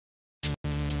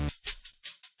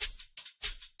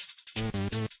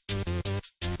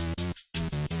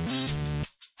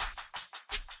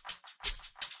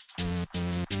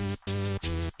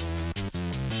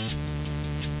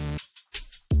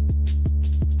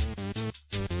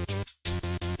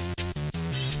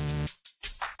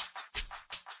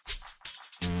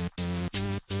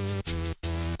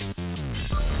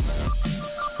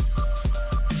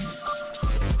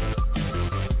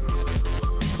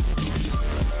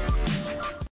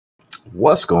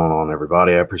What's going on,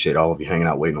 everybody? I appreciate all of you hanging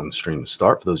out, waiting on the stream to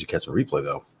start. For those of you catching the replay,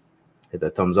 though, hit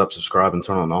that thumbs up, subscribe, and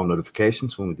turn on all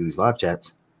notifications when we do these live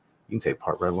chats. You can take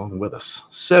part right along with us.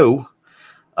 So,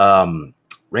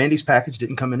 Randy's package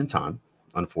didn't come in time.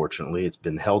 Unfortunately, it's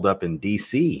been held up in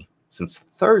DC since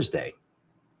Thursday.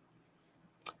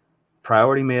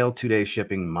 Priority mail, 2-day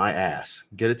shipping, my ass.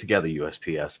 Get it together,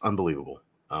 USPS. Unbelievable.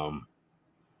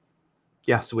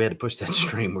 Yeah, so we had to push that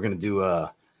stream. We're going to do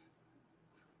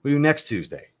we do next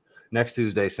Tuesday. Next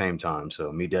Tuesday, same time.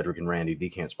 So me, Dedrick, and Randy, D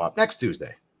can't swap next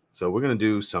Tuesday. So we're going to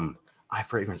do some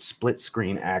iFragrance split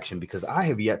screen action because I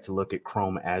have yet to look at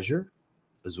Chrome Azure,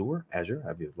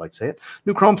 however you'd like to say it.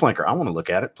 New Chrome flanker. I want to look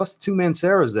at it. Plus the two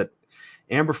Manceras that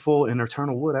Amberful and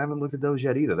Eternal Wood. I haven't looked at those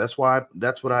yet either. That's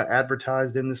what I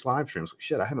advertised in this live stream. So,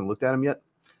 shit, I haven't looked at them yet.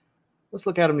 Let's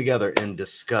look at them together and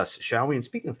discuss, shall we? And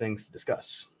speaking of things to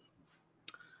discuss,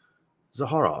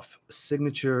 Zaharoff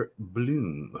Signature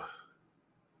Bloom.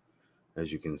 As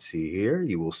you can see here,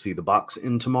 you will see the box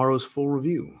in tomorrow's full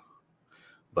review.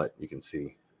 But you can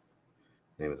see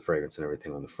the name of the fragrance and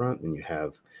everything on the front. And you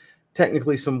have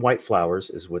technically some white flowers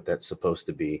is what that's supposed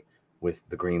to be with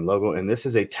the green logo. And this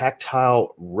is a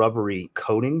tactile rubbery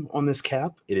coating on this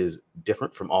cap. It is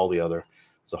different from all the other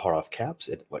Zaharoff caps.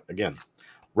 It, like, again,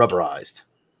 rubberized.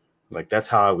 Like, that's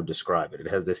how I would describe it. It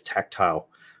has this tactile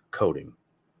coating.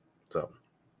 So,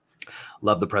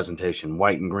 love the presentation.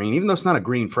 White and green. Even though it's not a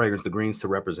green fragrance, the green's to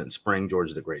represent spring. George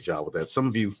did a great job with that. Some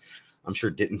of you, I'm sure,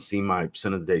 didn't see my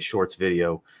Scent of the Day Shorts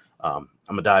video. I'm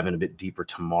going to dive in a bit deeper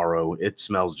tomorrow. It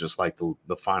smells just like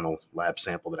the final lab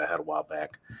sample that I had a while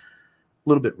back. A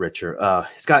little bit richer.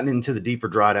 It's gotten into the deeper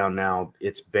dry down now.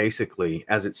 It's basically,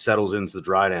 as it settles into the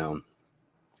dry down,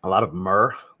 a lot of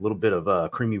myrrh, a little bit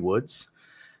of creamy woods.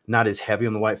 Not as heavy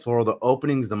on the white floral. The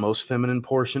opening's the most feminine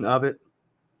portion of it.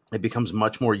 It becomes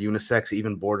much more unisex,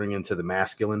 even bordering into the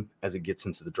masculine as it gets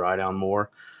into the dry down more.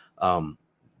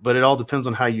 But it all depends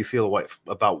on how you feel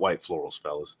about white florals,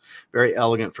 fellas. Very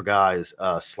elegant for guys,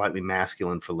 slightly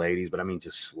masculine for ladies, but I mean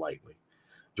just slightly.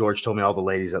 George told me all the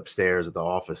ladies upstairs at the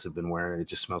office have been wearing it. It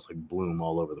just smells like bloom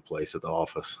all over the place at the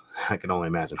office. I can only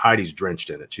imagine. Heidi's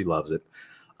drenched in it. She loves it.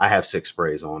 I have 6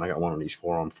 sprays on. I got one on each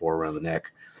forearm, 4 around the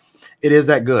neck. It is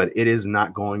that good. It is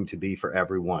not going to be for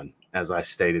everyone. As I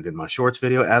stated in my shorts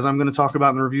video, as I'm going to talk about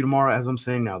in the review tomorrow, as I'm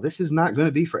saying now, this is not going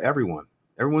to be for everyone.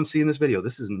 Everyone seeing this video,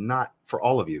 this is not for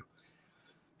all of you.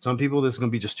 Some people, this is going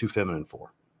to be just too feminine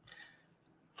for.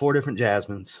 4 different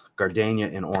jasmines, gardenia,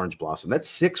 and orange blossom. That's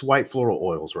 6 white floral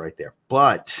oils right there.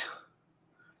 But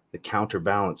the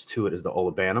counterbalance to it is the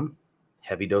olibanum,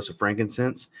 heavy dose of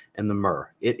frankincense, and the myrrh.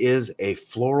 It is a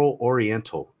floral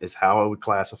oriental is how I would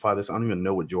classify this. I don't even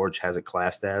know what George has it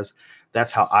classed as.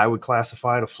 That's how I would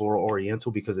classify it, a floral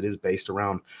oriental, because it is based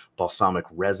around balsamic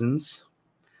resins.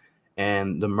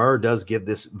 And the myrrh does give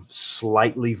this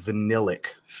slightly vanillic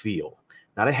feel.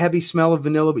 Not a heavy smell of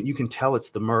vanilla, but you can tell it's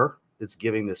the myrrh that's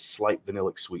giving this slight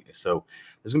vanillic sweetness. So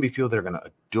there's going to be people that are going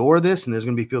to adore this, and there's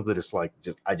going to be people that it's like,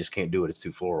 I just can't do it. It's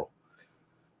too floral.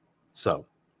 So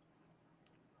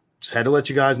just had to let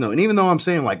you guys know. And even though I'm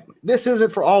saying, like, this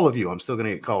isn't for all of you, I'm still going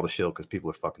to get called a shill because people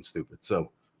are fucking stupid.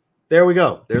 So there we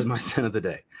go. There's my scent of the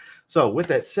day. So with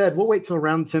that said, we'll wait till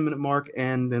around the 10-minute mark,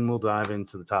 and then we'll dive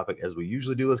into the topic as we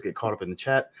usually do. Let's get caught up in the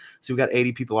chat. So we got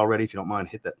 80 people already. If you don't mind,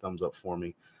 hit that thumbs up for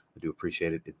me. I do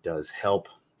appreciate it. It does help.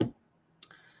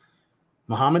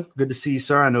 Muhammad, good to see you,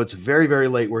 sir. I know it's very, very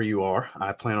late where you are.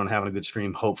 I plan on having a good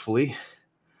stream, hopefully.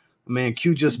 Man,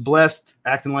 Q just blessed,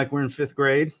 acting like we're in 5th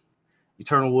grade.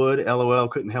 Eternal Wood, LOL,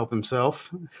 couldn't help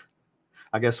himself.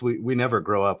 I guess we never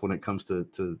grow up when it comes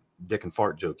to dick and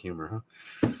fart joke humor,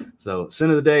 huh? So, scent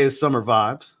of the day is Summer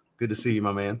Vibes. Good to see you,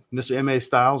 my man. Mr. M.A.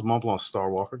 Styles, Mont Blanc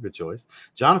Starwalker, good choice.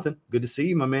 Jonathan, good to see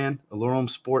you, my man. Allure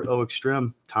Sport Eau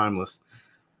Extreme, timeless.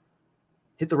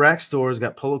 Hit the rack stores,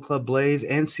 got Polo Club Blaze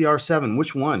and CR7.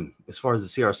 Which one? As far as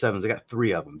the CR7s, I got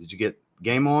 3 of them. Did you get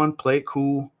Game On, Play It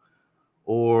Cool,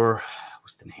 or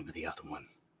what's the name of the other one?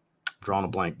 Drawing a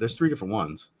blank. There's 3 different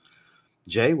ones.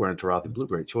 Jay, wearing Taratha Blue,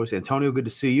 great choice. Antonio, good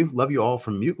to see you. Love you all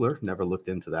from Mutler. Never looked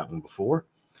into that one before.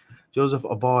 Joseph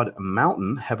Abad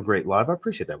Mountain, have a great live. I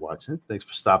appreciate that watching. Thanks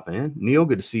for stopping in. Neil,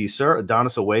 good to see you, sir.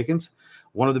 Adonis Awakens,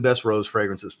 one of the best rose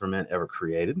fragrances for men ever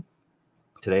created.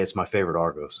 Today, it's my favorite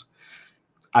Argos.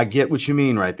 I get what you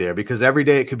mean right there, because every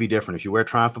day it could be different. If you wear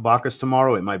Triumph of Bacchus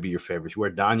tomorrow, it might be your favorite. If you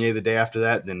wear Danye the day after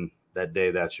that, then that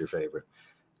day, that's your favorite.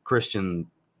 Christian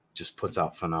just puts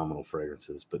out phenomenal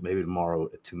fragrances, but maybe tomorrow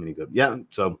too many good. Yeah.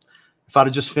 So if I'd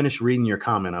have just finished reading your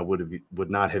comment, I would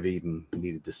not have even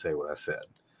needed to say what I said.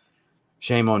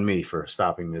 Shame on me for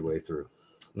stopping midway through.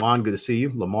 Juan, good to see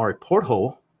you. Lamari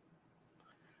Porthole,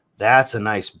 That's a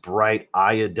nice bright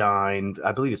iodine.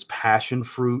 I believe it's passion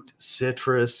fruit,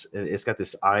 citrus. It's got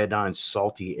this iodine,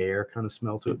 salty air kind of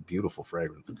smell to it. Beautiful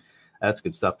fragrance. That's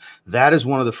good stuff. That is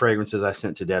one of the fragrances I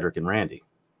sent to Dedrick and Randy.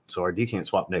 So our decant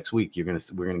swap next week,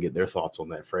 we're gonna get their thoughts on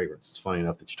that fragrance. It's funny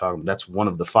enough that you're talking about. That's one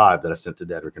of the 5 that I sent to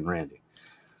Dedrick and Randy.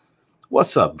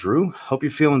 What's up, Drew? Hope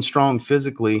you're feeling strong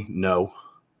physically. No.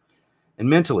 And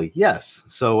mentally, yes.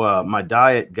 So my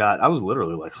diet I was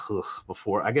literally like, ugh,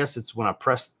 before. I guess it's when I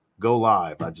pressed go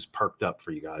live, I just perked up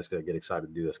for you guys. Got to get excited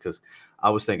to do this because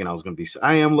I was thinking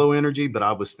I am low energy, but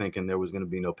I was thinking there was going to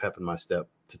be no pep in my step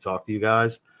to talk to you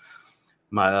guys.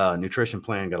 My nutrition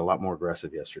plan got a lot more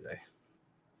aggressive yesterday.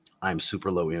 I'm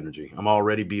super low energy. I'm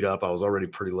already beat up. I was already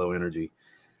pretty low energy.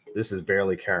 This is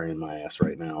barely carrying my ass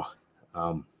right now.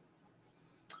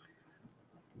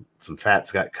 Some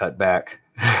fats got cut back.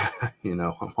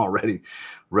 I'm already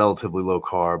relatively low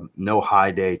carb. No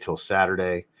high day till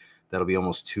Saturday. That'll be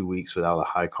almost 2 weeks without a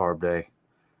high carb day.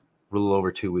 A little over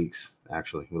 2 weeks,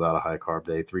 actually, without a high carb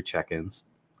day. 3 check-ins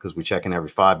because we check in every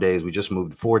 5 days. We just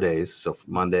moved to 4 days. So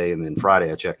Monday and then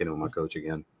Friday, I check in with my coach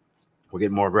again. We're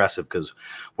getting more aggressive because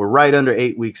we're right under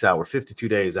 8 weeks out. We're 52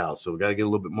 days out. So we got to get a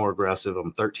little bit more aggressive.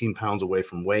 I'm 13 pounds away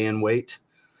from weigh-in weight,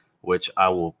 which I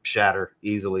will shatter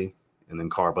easily and then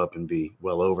carb up and be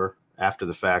well over after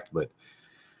the fact. But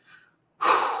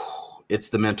it's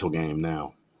the mental game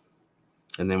now.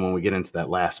 And then when we get into that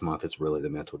last month, it's really the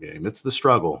mental game. It's the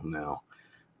struggle now.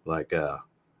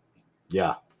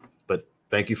 Yeah. But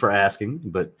thank you for asking.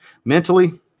 But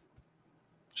mentally,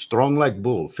 strong like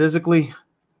bull. Physically,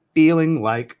 feeling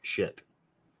like shit.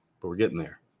 But we're getting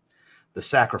there. The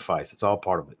sacrifice, it's all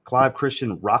part of it. Clive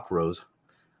Christian Rock Rose.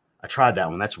 I tried that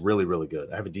one. That's really, really good.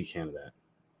 I have a decant of that.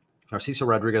 Narciso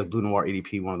Rodriguez Blue Noir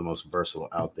EDP, one of the most versatile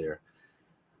out there.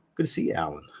 Good to see you,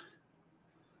 Alan.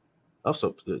 Oh,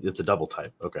 so it's a double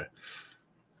type. Okay.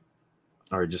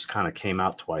 Or it just kind of came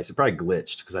out twice. It probably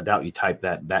glitched because I doubt you typed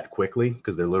that quickly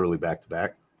because they're literally back to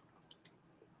back.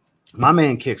 My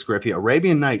man Kix Griffey,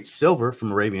 Arabian Night Silver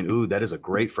from Arabian. Ooh, that is a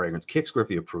great fragrance. Kix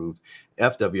Griffey approved.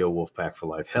 FWO Wolfpack for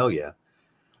life. Hell yeah.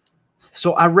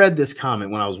 So I read this comment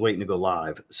when I was waiting to go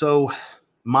live. So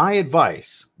my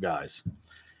advice, guys,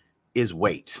 is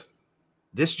wait.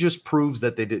 This just proves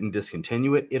that they didn't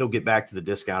discontinue it. It'll get back to the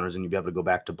discounters and you'll be able to go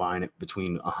back to buying it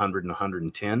between 100 and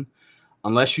 110.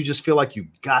 Unless you just feel like you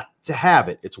got to have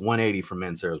it. It's 180 from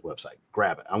Mancera's website.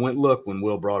 Grab it. I went look when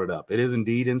Will brought it up. It is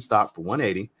indeed in stock for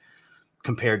 180.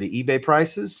 Compared to eBay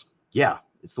prices, yeah,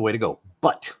 it's the way to go.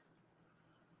 But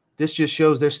this just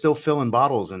shows they're still filling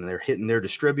bottles and they're hitting their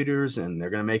distributors and they're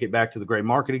going to make it back to the gray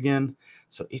market again.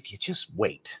 So if you just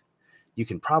wait, you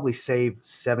can probably save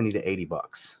 70 to 80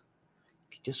 bucks.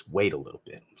 Just wait a little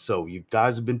bit. So you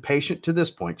guys have been patient to this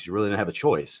point because you really didn't have a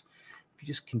choice. If you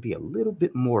just can be a little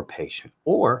bit more patient,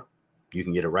 or you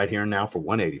can get it right here and now for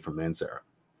 180 from Mancera.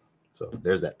 So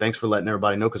there's that. Thanks for letting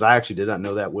everybody know because I actually did not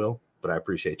know that, Will, but I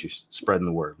appreciate you spreading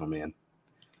the word, my man.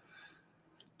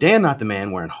 Dan, not the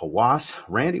man, wearing Hawass.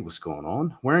 Randy, what's going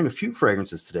on? Wearing a few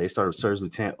fragrances today. Started with Sirs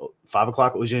Lieutenant. 5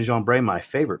 o'clock was Eugène Jeanbray, my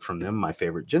favorite from them, my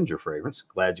favorite ginger fragrance.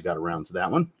 Glad you got around to that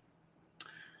one.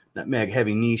 Nutmeg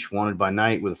Heavy Niche, Wanted by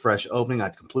Night with a fresh opening. I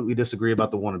completely disagree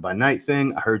about the Wanted by Night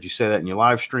thing. I heard you say that in your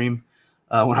live stream.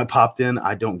 When I popped in,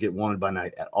 I don't get Wanted by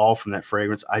Night at all from that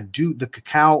fragrance. I do the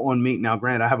cacao on me. Now,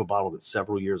 granted, I have a bottle that's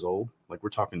several years old. Like we're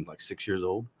talking like 6 years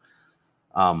old.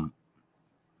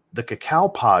 The cacao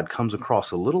pod comes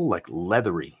across a little like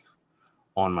leathery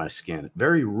on my skin.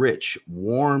 Very rich,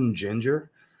 warm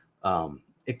ginger.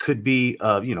 It could be,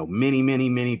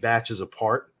 many batches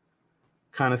apart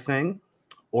kind of thing.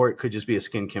 Or it could just be a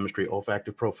skin chemistry,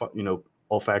 olfactive profile,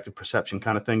 olfactive perception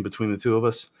kind of thing between the two of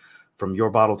us from your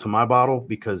bottle to my bottle,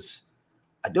 because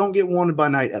I don't get Wanted by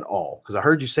Night at all. Because I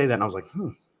heard you say that and I was like,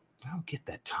 I don't get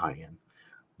that tie-in.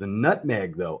 The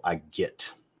nutmeg, though, I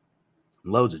get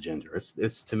loads of ginger.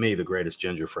 It's to me the greatest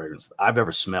ginger fragrance I've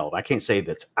ever smelled. I can't say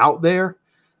that's out there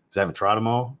because I haven't tried them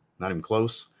all, not even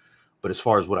close. But as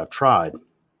far as what I've tried,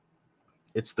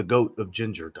 it's the GOAT of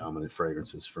ginger dominant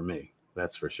fragrances for me.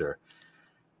 That's for sure.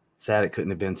 Sad it couldn't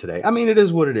have been today. I mean, it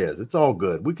is what it is. It's all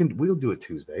good. We'll do it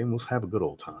Tuesday and we'll have a good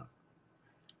old time.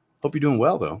 Hope you're doing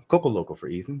well, though. Coco Loco for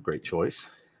Ethan. Great choice.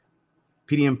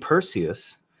 PDM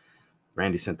Perseus.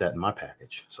 Randy sent that in my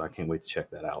package, so I can't wait to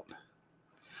check that out.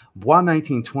 Bois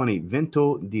 1920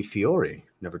 Vento di Fiore.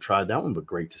 Never tried that one, but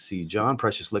great to see you, John.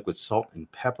 Precious Liquid Salt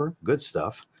and Pepper. Good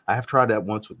stuff. I have tried that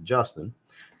once with Justin.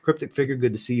 Cryptic Figure,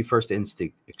 good to see you. First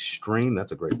Instinct Extreme.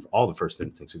 That's a great, all the First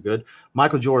Instincts are good.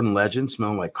 Michael Jordan Legend,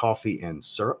 smelling like coffee and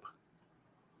syrup.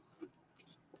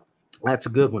 That's a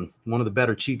good one. One of the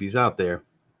better cheapies out there.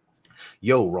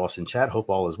 Yo, Ross in chat. Hope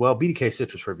all is well. BDK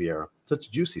Citrus Riviera. Such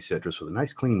a juicy citrus with a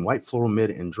nice, clean, white floral mid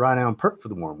and dry down. Perfect for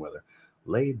the warm weather.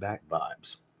 Laid back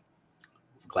vibes.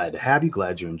 Glad to have you.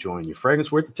 Glad you're enjoying your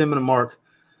fragrance. We're at the 10-minute mark.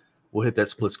 We'll hit that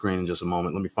split screen in just a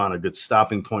moment. Let me find a good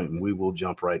stopping point, and we will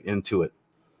jump right into it.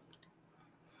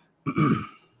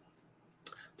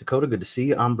 Dakota, good to see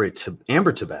you. Amber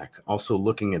Tabac, also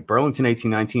looking at Burlington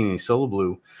 1819 and Solo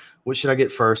Blue. What should I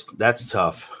get first? That's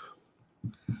tough.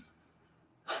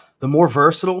 The more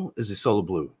versatile is the Solo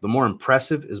Blue. The more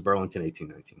impressive is Burlington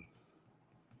 1819.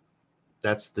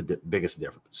 That's the biggest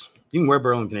difference. You can wear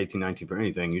Burlington 1819 for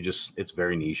anything. It's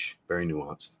very niche, very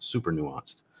nuanced, super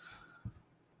nuanced.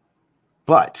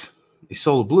 But the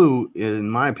Solo Blue, in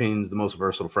my opinion, is the most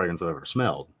versatile fragrance I've ever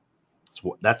smelled.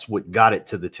 That's what got it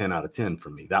to the 10 out of 10 for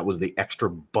me. That was the extra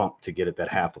bump to get it that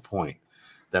half a point.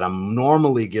 That I'm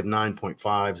normally give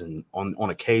 9.5s and on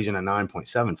occasion a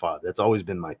 9.75. That's always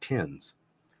been my 10s.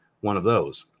 One of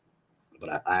those.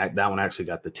 But that one actually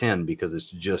got the 10 because it's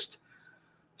just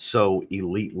so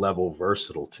elite level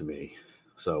versatile to me.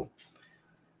 So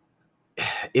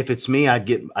if it's me, I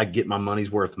get my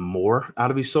money's worth more out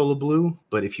of Isola Blue.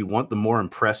 But if you want the more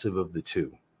impressive of the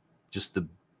two, just the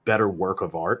better work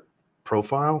of art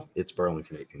profile, it's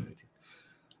Burlington 1819.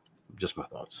 Just my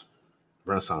thoughts.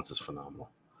 Renaissance is phenomenal.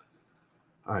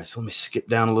 All right, so let me skip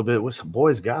down a little bit.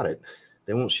 Boys got it.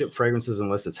 They won't ship fragrances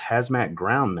unless it's hazmat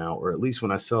ground now, or at least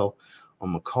when I sell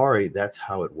on Macari, that's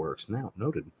how it works now.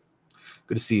 Noted.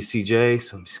 Good to see you, CJ.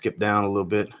 So let me skip down a little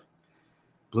bit.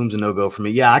 Bloom's a no-go for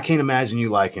me. Yeah, I can't imagine you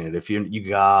liking it. If you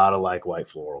gotta like white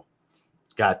floral.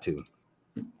 Got to.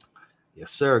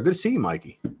 Yes, sir. Good to see you,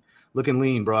 Mikey. Looking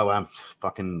lean, bro. I'm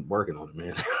fucking working on it,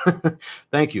 man.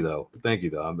 Thank you, though. Thank you,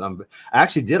 though. I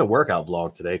actually did a workout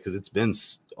vlog today because it's been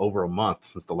over a month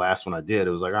since the last one I did.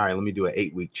 It was like, all right, let me do an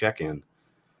 8-week check-in.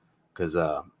 Because,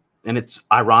 and it's,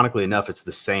 ironically enough, it's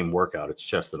the same workout. It's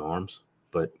chest and arms,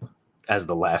 but as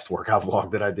the last workout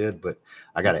vlog that I did. But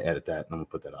I got to edit that, and I'm going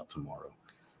to put that out tomorrow.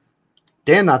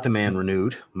 Dan, not the man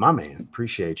renewed. My man.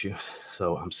 Appreciate you.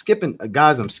 So I'm skipping,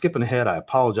 guys, I'm skipping ahead. I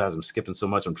apologize. I'm skipping so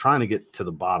much. I'm trying to get to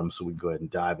the bottom so we go ahead and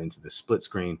dive into the split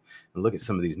screen and look at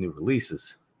some of these new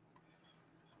releases.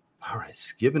 All right,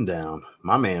 skipping down.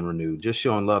 My man renewed. Just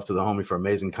showing love to the homie for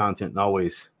amazing content and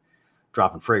always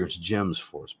dropping fragrance gems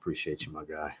for us. Appreciate you, my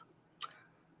guy.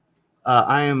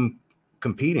 I am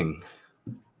competing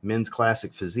men's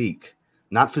classic physique.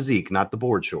 Not the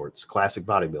board shorts. Classic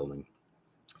bodybuilding.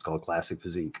 It's called Classic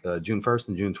Physique, June 1st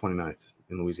and June 29th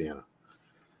in Louisiana.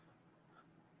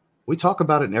 We talk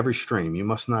about it in every stream. You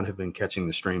must not have been catching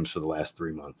the streams for the last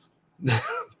 3 months.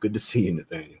 Good to see you,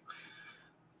 Nathaniel.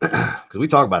 Because we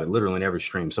talk about it literally in every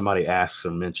stream. Somebody asks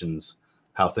or mentions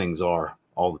how things are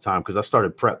all the time. Because I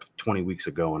started prep 20 weeks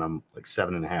ago, and I'm like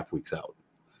 7.5 weeks out.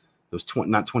 It was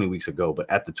not 20 weeks ago, but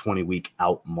at the 20-week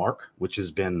out mark, which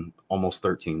has been almost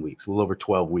 13 weeks. A little over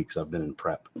 12 weeks I've been in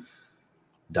prep,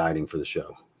 dieting for the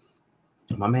show.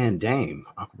 My man Dame,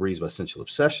 Aqua Breeze by Essential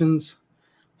Obsessions.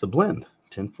 It's a blend,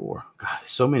 10-4. God,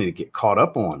 so many to get caught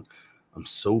up on. I'm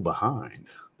so behind.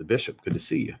 The Bishop, good to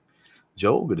see you.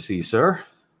 Joel, good to see you, sir.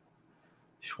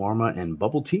 Shawarma and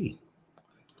Bubble Tea.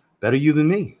 Better you than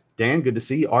me. Dan, good to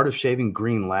see you. Art of Shaving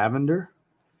Green Lavender.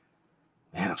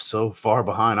 Man, I'm so far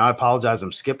behind. I apologize.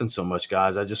 I'm skipping so much,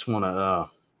 guys. I just want to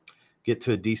get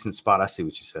to a decent spot. I see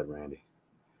what you said, Randy.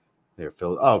 There,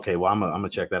 Phil. Oh, okay, well, I'm gonna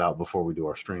check that out before we do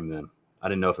our stream then. I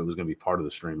didn't know if it was going to be part of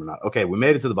the stream or not. Okay, we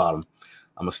made it to the bottom.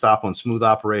 I'm going to stop on Smooth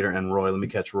Operator and Roy. Let me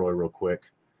catch Roy real quick.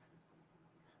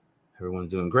 Everyone's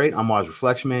doing great. I'm Wise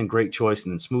Reflection Man. Great choice.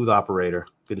 And then Smooth Operator.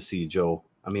 Good to see you, Joel.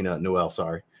 Noel,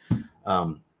 sorry.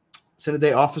 Send a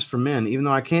Day Office for Men. Even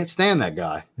though I can't stand that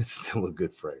guy, it's still a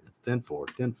good fragrance. 10-4,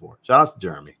 10-4. Shout out to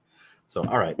Jeremy. So,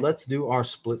 all right, let's do our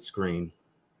split screen.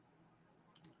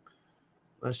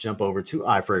 Let's jump over to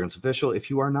iFragrance Official.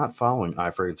 If you are not following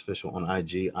iFragrance Official on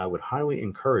IG, I would highly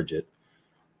encourage it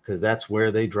because that's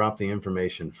where they drop the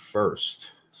information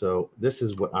first. So this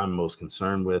is what I'm most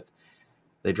concerned with.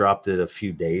 They dropped it a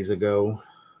few days ago,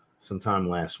 sometime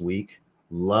last week.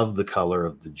 Love the color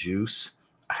of the juice.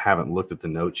 I haven't looked at the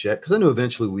notes yet because I knew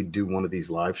eventually we'd do one of these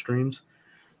live streams.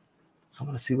 So I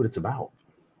want to see what it's about.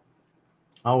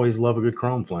 I always love a good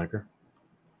chrome flanker.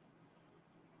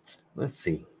 Let's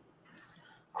see.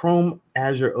 Chrome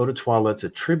Azure Eau de Toilette's a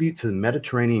tribute to the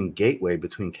Mediterranean gateway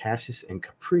between Cassis and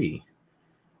Capri.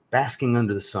 Basking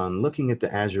under the sun, looking at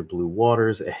the azure blue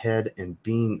waters ahead and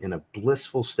being in a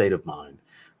blissful state of mind.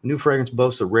 The new fragrance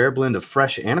boasts a rare blend of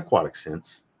fresh and aquatic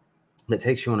scents that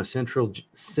takes you on a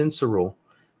sensorial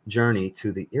journey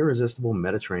to the irresistible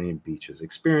Mediterranean beaches.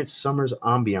 Experience summer's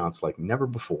ambiance like never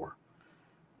before.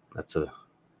 That's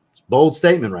Bold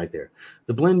statement right there.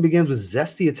 The blend begins with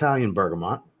zesty Italian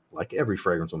bergamot, like every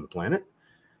fragrance on the planet,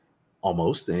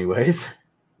 almost anyways,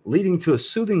 leading to a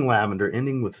soothing lavender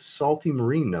ending with salty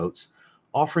marine notes,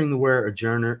 offering the wearer a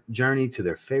journey to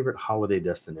their favorite holiday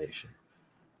destination.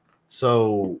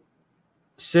 So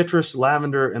citrus,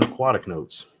 lavender, and aquatic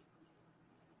notes.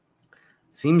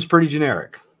 Seems pretty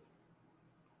generic.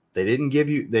 They didn't give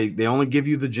you, they only give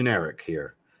you the generic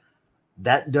here.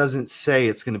 That doesn't say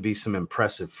it's going to be some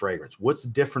impressive fragrance. What's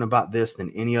different about this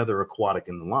than any other aquatic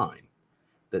in the line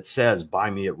that says buy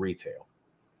me at retail?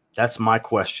 That's my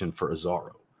question for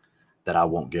Azzaro that I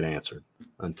won't get answered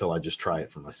until I just try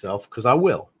it for myself, because I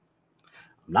will.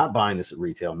 I'm not buying this at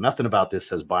retail. Nothing about this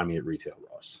says buy me at retail,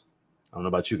 Ross. I don't know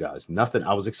about you guys. Nothing.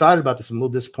 I was excited about this. I'm a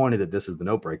little disappointed that this is the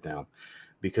note breakdown,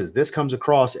 because this comes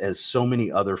across as so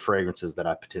many other fragrances that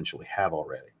I potentially have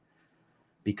already,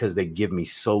 because they give me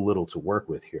so little to work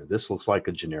with here. This looks like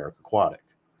a generic aquatic.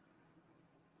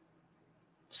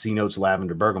 C notes,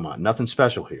 lavender, bergamot. Nothing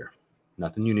special here.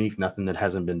 Nothing unique. Nothing that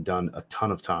hasn't been done a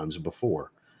ton of times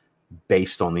before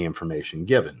based on the information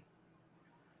given.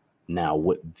 Now,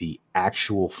 what the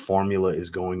actual formula is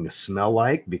going to smell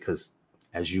like, because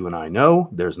as you and I know,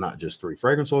 there's not just 3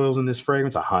 fragrance oils in this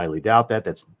fragrance. I highly doubt that.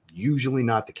 That's usually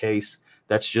not the case.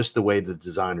 That's just the way the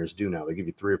designers do now. They give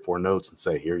you 3 or 4 notes and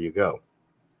say, here you go.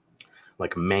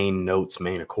 Like main notes,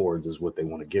 main accords is what they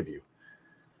want to give you.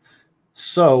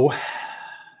 So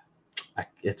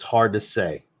it's hard to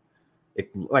say.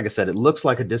 Like I said, it looks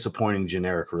like a disappointing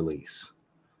generic release.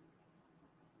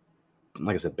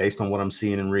 Like I said, based on what I'm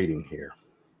seeing and reading here,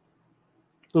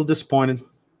 a little disappointed.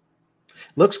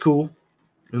 Looks cool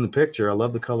in the picture. I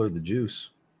love the color of the juice.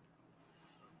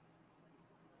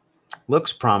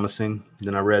 Looks promising.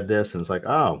 Then I read this and it's like,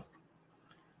 oh,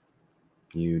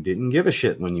 you didn't give a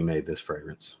shit when you made this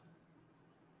fragrance.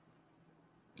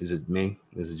 Is it me?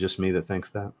 Is it just me that thinks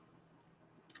that?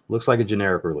 Looks like a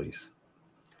generic release.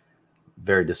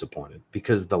 Very disappointed,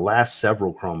 because the last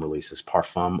several Chrome releases,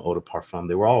 Parfum, Eau de Parfum,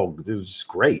 it was just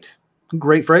great.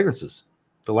 Great fragrances.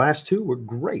 The last 2 were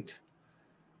great.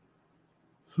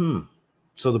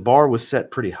 So the bar was set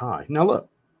pretty high. Now look,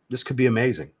 this could be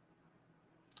amazing.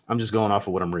 I'm just going off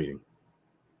of what I'm reading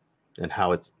and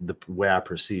how it's the way I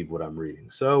perceive what I'm reading.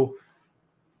 So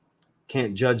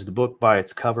can't judge the book by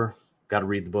its cover. Got to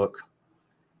read the book.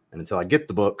 And until I get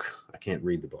the book, I can't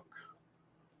read the book.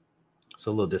 So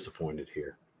a little disappointed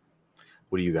here.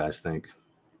 What do you guys think?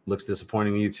 Looks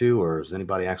disappointing to you too, or is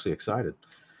anybody actually excited?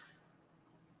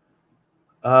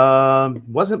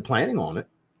 Wasn't planning on it.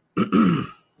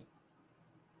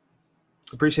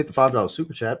 Appreciate the $5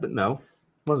 super chat, but no,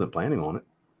 wasn't planning on it.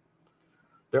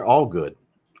 They're all good,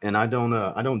 and I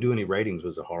don't do any ratings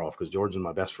with Zaharoff because George is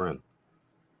my best friend.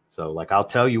 So like, I'll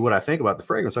tell you what I think about the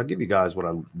fragrance. I'll give you guys what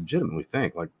I legitimately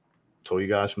think. Like, told you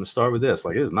guys from the start with this.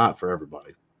 Like, it is not for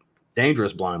everybody.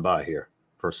 Dangerous blind buy here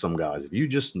for some guys. If you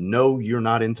just know you're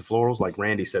not into florals, like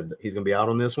Randy said that he's going to be out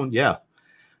on this one, yeah.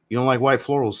 You don't like white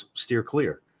florals, steer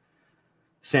clear.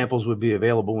 Samples would be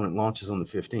available when it launches on the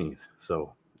 15th.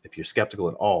 So if you're skeptical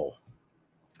at all,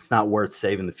 it's not worth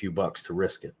saving the few bucks to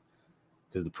risk it,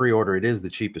 because the pre-order, it is the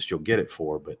cheapest you'll get it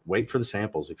for, but wait for the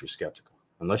samples if you're skeptical.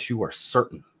 Unless you are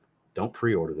certain, don't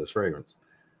pre-order this fragrance,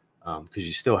 because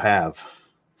you still have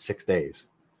 6 days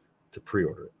to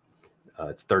pre-order it.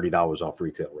 It's $30 off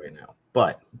retail right now.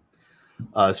 But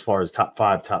as far as top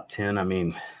 5, top 10, I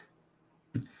mean,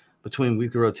 between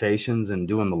weekly rotations and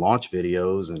doing the launch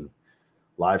videos and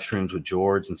live streams with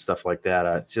George and stuff like that,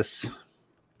 I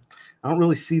don't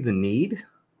really see the need,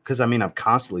 because I mean, I've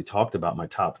constantly talked about my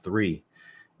top 3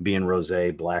 being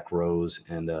Rosé, Black Rose,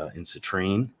 and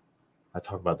Citrine. I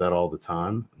talk about that all the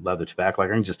time. Leather Tobacco. Like,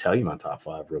 I can just tell you my top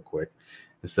 5 real quick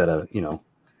instead of,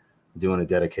 doing a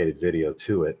dedicated video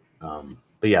to it.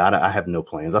 But yeah, I have no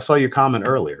plans. I saw your comment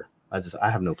earlier. I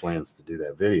have no plans to do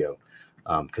that video,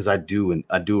 because I do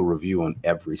a review on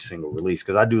every single release,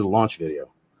 because I do the launch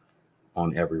video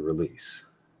on every release.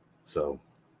 So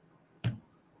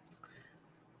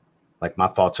like, my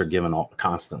thoughts are given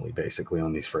constantly basically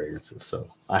on these fragrances. So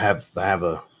I have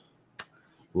a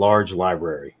large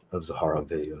library of Zaharoff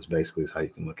videos, basically is how you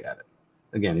can look at it.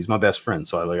 Again, he's my best friend,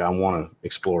 so I want to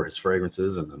explore his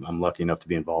fragrances, and I'm lucky enough to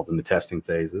be involved in the testing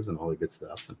phases and all the good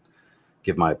stuff and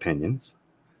give my opinions.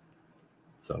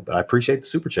 So, but I appreciate the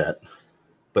super chat.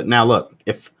 But now look,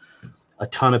 if a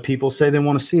ton of people say they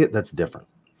want to see it, that's different.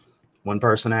 One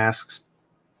person asks,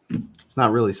 it's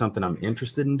not really something I'm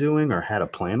interested in doing or had a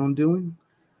plan on doing.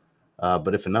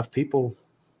 But if enough people,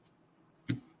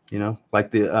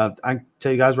 like I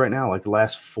tell you guys right now, like the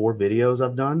last 4 videos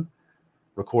I've done,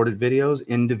 recorded videos,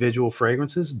 individual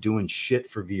fragrances, doing shit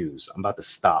for views. I'm about to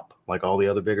stop, like all the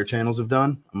other bigger channels have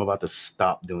done. I'm about to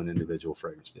stop doing individual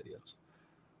fragrance videos.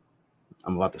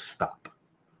 I'm about to stop.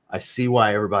 I see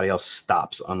why everybody else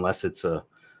stops unless it's a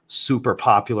super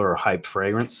popular or hyped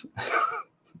fragrance.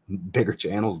 Bigger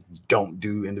channels don't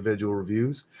do individual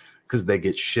reviews because they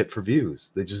get shit for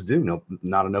views. They just do. No,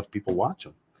 not enough people watch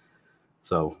them.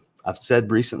 So I've said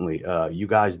recently, you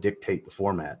guys dictate the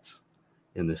formats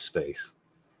in this space.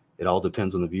 It all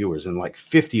depends on the viewers. And like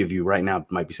 50 of you right now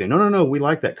might be saying, no, we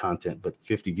like that content, but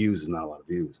 50 views is not a lot of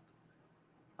views.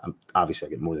 Obviously,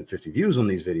 I get more than 50 views on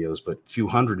these videos, but a few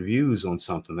hundred views on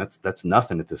something, that's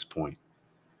nothing at this point.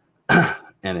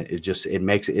 And it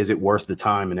makes it, is it worth the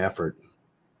time and effort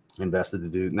invested to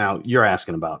do? Now, you're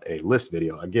asking about a list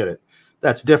video. I get it.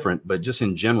 That's different, but just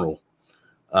in general,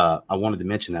 I wanted to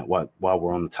mention that while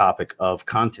we're on the topic of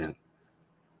content,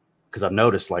 because I've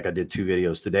noticed, like I did 2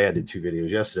 videos today, I did 2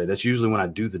 videos yesterday. That's usually when I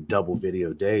do the double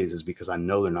video days, is because I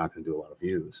know they're not going to do a lot of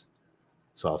views.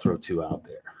 So I'll throw 2 out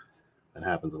there. That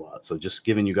happens a lot. So just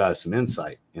giving you guys some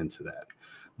insight into that.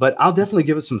 But I'll definitely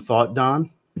give it some thought,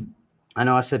 Don. I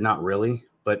know I said not really,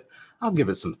 but I'll give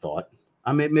it some thought.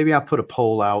 Maybe I'll put a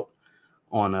poll out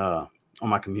on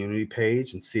my community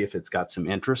page and see if it's got some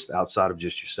interest outside of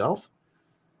just yourself.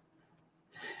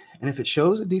 And if it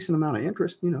shows a decent amount of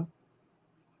interest, then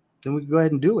we can go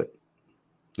ahead and do it.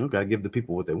 Got to give the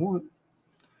people what they want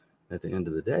at the end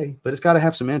of the day. But it's got to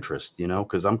have some interest,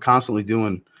 because I'm constantly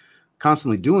doing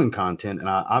content, and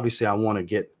obviously I want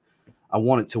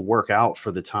it to work out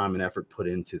for the time and effort put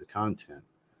into the content,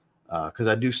 because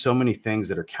I do so many things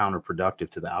that are counterproductive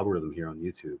to the algorithm here on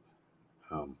YouTube.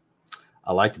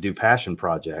 I like to do passion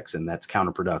projects, and that's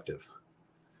counterproductive.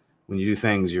 When you do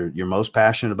things you're most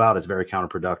passionate about, it's very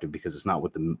counterproductive because it's not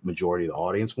what the majority of the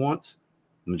audience wants.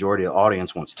 The majority of the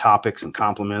audience wants topics and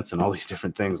compliments and all these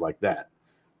different things like that.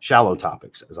 Shallow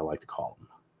topics, as I like to call them.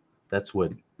 That's what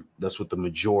the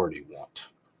majority want.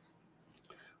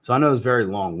 So I know it's very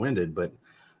long-winded, but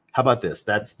how about this?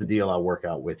 That's the deal I'll work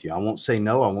out with you. I won't say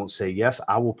no. I won't say yes.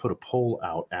 I will put a poll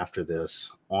out after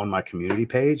this on my community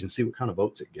page and see what kind of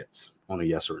votes it gets on a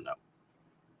yes or a no.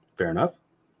 Fair enough?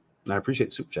 And I appreciate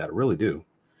the super chat. I really do.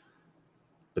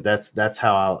 But that's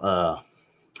how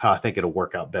I think it'll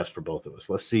work out best for both of us.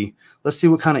 Let's see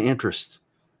what kind of interest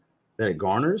that it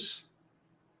garners.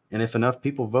 And if enough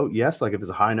people vote yes, like if it's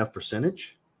a high enough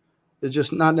percentage, it's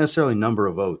just not necessarily number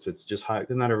of votes. It's just high,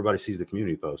 because not everybody sees the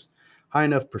community post. High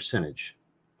enough percentage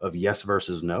of yes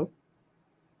versus no,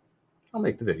 I'll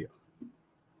make the video.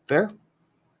 Fair?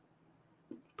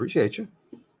 Appreciate you.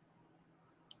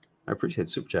 I appreciate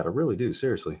the super chat. I really do.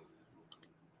 Seriously.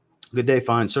 Good day,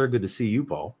 fine sir. Good to see you,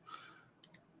 Paul.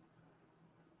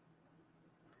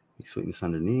 Sweetness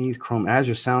underneath. Chrome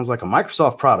Azure sounds like a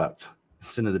Microsoft product.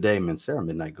 Sin of the day, Mancera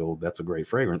Midnight Gold. That's a great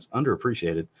fragrance.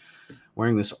 Underappreciated.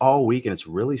 Wearing this all week, and it's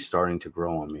really starting to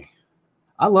grow on me.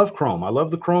 I love Chrome. I love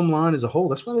the Chrome line as a whole.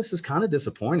 That's why this is kind of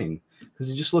disappointing, because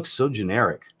it just looks so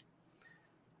generic.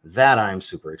 That I'm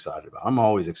super excited about. I'm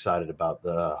always excited about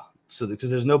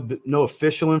because there's no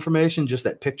official information, just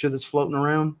that picture that's floating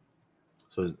around.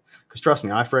 So, because trust me,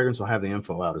 iFragrance will have the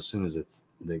info out as soon as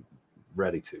they're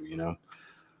ready to,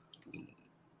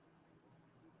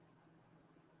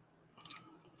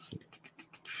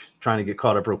 Trying to get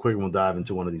caught up real quick, and we'll dive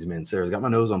into one of these Manceras. Got my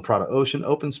nose on Prada Ocean.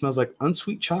 Open, smells like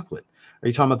unsweet chocolate. Are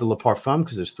you talking about the Le Parfum?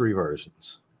 Because there's 3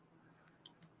 versions.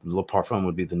 The Le Parfum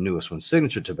would be the newest one.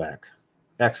 Signature Tobacco.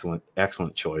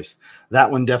 Excellent choice.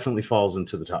 That one definitely falls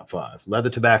into the top 5.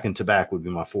 Leather Tobacco and Tobacco would be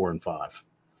my 4 and 5.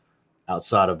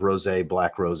 Outside of Rosé,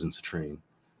 Black Rose, and Citrine.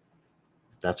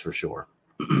 That's for sure.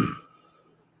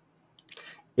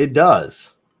 It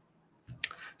does.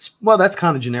 Well, that's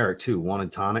kind of generic too.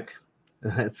 Wanted Tonic.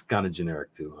 That's kind of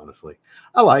generic too, honestly.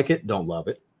 I like it. Don't love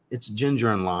it. It's ginger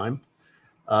and lime.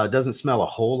 Doesn't smell a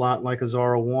whole lot like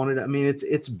Azzaro Wanted. I mean,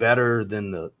 it's better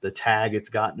than the tag it's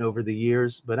gotten over the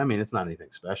years, but I mean, it's not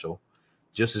anything special.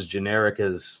 Just as generic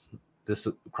as this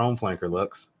Chrome Flanker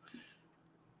looks.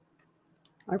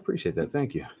 I appreciate that.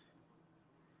 Thank you.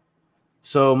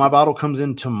 So my bottle comes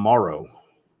in tomorrow.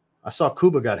 I saw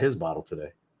Kuba got his bottle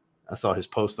today. I saw his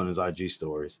post on his IG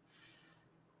stories.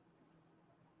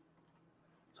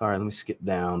 Sorry, let me skip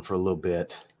down for a little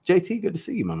bit. JT, good to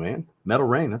see you, my man. Metal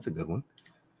Rain, that's a good one.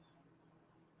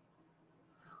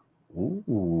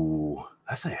 Ooh,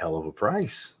 that's a hell of a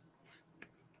price.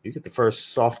 You get the first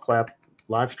soft clap,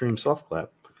 live stream soft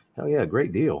clap. Hell yeah,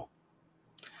 great deal.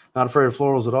 Not afraid of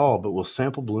florals at all, but we'll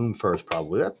sample bloom first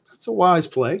probably. That's a wise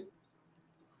play.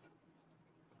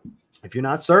 If you're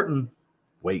not certain,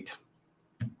 wait.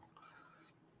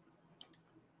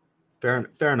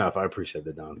 Fair enough. I appreciate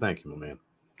that, Don. Thank you, my man.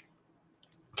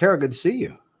 Kara, good to see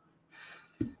you.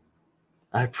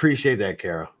 I appreciate that,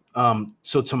 Kara.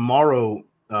 So tomorrow,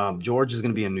 George is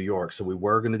going to be in New York. So we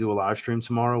were going to do a live stream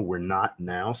tomorrow. We're not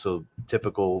now. So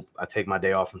typical, I take my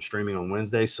day off from streaming on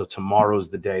Wednesday. So tomorrow is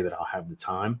the day that I'll have the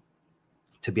time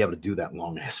to be able to do that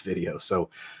long ass video. So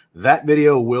that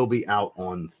video will be out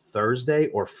on Thursday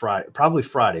or Friday, probably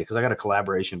Friday, because I got a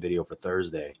collaboration video for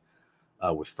Thursday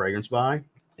with Fragrance Buy.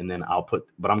 And then but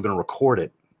I'm going to record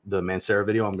it. The Mancera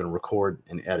video, I'm going to record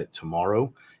and edit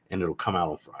tomorrow, and it'll come out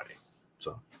on Friday.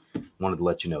 So wanted to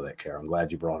let you know that, Kara. I'm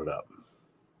glad you brought it up.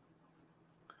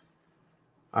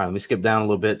 All right, let me skip down a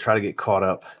little bit, try to get caught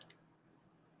up.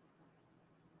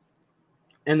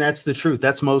 And that's the truth.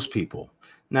 That's most people.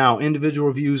 Now, individual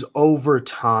reviews over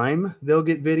time, they'll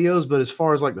get videos, but as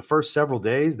far as like the first several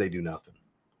days, they do nothing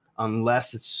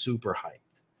unless it's super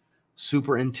hyped,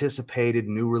 super anticipated,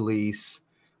 new release,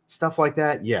 stuff like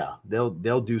that. Yeah,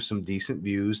 they'll do some decent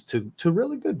views to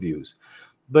really good views.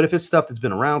 But if it's stuff that's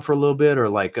been around for a little bit, or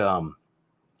like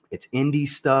it's indie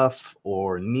stuff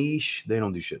or niche, they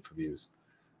don't do shit for views.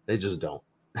 They just don't.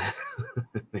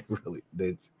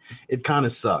 It kind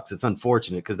of sucks. It's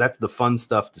unfortunate because that's the fun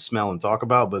stuff to smell and talk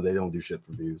about, but they don't do shit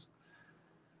for views.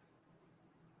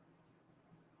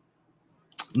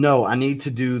 No, I need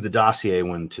to do the dossier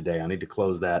one today. I need to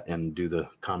close that and do the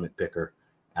comment picker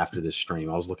after this stream.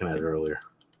 I was looking at it earlier.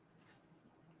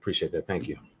 Appreciate that. Thank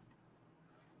you.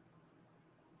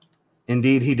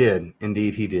 Indeed, he did.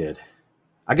 Indeed, he did.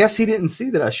 I guess he didn't see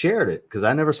that I shared it because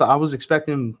I never saw. I was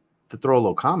expecting him to throw a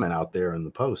little comment out there in the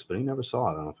post, but he never saw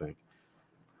it, I don't think.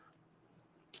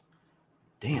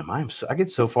 Damn, I get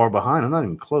so far behind. I'm not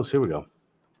even close. Here we go.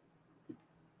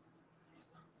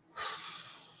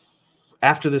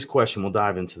 After this question, we'll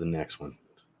dive into the next one.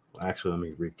 Actually, let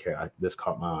me read. This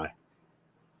caught my eye.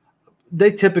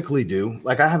 They typically do.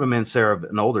 Like I have a Mancera,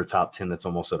 an older top 10 that's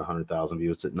almost at 100,000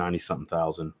 views. It's at 90-something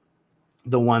thousand.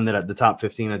 The one that at the top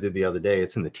 15 I did the other day,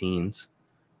 it's in the teens.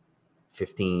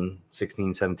 15,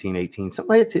 16, 17, 18, something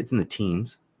like that. It's in the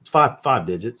teens. It's five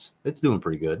digits. It's doing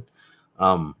pretty good.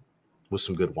 With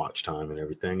some good watch time and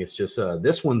everything. It's just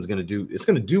this one's going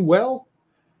to do well.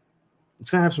 It's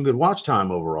going to have some good watch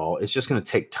time overall. It's just going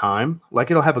to take time.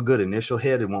 Like it'll have a good initial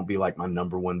hit. It won't be like my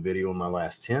 #1 video in my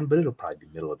last 10, but it'll probably be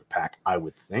middle of the pack, I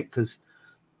would think, because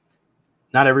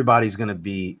not everybody's going to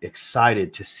be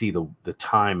excited to see the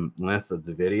time length of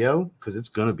the video because it's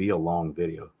going to be a long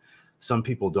video. Some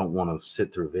people don't want to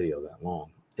sit through a video that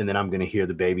long. And then I'm going to hear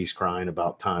the babies crying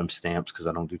about timestamps because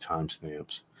I don't do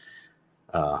timestamps.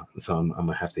 So I'm going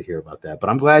to have to hear about that. But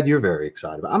I'm glad you're very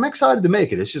excited. I'm excited to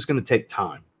make it. It's just going to take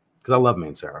time because I love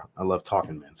Mancera. I love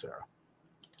talking Mancera.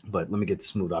 But let me get the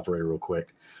smooth operator real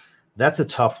quick. That's a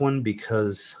tough one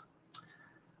because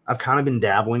I've kind of been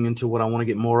dabbling into what I want to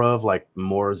get more of, like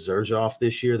more Xerjoff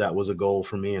this year. That was a goal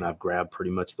for me, and I've grabbed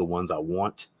pretty much the ones I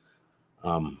want.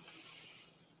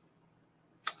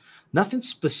 Nothing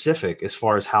specific as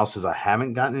far as houses I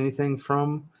haven't gotten anything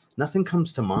from. Nothing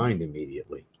comes to mind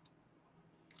immediately.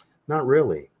 Not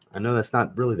really. I know that's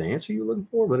not really the answer you're looking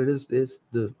for, but it's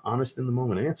the honest in the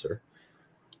moment answer.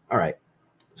 All right.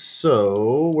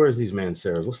 So where's these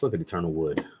Manceras? Let's look at Eternal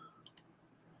Wood.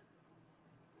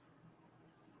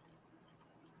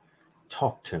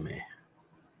 Talk to me.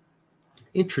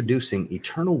 Introducing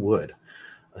Eternal Wood,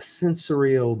 a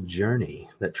sensorial journey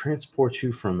that transports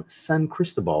you from San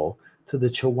Cristobal to the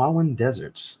Chihuahuan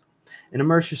deserts and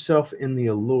immerse yourself in the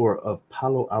allure of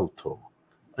Palo Alto,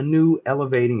 a new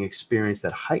elevating experience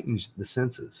that heightens the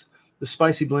senses. The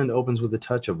spicy blend opens with a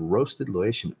touch of roasted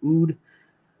Laotian oud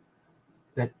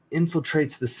that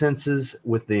infiltrates the senses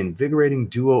with the invigorating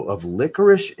duo of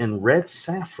licorice and red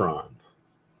saffron.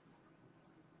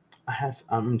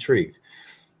 I'm intrigued.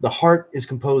 The heart is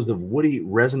composed of woody,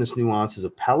 resinous nuances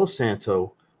of Palo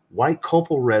Santo, white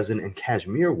copal resin, and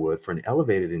cashmere wood for an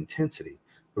elevated intensity.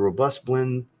 The robust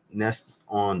blend nests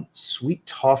on sweet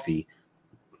toffee,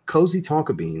 cozy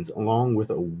tonka beans, along with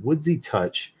a woodsy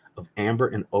touch of amber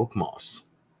and oak moss.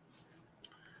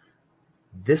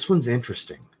 This one's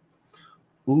interesting.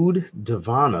 Oud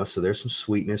Divana, so there's some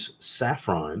sweetness,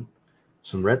 saffron,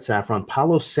 some red saffron,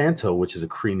 Palo Santo, which is a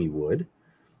creamy wood,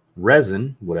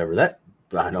 resin, whatever that,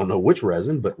 I don't know which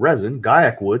resin, but resin,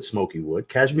 Gaiac wood, smoky wood,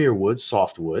 cashmere wood,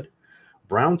 soft wood,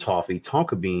 brown toffee,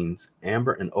 tonka beans,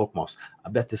 amber, and oak moss. I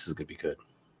bet this is going to be good.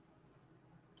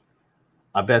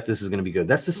 I bet this is going to be good.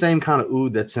 That's the same kind of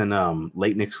oud that's in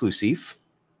Leighton Exclusive.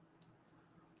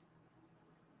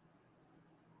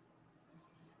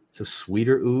 It's a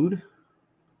sweeter oud.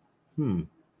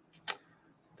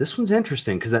 This one's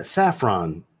interesting because that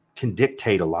saffron can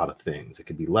dictate a lot of things. It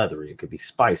could be leathery, it could be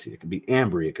spicy, it could be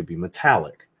ambery, it could be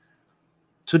metallic.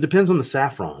 So it depends on the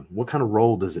saffron. What kind of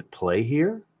role does it play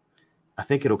here? I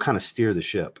think it'll kind of steer the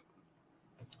ship.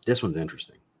 This one's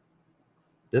interesting.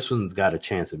 This one's got a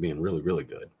chance of being really, really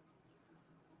good.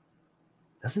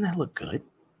 Doesn't that look good?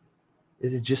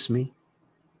 Is it just me?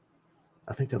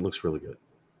 I think that looks really good.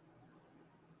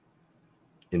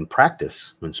 In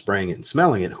practice, when spraying it and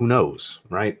smelling it, who knows,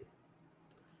 right?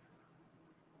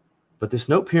 But this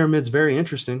note pyramid's very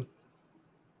interesting.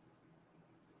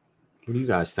 What do you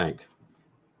guys think?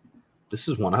 This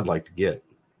is one I'd like to get.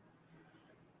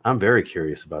 I'm very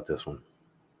curious about this one.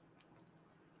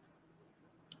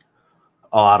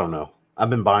 Oh, I don't know.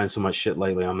 I've been buying so much shit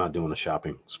lately. I'm not doing a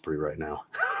shopping spree right now.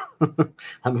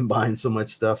 I've been buying so much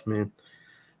stuff, man.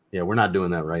 Yeah, we're not doing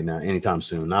that right now anytime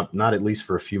soon. Not at least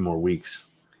for a few more weeks.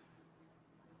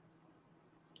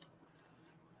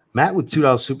 Matt with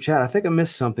 $2 super chat. I think I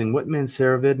missed something. What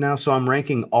Mancera vid now? So I'm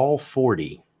ranking all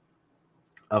 40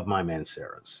 of my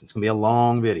Manceras. It's going to be a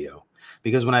long video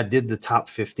because when I did the top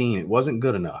 15, it wasn't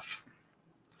good enough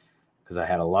because I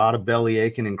had a lot of belly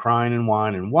aching and crying and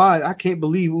whining. Why? I can't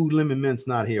believe Oud Lemon Mint's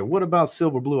not here. What about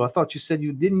Silver Blue? I thought you said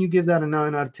didn't you give that a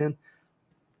 9 out of 10?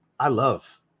 I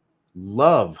love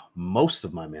most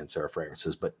of my Mancera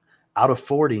fragrances, but out of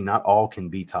 40, not all can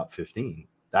be top 15.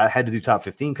 I had to do top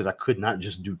 15 because I could not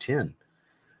just do 10.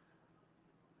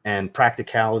 And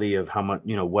practicality of how much,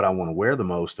 what I want to wear the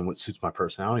most and what suits my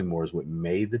personality more is what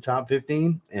made the top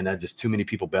 15. And that just too many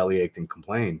people belly ached and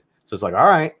complained. So it's like, all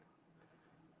right,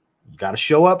 you got to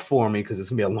show up for me because it's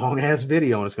going to be a long ass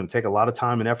video and it's going to take a lot of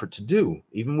time and effort to do.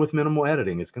 Even with minimal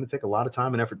editing, it's going to take a lot of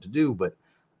time and effort to do, but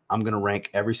I'm going to rank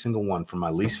every single one from my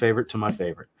least favorite to my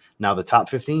favorite. Now the top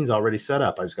 15 is already set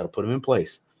up. I just got to put them in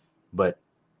place, but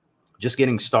just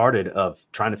getting started of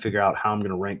trying to figure out how I'm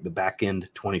going to rank the back end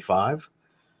 25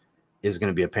 is going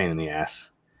to be a pain in the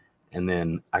ass. And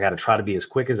then I got to try to be as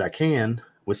quick as I can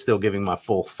with still giving my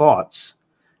full thoughts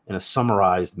in a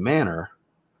summarized manner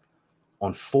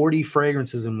on 40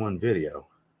 fragrances in one video.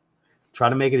 Try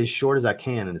to make it as short as I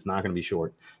can, and it's not going to be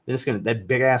short. Then it's that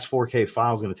big ass 4K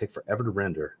file is going to take forever to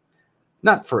render.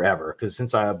 Not forever, because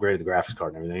since I upgraded the graphics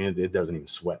card and everything, it doesn't even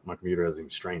sweat. My computer doesn't even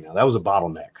strain now. That was a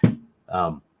bottleneck.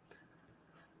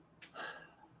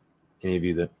 Any of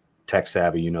you that tech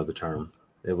savvy, you know the term.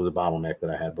 It was a bottleneck that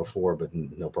I had before, but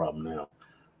no problem now.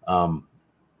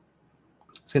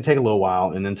 It's going to take a little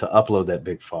while, and then to upload that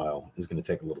big file is going to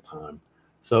take a little time.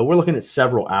 So we're looking at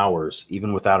several hours,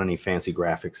 even without any fancy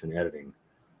graphics and editing,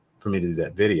 for me to do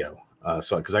that video.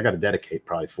 Because I got to dedicate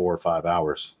probably 4 or 5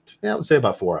 hours. I would say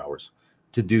about 4 hours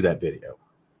to do that video.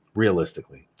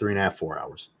 Realistically, 3.5, 4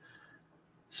 hours.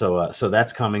 So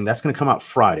that's coming. That's going to come out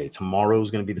Friday. Tomorrow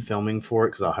is going to be the filming for it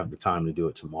because I'll have the time to do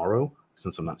it tomorrow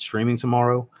since I'm not streaming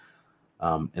tomorrow.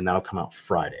 And that'll come out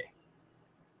Friday.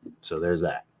 So there's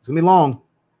that. It's going to be long.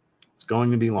 It's going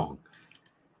to be long.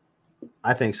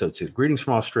 I think so too. Greetings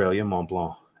from Australia, Mont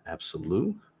Blanc.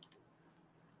 Absolute.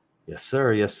 Yes,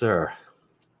 sir. Yes, sir.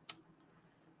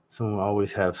 Someone will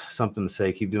always have something to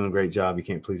say. Keep doing a great job. You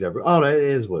can't please everyone. Oh, that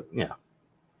is what. Yeah.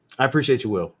 I appreciate you,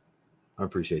 Will. I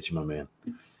appreciate you, my man.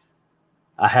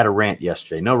 I had a rant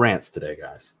yesterday. No rants today,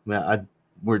 guys.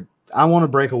 I want to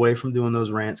break away from doing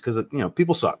those rants because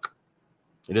people suck.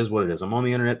 It is what it is. I'm on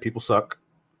the internet. People suck.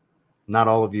 Not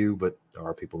all of you, but there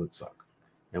are people that suck.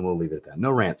 And we'll leave it at that.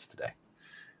 No rants today.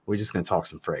 We're just going to talk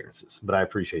some fragrances. But I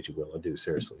appreciate you, Will. I do,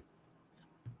 seriously.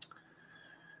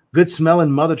 Good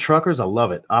smelling mother truckers. I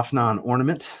love it. Afnan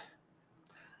ornament.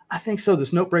 I think so.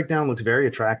 This note breakdown looks very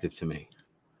attractive to me.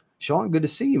 Sean, good to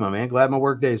see you, my man. Glad my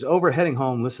work day is over. Heading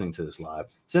home, listening to this live.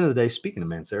 It's the end of the day. Speaking of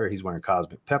Mancera, he's wearing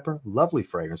Cosmic Pepper. Lovely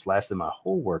fragrance. Lasted my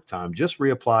whole work time. Just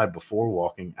reapplied before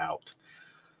walking out.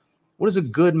 What is a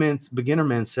good beginner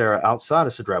Mancera outside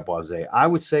of Cedrat Boisé? I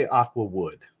would say Aqua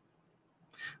Wood.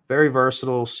 Very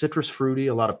versatile, citrus fruity,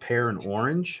 a lot of pear and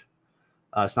orange.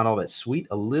 It's not all that sweet.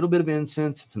 A little bit of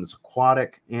incense. It's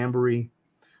aquatic, ambery.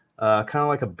 Kind of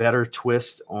like a better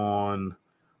twist on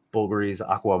Bulgari's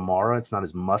Aqua Amara. It's not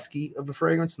as musky of a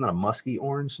fragrance. It's not a musky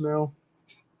orange smell.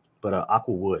 But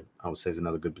Aqua Wood, I would say, is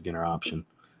another good beginner option.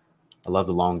 I love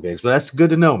the long days. But that's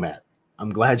good to know, Matt.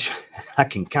 I'm glad I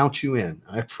can count you in.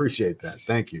 I appreciate that.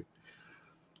 Thank you.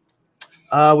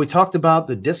 We talked about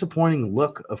the disappointing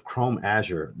look of Chrome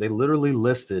Azure. They literally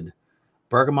listed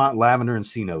bergamot, lavender, and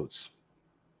C notes.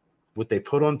 What they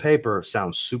put on paper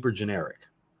sounds super generic.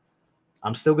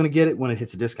 I'm still going to get it when it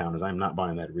hits discounters. I'm not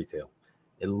buying that at retail.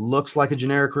 It looks like a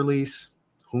generic release.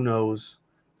 Who knows?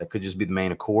 That could just be the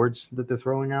main accords that they're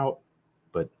throwing out.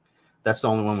 But that's the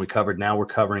only one we covered. Now we're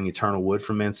covering Eternal Wood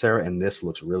from Mancera, and this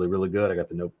looks really, really good. I got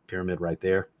the note pyramid right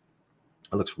there.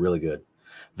 It looks really good.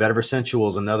 Vetiver Sensual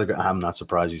is another. I'm not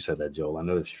surprised you said that, Joel. I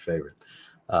know that's your favorite.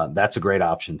 That's a great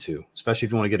option too, especially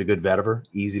if you want to get a good vetiver,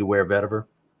 easy to wear vetiver.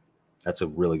 That's a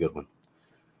really good one.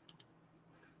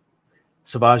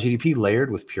 Sauvage EDP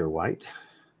layered with pure white.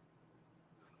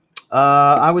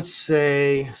 I would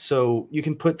say, so you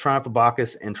can put Triumph of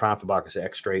Bacchus and Triumph of Bacchus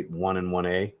X straight 1 and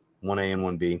 1A, 1A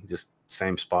and 1B, just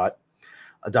same spot.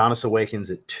 Adonis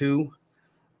Awakens at 2.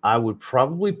 I would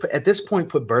probably, at this point,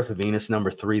 put Birth of Venus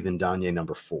number 3, then Danye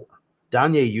number 4.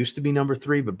 Danye used to be number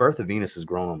 3, but Birth of Venus has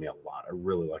grown on me a lot. I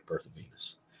really like Birth of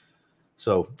Venus.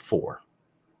 So 4.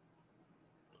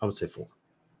 I would say 4.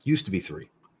 Used to be 3.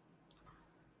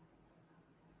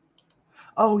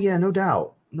 Oh, yeah, no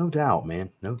doubt. No doubt,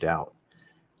 man. No doubt.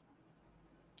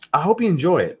 I hope you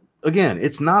enjoy it. Again,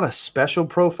 it's not a special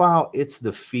profile. It's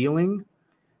the feeling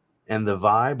and the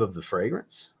vibe of the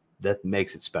fragrance that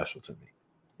makes it special to me.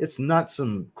 It's not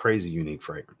some crazy unique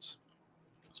fragrance.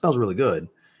 It smells really good.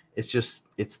 It's just,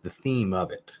 it's the theme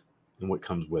of it and what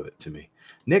comes with it to me.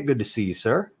 Nick, good to see you,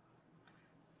 sir.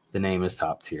 The name is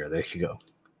top tier. There you go.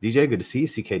 DJ, good to see you.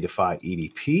 CK Defy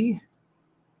EDP.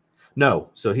 No,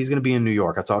 so he's going to be in New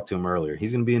York. I talked to him earlier.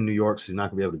 He's going to be in New York, so he's not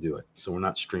going to be able to do it. So we're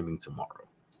not streaming tomorrow.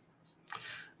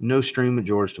 No stream with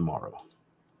George tomorrow.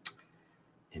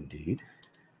 Indeed.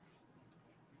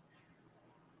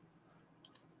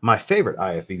 My favorite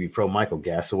IFBB Pro, Michael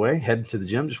Gassaway, heading to the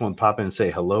gym. Just want to pop in and say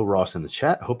hello, Ross, in the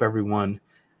chat. Hope everyone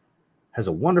has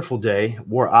a wonderful day.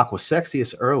 Wore Aqua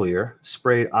Sexius earlier.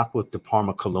 Sprayed Aqua de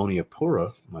Parma Colonia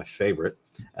Pura, my favorite,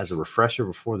 as a refresher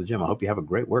before the gym. I hope you have a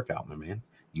great workout, my man.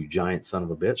 You giant son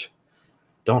of a bitch.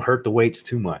 Don't hurt the weights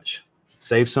too much.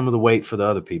 Save some of the weight for the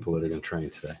other people that are going to train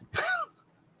today.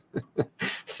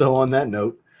 So on that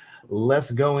note, let's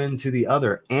go into the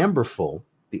other Amberful,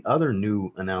 the other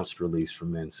new announced release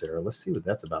from Mancera. Let's see what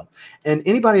that's about. And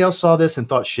anybody else saw this and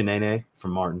thought Shenane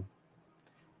from Martin?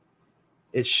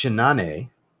 It's Shenane,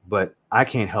 but I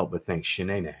can't help but think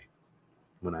Shenane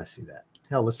when I see that.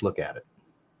 Hell, let's look at it.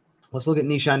 Let's look at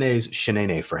Nishane's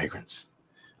Shenane fragrance.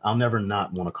 I'll never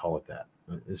not want to call it that.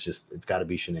 It's just, it's got to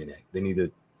be Shenane. They need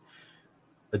to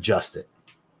adjust it.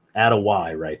 Add a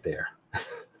Y right there.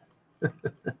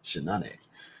 Shenane.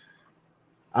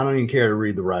 I don't even care to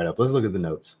read the write-up. Let's look at the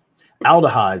notes.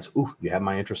 Aldehydes. Ooh, you have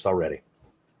my interest already.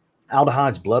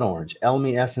 Aldehydes, blood orange.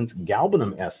 Elmi essence,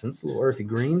 galbanum essence, a little earthy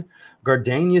green.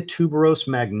 Gardenia tuberose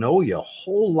magnolia,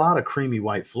 whole lot of creamy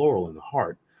white floral in the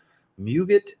heart.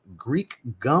 Muget, Greek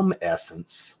gum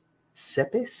essence.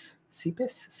 Cepis,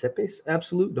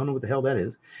 absolute. Don't know what the hell that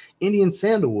is. Indian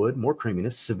sandalwood, more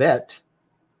creaminess. Civet,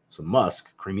 some musk,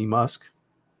 creamy musk.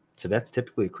 Civet's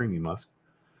typically a creamy musk.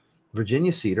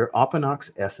 Virginia cedar,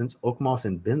 Opanox essence, oak moss,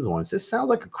 and benzoin. This sounds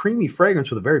like a creamy fragrance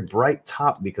with a very bright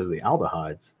top because of the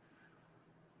aldehydes.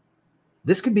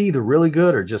 This could be either really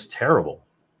good or just terrible.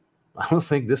 I don't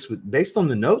think this would, based on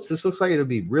the notes, this looks like it would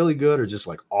be really good or just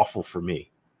like awful for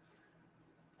me.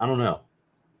 I don't know.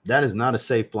 That is not a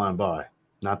safe blind buy.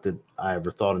 Not that I ever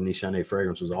thought a Nishane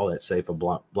fragrance was all that safe a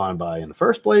blind buy in the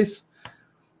first place.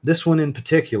 This one in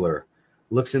particular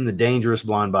looks in the dangerous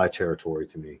blind buy territory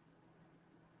to me.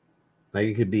 Like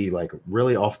it could be like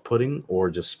really off-putting or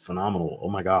just phenomenal. Oh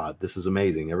my God, this is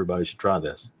amazing. Everybody should try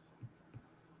this.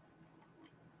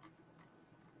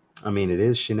 I mean, it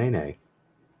is Shenane,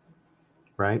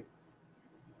 right?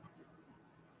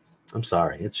 I'm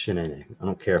sorry, it's Shenane. I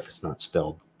don't care if it's not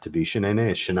spelled to be Shenane.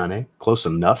 It's Shenane. Close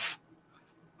enough.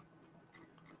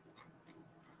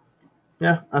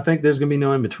 Yeah, I think there's going to be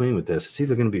no in-between with this. It's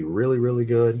either going to be really, really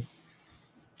good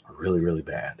or really, really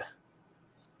bad.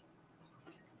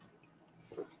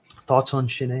 Thoughts on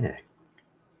Shenane,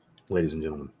 ladies and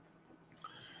gentlemen?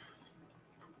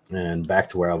 And back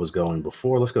to where I was going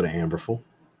before. Let's go to Amberful.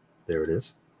 There it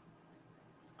is.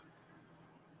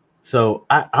 So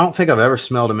I don't think I've ever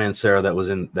smelled a Mancera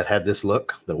that had this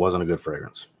look that wasn't a good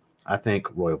fragrance. I think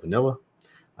Royal Vanilla.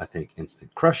 I think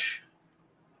Instant Crush.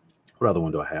 What other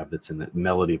one do I have that's in the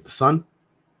Melody of the Sun?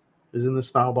 Is in this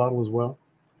style bottle as well.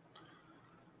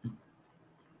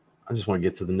 I just want to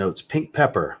get to the notes. Pink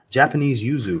pepper, Japanese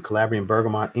yuzu, Calabrian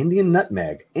bergamot, Indian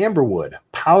nutmeg, amberwood,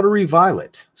 powdery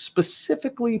violet,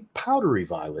 specifically powdery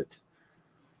violet,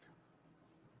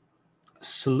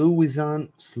 Sulawesian.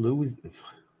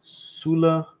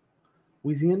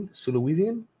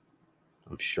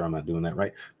 I'm sure I'm not doing that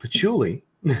right. Patchouli,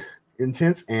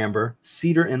 intense amber,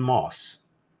 cedar, and moss.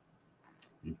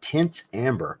 Intense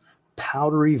amber,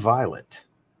 powdery violet.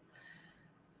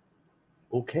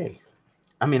 Okay.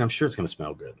 I mean, I'm sure it's going to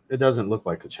smell good. It doesn't look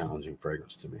like a challenging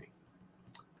fragrance to me.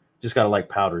 Just got to like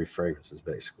powdery fragrances,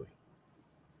 basically.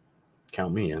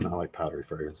 Count me in. I like powdery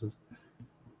fragrances.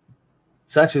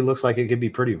 This actually looks like it could be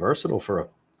pretty versatile for a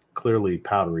clearly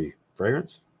powdery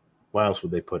fragrance. Why else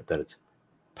would they put that it's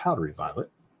powdery violet?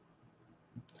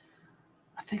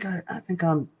 I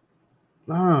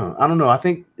don't know. I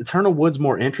think Eternal Wood's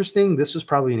more interesting. This was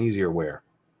probably an easier wear.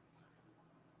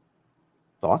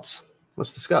 Thoughts?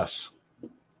 Let's discuss.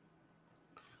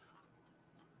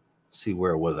 See,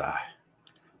 where was I?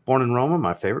 Born in Roma,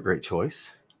 my favorite, great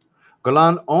choice.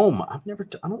 Guerlain Homme. I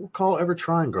don't recall ever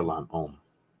trying Guerlain Homme.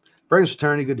 Fragrance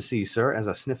Fraternity, good to see you, sir. As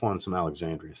I sniff on some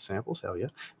Alexandria samples, hell yeah.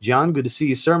 John, good to see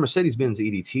you, sir. Mercedes-Benz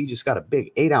EDT just got a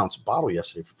big 8-ounce bottle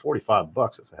yesterday for $45.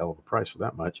 That's a hell of a price for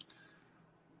that much.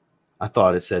 I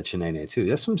thought it said Shanae too.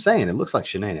 That's what I'm saying. It looks like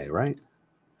Shanae, right?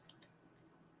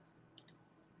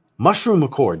 Mushroom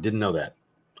Accord. Didn't know that.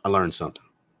 I learned something.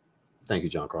 Thank you,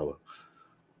 John Carlo.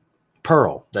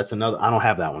 Pearl. That's another. I don't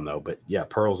have that one, though. But, yeah,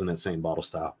 Pearl's in that same bottle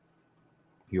style.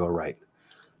 You are right.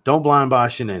 Don't blind buy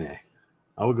Shanae.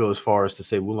 I would go as far as to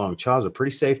say Wulong Cha is a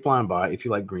pretty safe blind buy if you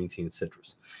like green tea and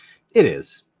citrus. It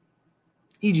is.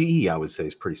 EGE, I would say,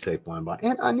 is pretty safe blind buy.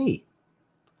 And Ani.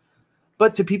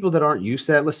 But to people that aren't used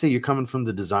to that, let's say you're coming from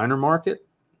the designer market,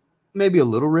 maybe a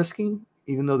little risky,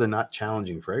 even though they're not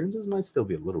challenging fragrances, might still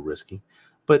be a little risky.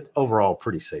 But overall,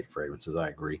 pretty safe fragrances, I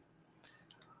agree.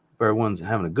 But everyone's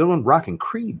having a good one. Rockin'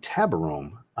 Creed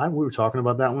Tabarome. We were talking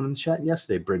about that one in the chat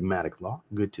yesterday. Brigmatic Law.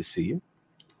 Good to see you.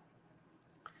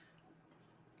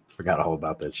 Forgot all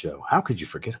about that show. How could you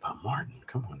forget about Martin?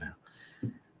 Come on now.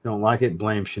 You don't like it?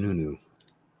 Blame Shinunu.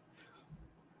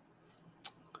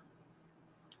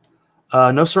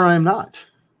 No, sir, I am not.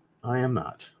 I am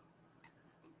not.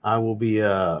 I will be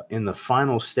in the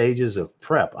final stages of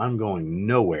prep. I'm going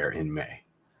nowhere in May.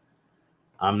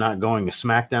 I'm not going to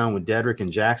SmackDown with Dedrick in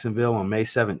Jacksonville on May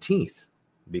 17th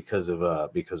because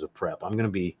of prep. I'm going to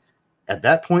be, at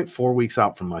that point, 4 weeks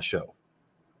out from my show.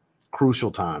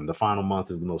 Crucial time. The final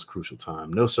month is the most crucial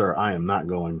time. No, sir, I am not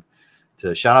going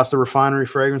to. Shout outs to Refinery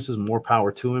Fragrances. More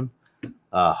power to him.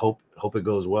 Hope it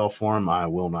goes well for him. I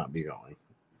will not be going.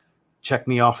 Check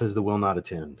me off as the will not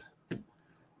attend.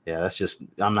 Yeah, that's just,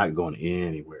 I'm not going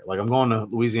anywhere. Like, I'm going to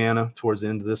Louisiana towards the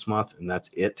end of this month, and that's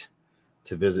it,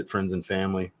 to visit friends and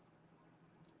family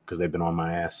because they've been on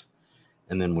my ass.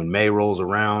 And then when May rolls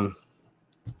around,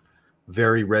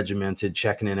 very regimented,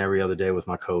 checking in every other day with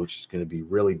my coach. It's going to be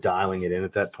really dialing it in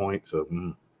at that point. So,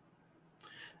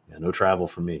 yeah, no travel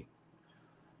for me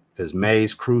because May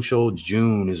is crucial.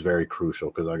 June is very crucial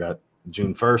because I got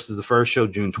June 1st is the first show,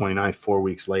 June 29th, 4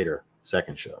 weeks later,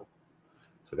 second show.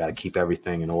 So got to keep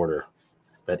everything in order.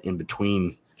 That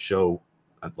in-between show,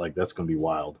 like, that's going to be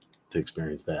wild to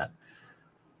experience that.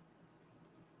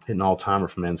 Hitting all-timer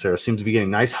from Mancera. Seems to be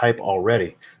getting nice hype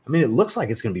already. I mean, it looks like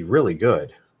it's going to be really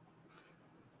good.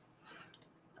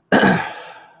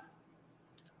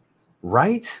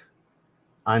 Right?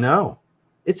 I know.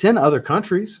 It's in other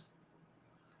countries.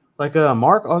 Like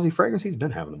Mark, Aussie Fragrance, he's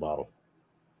been having a bottle.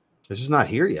 It's just not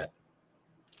here yet.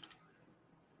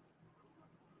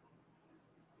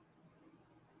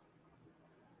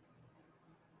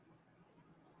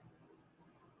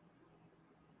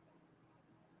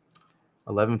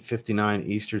 $11:59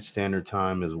 Eastern Standard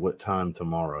Time is what time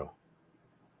tomorrow?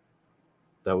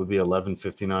 That would be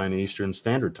 11:59 Eastern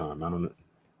Standard Time.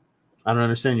 I don't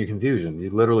understand your confusion. You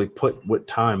literally put what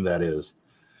time that is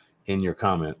in your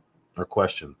comment or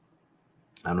question.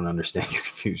 I don't understand your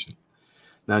confusion.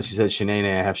 Now she said, Shanae,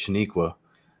 I have Shaniqua.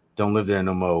 Don't live there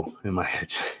no more. In my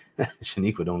head,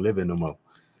 Shaniqua don't live there no more.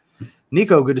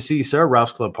 Nico, good to see you, sir.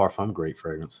 Ralph's Club Parfum, great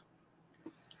fragrance.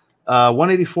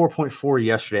 184.4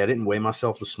 yesterday. I didn't weigh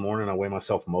myself this morning. I weigh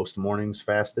myself most mornings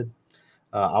fasted.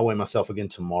 I'll weigh myself again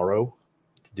tomorrow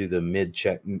to do the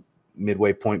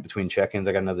midway point between check-ins.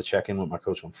 I got another check-in with my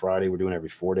coach on Friday. We're doing every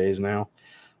 4 days now.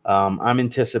 I'm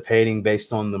anticipating,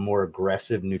 based on the more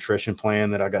aggressive nutrition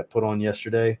plan that I got put on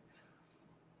yesterday,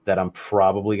 that I'm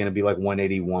probably going to be like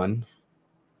 181.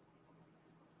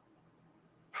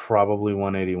 Probably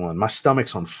 181. My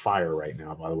stomach's on fire right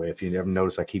now, by the way. If you ever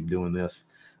notice, I keep doing this.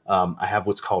 I have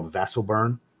what's called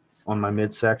vasoburn on my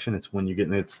midsection. It's when you're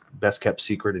getting, it's best kept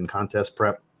secret in contest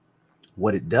prep.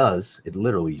 What it does, it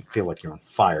literally feel like you're on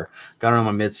fire. Got it on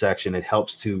my midsection. It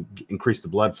helps to increase the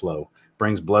blood flow,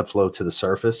 brings blood flow to the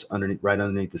surface right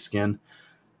underneath the skin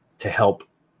to help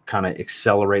kind of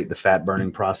accelerate the fat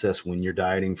burning process when you're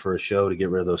dieting for a show, to get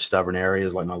rid of those stubborn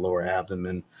areas like my lower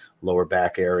abdomen, lower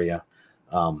back area.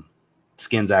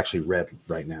 Skin's actually red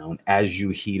right now. And as you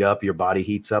heat up, your body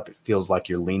heats up. It feels like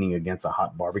you're leaning against a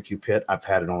hot barbecue pit. I've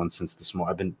had it on since this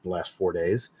morning. I've been the last 4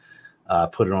 days.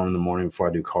 Put it on in the morning before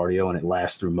I do cardio, and it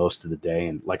lasts through most of the day.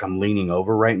 And like, I'm leaning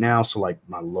over right now, so like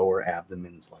my lower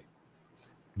abdomen's like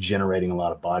generating a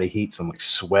lot of body heat. So I'm like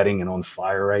sweating and on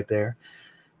fire right there.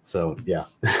 So yeah,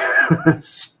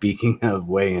 speaking of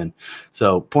weigh-in.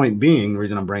 So point being, the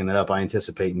reason I'm bringing that up, I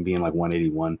anticipate being like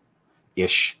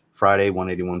 181-ish Friday,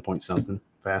 181 point something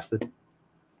fasted.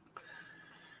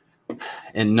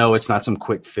 And no, it's not some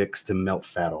quick fix to melt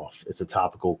fat off. It's a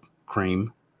topical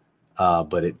cream,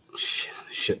 but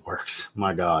shit works.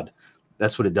 My God.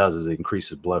 That's what it does, is it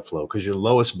increases blood flow, because your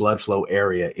lowest blood flow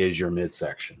area is your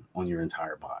midsection on your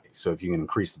entire body. So if you can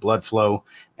increase the blood flow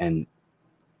and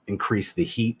increase the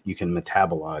heat, you can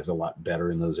metabolize a lot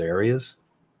better in those areas.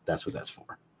 That's what that's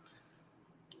for.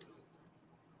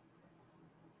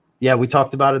 Yeah, we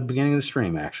talked about it at the beginning of the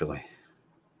stream, actually.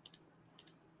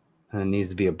 And it needs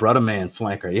to be a brother man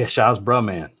flanker. Yeah, shout out bruh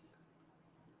man.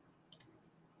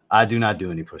 I do not do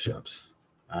any push-ups.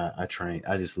 I train.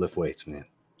 I just lift weights, man.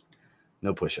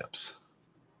 No push-ups.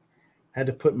 Had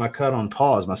to put my cut on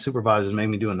pause. My supervisors made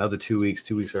me do another 2 weeks.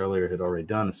 2 weeks earlier had already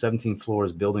done. 17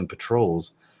 floors building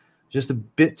patrols. Just a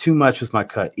bit too much with my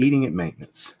cut. Eating at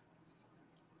maintenance.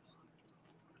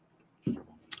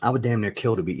 I would damn near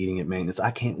kill to be eating at maintenance. I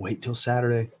can't wait till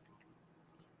Saturday.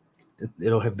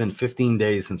 It'll have been 15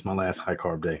 days since my last high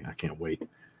carb day. I can't wait.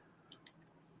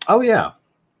 Oh, yeah.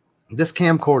 This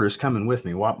camcorder is coming with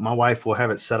me. My wife will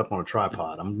have it set up on a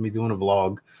tripod. I'm going to be doing a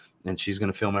vlog, and she's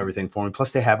going to film everything for me.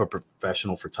 Plus, they have a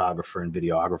professional photographer and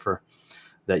videographer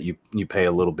that you pay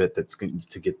a little bit that's going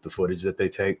to get the footage that they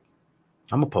take.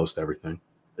 I'm going to post everything.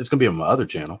 It's going to be on my other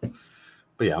channel.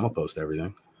 But, yeah, I'm going to post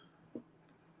everything.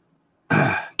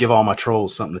 Give all my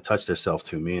trolls something to touch themselves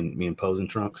to. Me and posing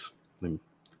trunks. And,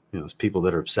 you know, it's people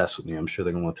that are obsessed with me. I'm sure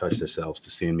they're going to want to touch themselves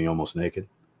to seeing me almost naked.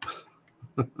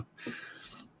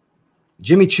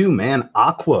 Jimmy Choo, man.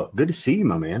 Aqua. Good to see you,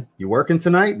 my man. You working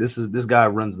tonight? This guy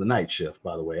runs the night shift,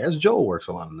 by the way. As Joel works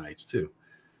a lot of nights, too.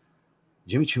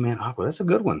 Jimmy Choo, man. Aqua. That's a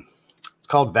good one. It's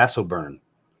called Vasoburn.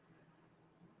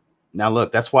 Now,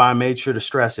 look, that's why I made sure to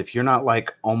stress, if you're not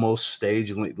like almost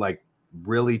stage, like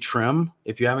really trim,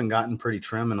 if you haven't gotten pretty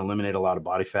trim and eliminate a lot of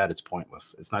body fat, it's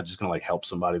pointless. It's not just going to like help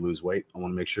somebody lose weight. I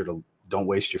want to make sure to don't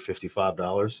waste your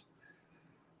 $55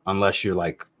 unless you're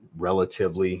like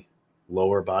relatively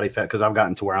lower body fat, because I've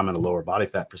gotten to where I'm in a lower body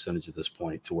fat percentage at this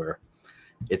point, to where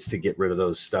it's to get rid of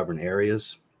those stubborn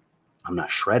areas. I'm not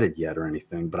shredded yet or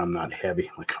anything, but I'm not heavy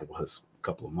like I was a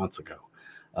couple of months ago.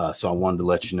 So I wanted to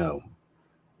let you know,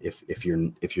 if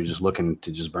you're just looking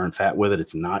to just burn fat with it,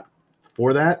 it's not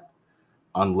for that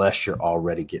unless you're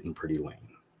already getting pretty lean.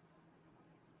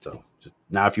 So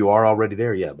now, if you are already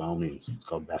there, yeah, by all means, it's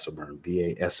called Vasoburn,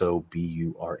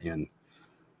 Vasoburn.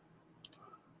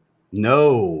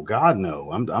 No, God,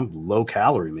 no. I'm low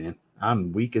calorie, man.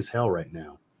 I'm weak as hell right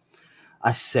now.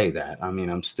 I say that. I mean,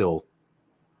 I'm still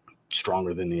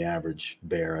stronger than the average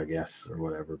bear, I guess, or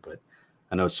whatever. But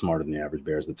I know it's smarter than the average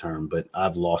bear is the term. But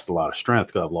I've lost a lot of strength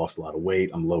because I've lost a lot of weight.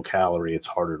 I'm low calorie. It's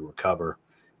harder to recover.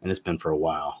 And it's been for a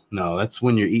while. No, that's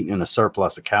when you're eating in a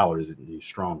surplus of calories that you're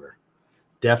stronger.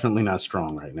 Definitely not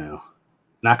strong right now.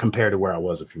 Not compared to where I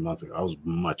was a few months ago. I was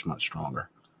much, much stronger.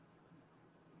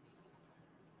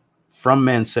 From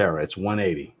Mancera, it's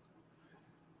 180.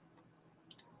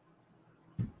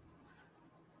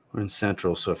 We're in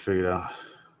Central, so I figured out.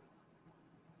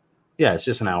 Yeah, it's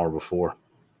just an hour before.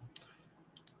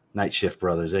 Night Shift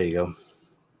Brothers, there you go.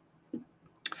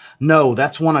 No,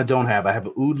 that's one I don't have. I have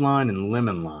Oud line and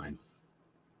Lemon line.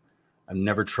 I've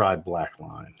never tried Black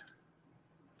line.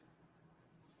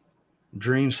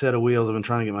 Dream set of wheels. I've been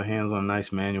trying to get my hands on a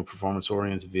nice manual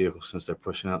performance-oriented vehicle since they're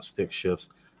pushing out stick shifts.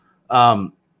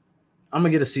 I'm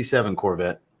going to get a C7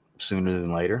 Corvette sooner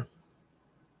than later.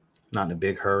 Not in a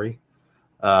big hurry.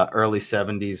 Early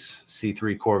 70s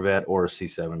C3 Corvette or a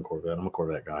C7 Corvette. I'm a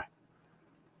Corvette guy.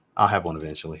 I'll have one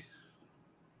eventually.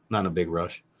 Not in a big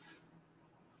rush.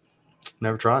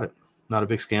 Never tried it. Not a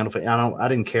big scandal. I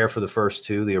didn't care for the first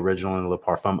two, the original and the Le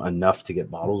Parfum, enough to get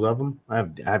bottles of them. I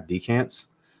have decants.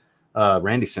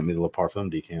 Randy sent me the Le Parfum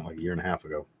decant like a year and a half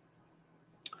ago.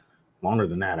 Longer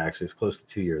than that, actually. It's close to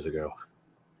 2 years ago.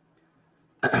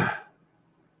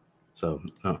 So,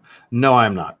 no, I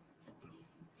am not.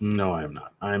 No, I am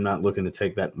not. I am not looking to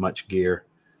take that much gear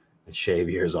and shave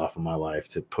years off of my life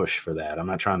to push for that. I'm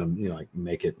not trying to, like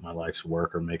make it my life's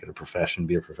work or make it a profession,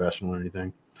 be a professional or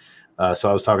anything. So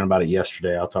I was talking about it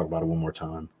yesterday. I'll talk about it one more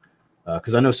time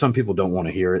because I know some people don't want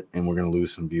to hear it and we're going to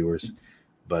lose some viewers.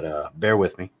 But bear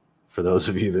with me for those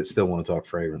of you that still want to talk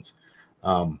fragrance.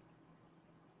 I'll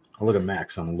look at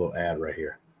Max on a little ad right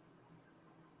here.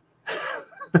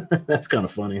 That's kind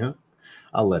of funny, huh?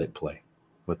 I'll let it play.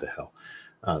 What the hell?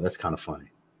 That's kind of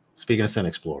funny. Speaking of Scent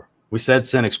Explorer, we said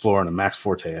Scent Explorer and a Max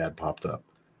Forte ad popped up.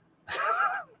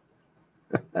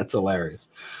 That's hilarious.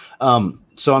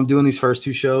 So I'm doing these first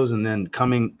 2 shows, and then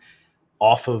coming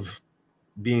off of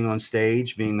being on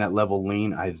stage, being that level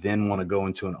lean, I then want to go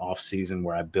into an off season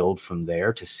where I build from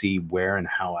there to see where and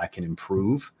how I can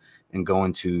improve, and go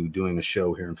into doing a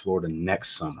show here in Florida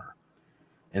next summer.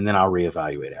 And then I'll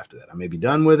reevaluate after that. I may be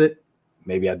done with it.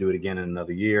 Maybe I do it again in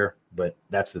another year, but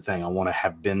that's the thing. I want to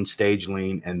have been stage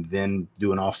lean and then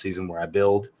do an off season where I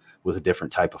build with a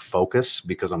different type of focus,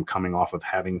 because I'm coming off of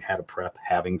having had a prep,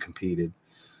 having competed.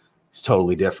 It's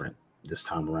totally different this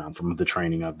time around from the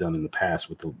training I've done in the past.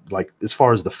 With the, like, as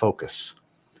far as the focus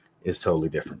is totally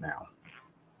different now.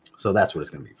 So that's what it's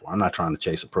going to be for. I'm not trying to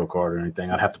chase a pro card or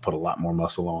anything. I'd have to put a lot more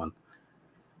muscle on.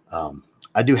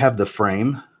 I do have the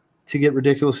frame to get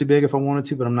ridiculously big if I wanted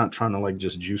to, but I'm not trying to like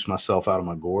just juice myself out of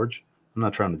my gorge. I'm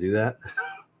not trying to do that.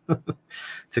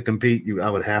 To compete, I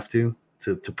would have to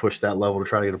push that level to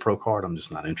try to get a pro card. I'm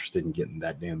just not interested in getting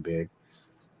that damn big.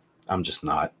 I'm just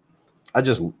not.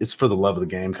 It's for the love of the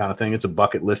game kind of thing. It's a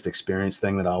bucket list experience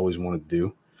thing that I always wanted to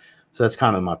do. So that's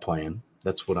kind of my plan.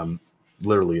 That's what I'm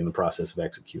literally in the process of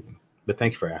executing. But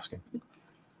thank you for asking.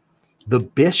 The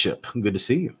Bishop, good to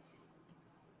see you.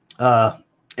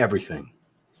 Everything.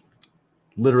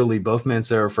 Literally both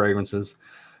Mancera fragrances.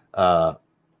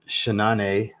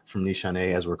 Shinane from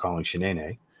Nishane, as we're calling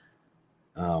Shinane.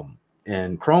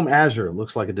 And Chrome Azure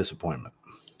looks like a disappointment.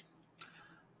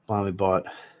 Blindly bought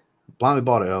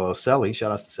LL Selly.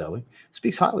 Shout out to Selly.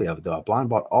 Speaks highly of it, though. I blind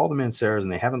bought all the Manceras,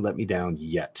 and they haven't let me down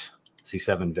yet.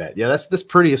 C7 Vet. Yeah, that's this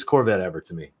prettiest Corvette ever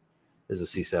to me, is a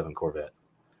C7 Corvette.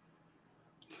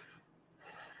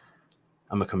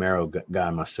 I'm a Camaro guy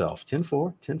myself.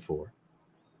 10-4, 10-4.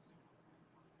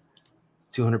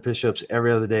 200 push-ups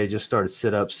every other day. Just started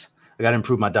sit-ups. I got to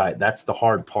improve my diet. That's the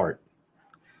hard part.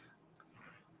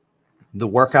 The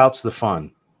workout's the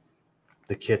fun.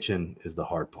 The kitchen is the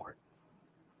hard part.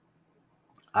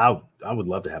 I would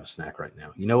love to have a snack right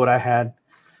now. You know what I had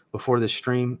before this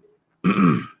stream?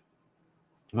 When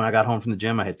I got home from the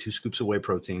gym, I had 2 scoops of whey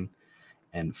protein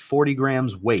and 40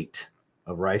 grams weight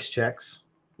of rice checks,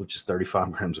 which is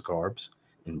 35 grams of carbs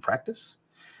in practice.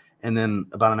 And then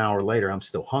about an hour later, I'm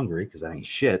still hungry because I ain't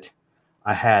shit.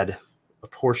 I had a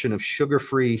portion of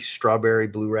sugar-free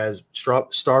Starburst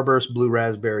blue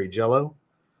raspberry Jello,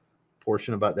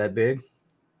 portion about that big,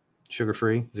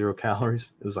 sugar-free, 0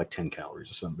 calories. It was like 10 calories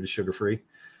or something, but it's sugar-free.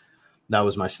 That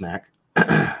was my snack.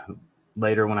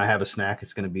 Later, when I have a snack,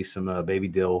 it's going to be some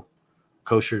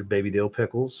kosher baby dill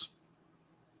pickles.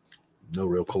 No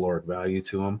real caloric value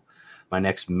to them. My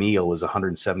next meal is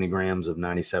 170 grams of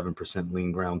 97%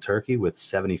 lean ground turkey with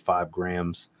 75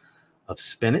 grams of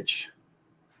spinach.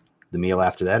 The meal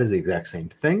after that is the exact same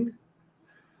thing.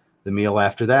 The meal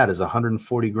after that is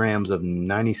 140 grams of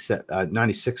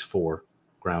 96.4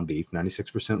 ground beef,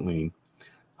 96% lean.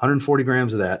 140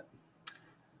 grams of that,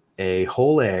 a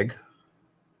whole egg,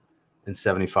 and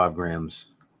 75 grams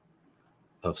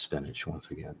of spinach once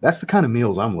again. That's the kind of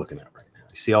meals I'm looking at right now.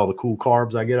 You see all the cool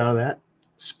carbs I get out of that?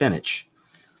 Spinach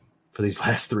for these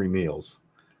last 3 meals.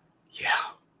 Yeah.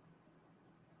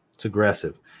 It's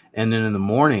aggressive. And then in the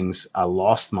mornings, I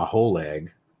lost my whole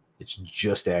egg. It's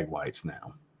just egg whites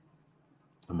now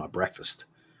on my breakfast.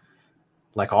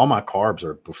 Like all my carbs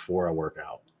are before I work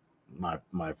out.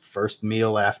 My first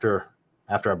meal after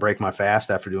I break my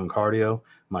fast, after doing cardio,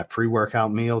 my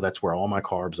pre-workout meal, that's where all my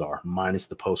carbs are, minus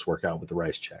the post-workout with the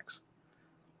rice checks.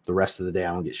 The rest of the day,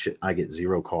 I don't get shit. I get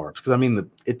 0 carbs. Because, I mean,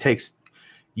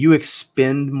 you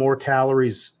expend more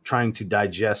calories trying to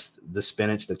digest the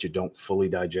spinach that you don't fully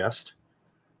digest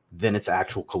than its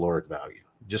actual caloric value.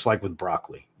 Just like with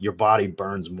broccoli, your body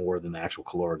burns more than the actual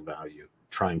caloric value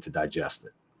trying to digest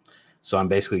it. So I'm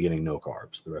basically getting no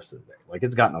carbs the rest of the day. Like,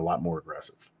 it's gotten a lot more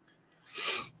aggressive.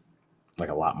 Like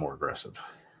a lot more aggressive.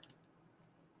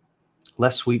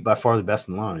 Less sweet, by far the best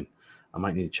in line. I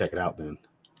might need to check it out then.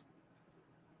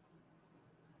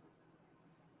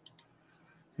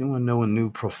 Anyone know when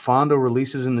new Profondo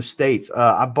releases in the States?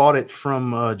 I bought it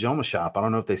from Joma Shop. I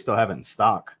don't know if they still have it in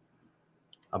stock.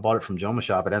 I bought it from Joma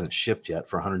Shop. It hasn't shipped yet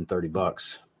for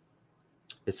 $130.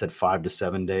 It said 5 to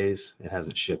 7 days. It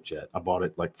hasn't shipped yet. I bought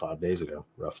it like 5 days ago,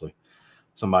 roughly.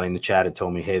 Somebody in the chat had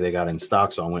told me, hey, they got it in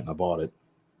stock, so I went and I bought it.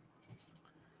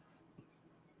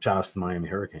 Shout out to the Miami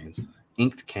Hurricanes.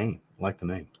 Inked Cane. I like the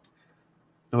name.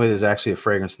 No way there's actually a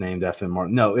fragrance named after the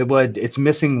Martin. No, it's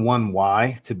missing one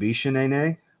Y to be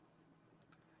Shinane.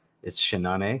 It's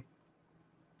Shinane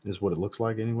is what it looks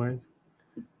like anyways.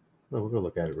 Well, we'll go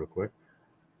look at it real quick.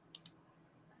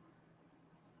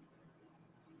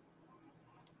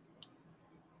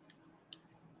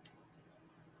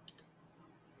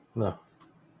 No.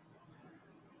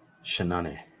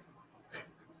 Shinane.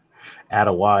 Add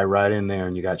a Y right in there,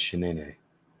 and you got Shenene.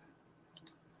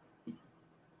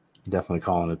 Definitely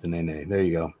calling it the Nene. There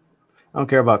you go. I don't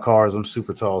care about cars. I'm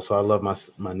super tall, so I love my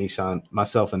Nissan,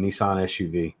 myself a Nissan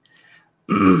SUV.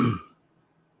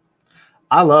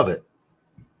 I love it.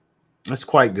 It's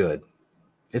quite good.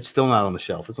 It's still not on the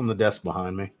shelf. It's on the desk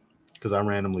behind me because I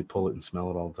randomly pull it and smell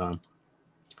it all the time.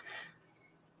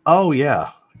 Oh,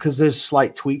 yeah, because there's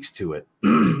slight tweaks to it.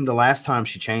 The last time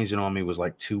she changed it on me was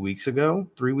like 2 weeks ago,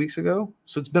 3 weeks ago.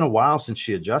 So it's been a while since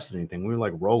she adjusted anything. We were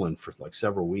like rolling for like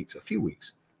several weeks, a few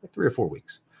weeks, like 3 or 4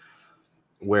 weeks.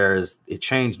 Whereas it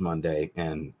changed Monday,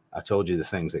 and I told you the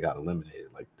things that got eliminated.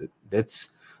 Like that's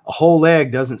a whole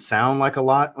egg doesn't sound like a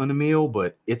lot on a meal,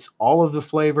 but it's all of the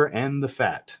flavor and the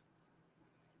fat.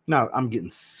 Now I'm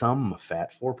getting some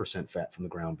fat, 4% fat from the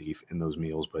ground beef in those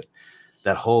meals, but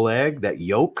that whole egg, that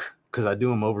yolk, because I do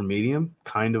them over medium,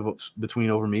 kind of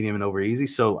between over medium and over easy,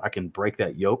 so I can break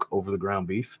that yolk over the ground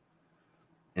beef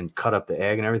and cut up the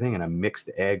egg and everything, and I mix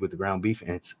the egg with the ground beef,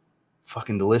 and it's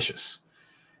fucking delicious.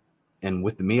 And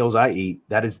with the meals I eat,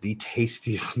 that is the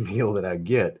tastiest meal that I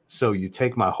get. So you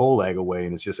take my whole egg away,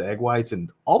 and it's just egg whites,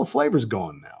 and all the flavor's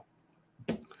gone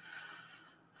now.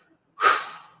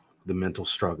 The mental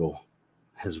struggle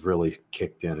has really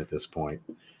kicked in at this point.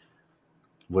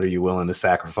 What are you willing to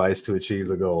sacrifice to achieve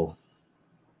the goal?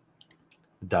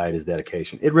 Diet is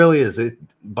dedication. It really is.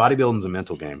 Bodybuilding's a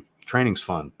mental game. Training's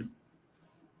fun.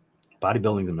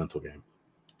 Bodybuilding's a mental game.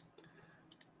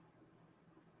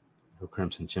 No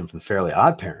Crimson Chin from the Fairly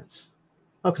Odd Parents.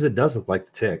 Oh, because it does look like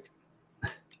the Tick.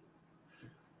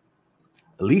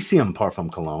 Elysium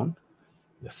Parfum Cologne.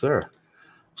 Yes, sir.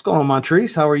 What's going on,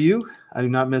 Montrese? How are you? I do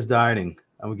not miss dieting.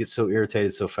 I would get so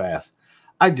irritated so fast.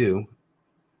 I do.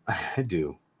 I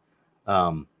do.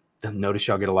 Notice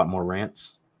y'all get a lot more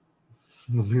rants.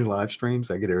 New live streams.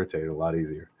 I get irritated a lot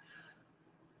easier.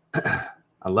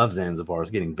 I love Zanzibar. It's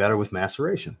getting better with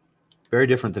maceration. Very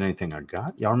different than anything I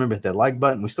got. Y'all remember hit that like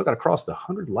button. We still got to cross the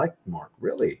 100 like mark.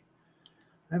 Really?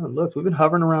 I haven't looked. We've been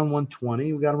hovering around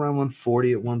 120. We got around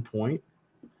 140 at one point.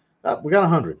 We got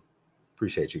 100.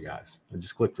 Appreciate you guys. I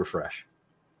just clicked refresh.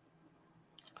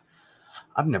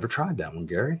 I've never tried that one,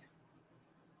 Gary.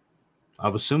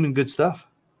 I'm assuming good stuff.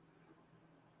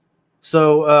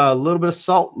 So a little bit of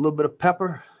salt, a little bit of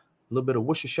pepper, a little bit of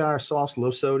Worcestershire sauce,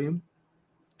 low sodium.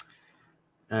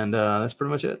 And that's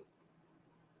pretty much it.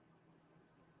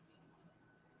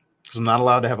 Because I'm not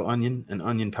allowed to have onion and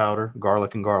onion powder,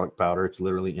 garlic and garlic powder. It's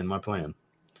literally in my plan.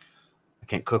 I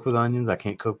can't cook with onions. I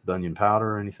can't cook with onion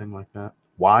powder or anything like that.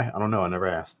 Why? I don't know. I never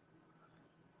asked.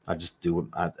 I just do it.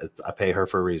 I pay her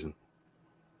for a reason.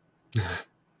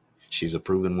 She's a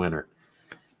proven winner.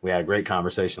 We had a great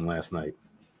conversation last night.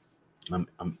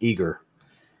 I'm eager.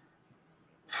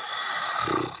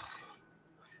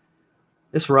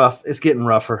 It's rough. It's getting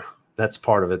rougher. That's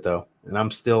part of it, though. And I'm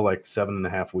still like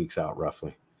 7.5 weeks out,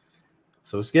 roughly.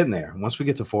 So it's getting there. Once we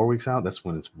get to 4 weeks out, that's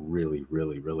when it's really,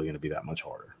 really, really going to be that much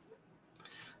harder.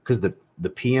 Because the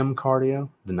PM cardio,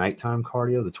 the nighttime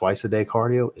cardio, the twice-a-day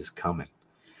cardio is coming.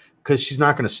 Because she's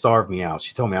not going to starve me out.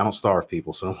 She told me I don't starve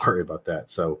people, so don't worry about that.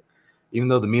 So even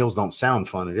though the meals don't sound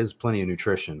fun, it is plenty of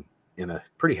nutrition in a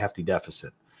pretty hefty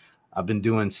deficit. I've been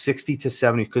doing 60 to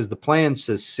 70 because the plan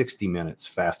says 60 minutes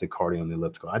fasted cardio on the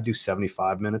elliptical. I do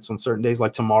 75 minutes on certain days.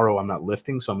 Like tomorrow, I'm not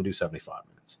lifting, so I'm going to do 75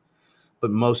 minutes. But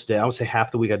most days, I would say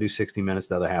half the week I do 60 minutes.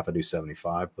 The other half I do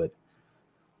 75. But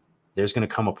there's going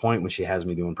to come a point when she has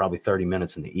me doing probably 30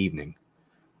 minutes in the evening.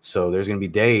 So there's going to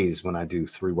be days when I do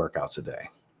 3 workouts a day.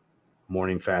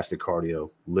 Morning fasted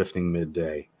cardio, lifting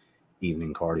midday,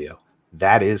 evening cardio.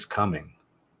 That is coming.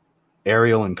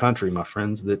 Ariel and Country, my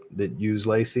friends that use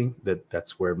Lacey,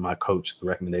 that's where my coach, the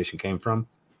recommendation came from.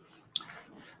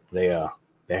 They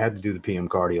had to do the PM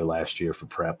cardio last year for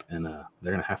prep, and they're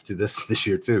going to have to this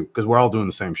year too, because we're all doing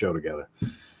the same show together.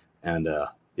 And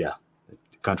yeah,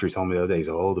 Country told me the other day,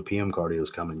 oh, the PM cardio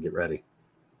is coming. Get ready.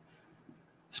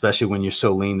 Especially when you're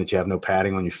so lean that you have no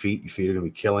padding on your feet. Your feet are going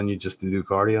to be killing you just to do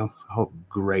cardio. Oh,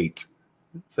 great.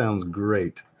 It sounds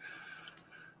great.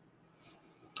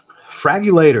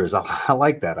 Fragulators. I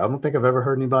like that. I don't think I've ever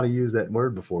heard anybody use that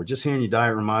word before. Just hearing your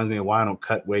diet reminds me of why I don't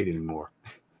cut weight anymore.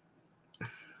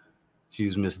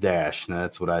 Choose Miss Dash. Now,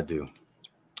 that's what I do.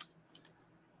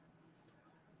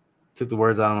 Took the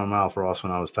words out of my mouth, Ross,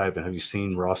 when I was typing. Have you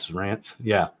seen Ross's rants?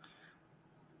 Yeah.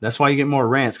 That's why you get more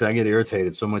rants, because I get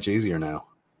irritated so much easier now.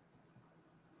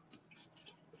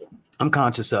 I'm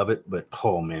conscious of it, but,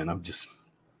 oh, man, I'm just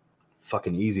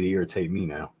fucking easy to irritate me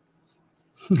now.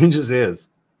 It just is.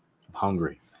 I'm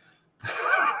hungry.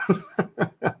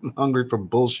 I'm hungry for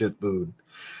bullshit food.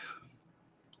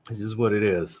 It's just what it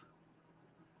is.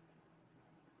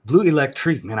 Blue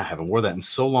Electric. Man, I haven't wore that in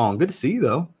so long. Good to see you,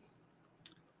 though.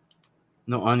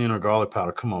 No onion or garlic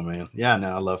powder. Come on, man. Yeah, no,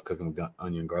 I love cooking with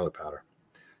onion and garlic powder.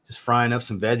 Just frying up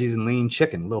some veggies and lean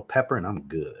chicken, a little pepper, and I'm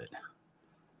good.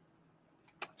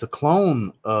 It's a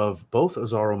clone of both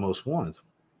Azzaro Most Wanted.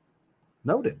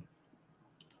 Noted.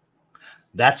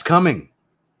 That's coming.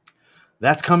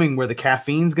 That's coming where the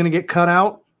caffeine's going to get cut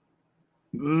out.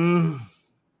 I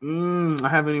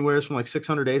have anywhere from like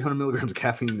 600 to 800 milligrams of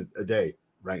caffeine a day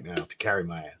right now to carry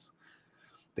my ass.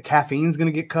 The caffeine's going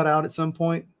to get cut out at some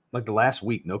point, like the last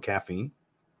week, no caffeine.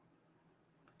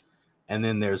 And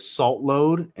then there's salt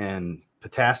load and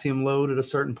potassium load at a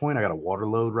certain point. I got a water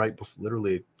load right before,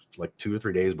 literally like 2 or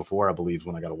 3 days before, I believe,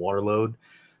 when I got a water load.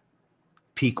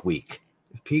 Peak week.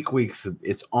 Peak week's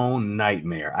its own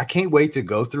nightmare. I can't wait to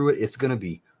go through it. It's going to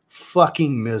be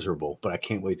fucking miserable, but I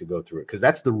can't wait to go through it because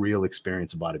that's the real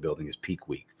experience of bodybuilding is peak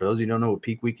week. For those of you who don't know what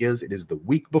peak week is, it is the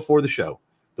week before the show,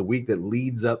 the week that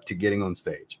leads up to getting on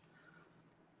stage.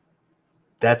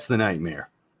 That's the nightmare.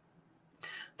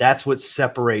 That's what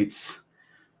separates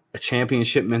a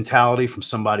championship mentality from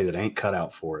somebody that ain't cut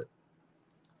out for it,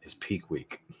 is peak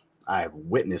week. I have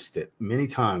witnessed it many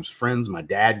times. Friends, my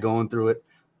dad going through it.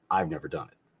 I've never done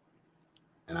it.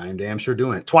 And I am damn sure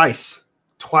doing it twice.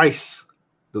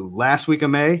 The last week of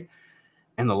May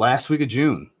and the last week of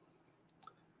June.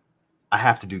 I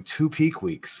have to do 2 peak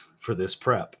weeks for this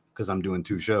prep because I'm doing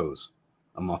 2 shows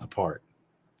a month apart.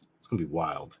 It's going to be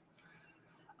wild.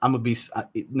 I'm going to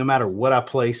be, no matter what I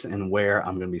place and where,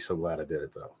 I'm going to be so glad I did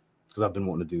it, though, because I've been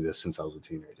wanting to do this since I was a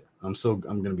teenager. I'm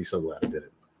going to be so glad I did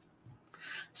it.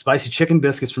 Spicy chicken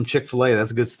biscuits from Chick-fil-A.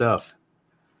 That's good stuff.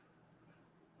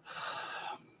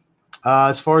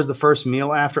 As far as the first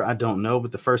meal after, I don't know,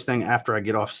 but the first thing after I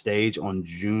get off stage on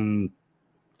June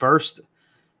 1st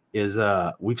is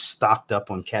we've stocked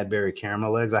up on Cadbury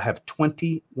caramel eggs. I have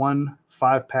 21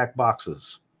 5-pack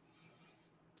boxes.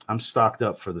 I'm stocked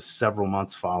up for the several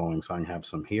months following, so I can have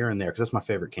some here and there because that's my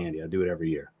favorite candy. I do it every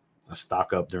year. I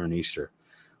stock up during Easter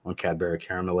on Cadbury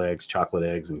caramel eggs, chocolate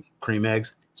eggs, and cream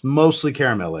eggs. It's mostly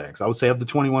caramel eggs. I would say of the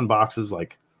 21 boxes,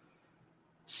 like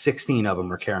 16 of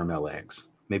them are caramel eggs.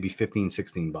 Maybe 15,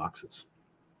 16 boxes.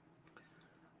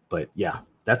 But yeah,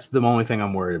 that's the only thing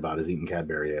I'm worried about is eating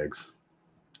Cadbury eggs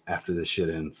after this shit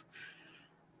ends.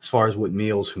 As far as what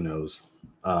meals, who knows?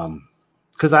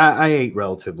 Because I ate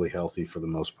relatively healthy for the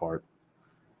most part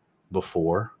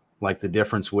before. Like the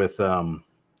difference with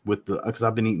because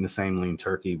I've been eating the same lean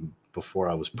turkey before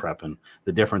I was prepping.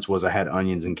 The difference was I had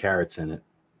onions and carrots in it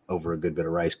over a good bit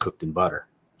of rice cooked in butter.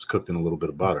 It was cooked in a little bit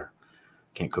of butter.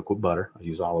 Can't cook with butter. I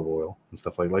use olive oil and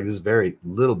stuff like this. Very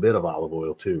little bit of olive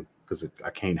oil too, because I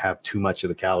can't have too much of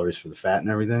the calories for the fat and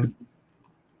everything.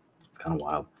 It's kind of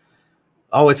wild.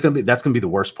 Oh, that's gonna be the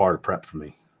worst part of prep for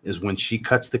me is when she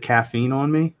cuts the caffeine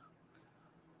on me.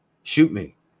 Shoot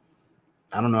me.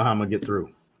 I don't know how I'm gonna get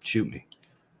through. Shoot me.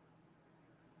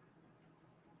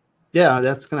 Yeah,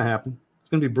 that's gonna happen. It's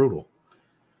gonna be brutal.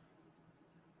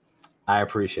 I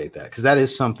appreciate that because that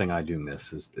is something I do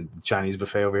miss. Is the Chinese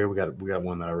buffet over here? We got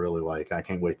one that I really like. I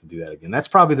can't wait to do that again. That's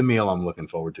probably the meal I'm looking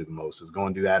forward to the most. Is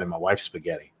going to do that and my wife's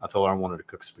spaghetti. I told her I wanted to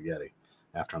cook spaghetti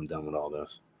after I'm done with all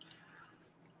this.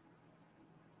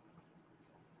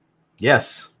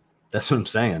 Yes, that's what I'm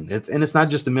saying. It's not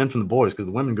just the men from the boys because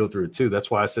the women go through it too. That's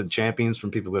why I said champions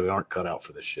from people that aren't cut out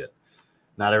for this shit.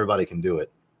 Not everybody can do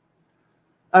it.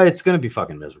 It's gonna be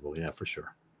fucking miserable. Yeah, for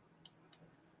sure.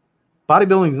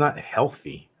 Bodybuilding is not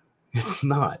healthy. It's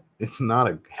not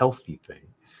a healthy thing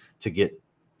to get,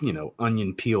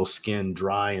 onion peel skin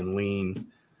dry and lean,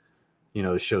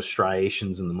 to show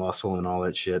striations in the muscle and all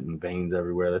that shit and veins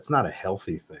everywhere. That's not a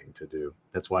healthy thing to do.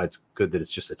 That's why it's good that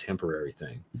it's just a temporary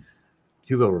thing.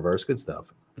 Hugo Reverse, good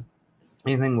stuff.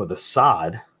 Anything with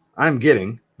Assad, I'm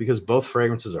getting because both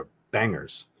fragrances are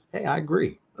bangers. Hey, I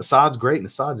agree. Assad's great and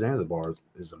Assad Zanzibar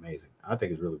is amazing. I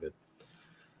think it's really good.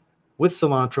 With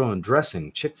cilantro and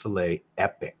dressing, Chick-fil-A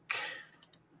epic.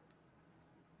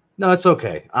 No, it's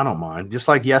okay. I don't mind. Just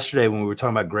like yesterday when we were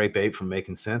talking about Grape Ape from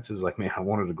Making Sense, it was like, man, I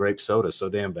wanted a grape soda so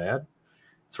damn bad.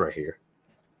 It's right here.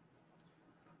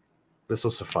 This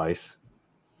will suffice.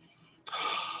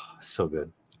 So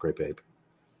good. Grape Ape.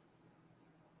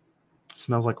 It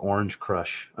smells like orange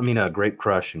crush. I mean, grape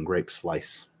crush and grape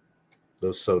slice.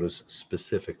 Those sodas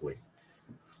specifically.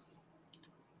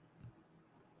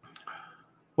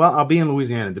 Well, I'll be in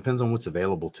Louisiana. It depends on what's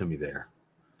available to me there.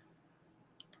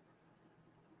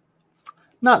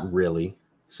 Not really.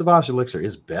 Sauvage Elixir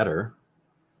is better.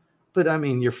 But, I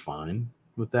mean, you're fine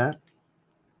with that.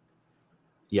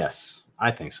 Yes, I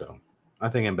think so. I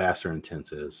think Ambassador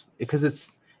Intense is. Because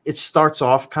it starts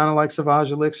off kind of like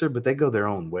Sauvage Elixir, but they go their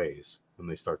own ways when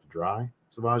they start to dry.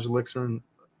 Sauvage Elixir and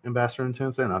Ambassador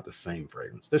Intense, they're not the same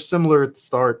fragrance. They're similar at the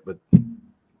start, but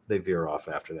they veer off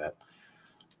after that.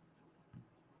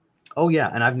 Oh, yeah,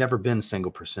 and I've never been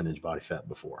single percentage body fat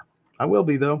before. I will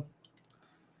be, though.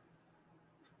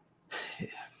 It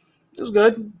was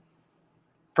good.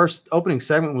 First opening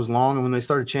segment was long, and when they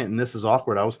started chanting, "This is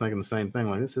awkward," I was thinking the same thing.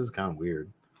 Like, this is kind of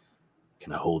weird.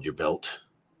 Can I hold your belt?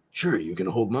 Sure, you can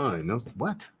hold mine.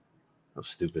 What? That was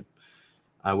stupid.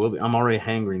 I will be. I'm already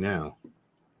hangry now.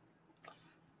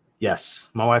 Yes,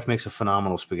 my wife makes a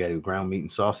phenomenal spaghetti with ground meat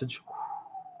and sausage.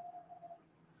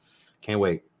 Can't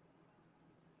wait.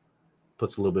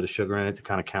 Puts a little bit of sugar in it to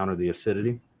kind of counter the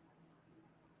acidity.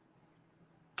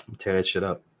 Tear that shit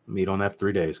up. Meat on that for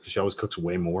 3 days because she always cooks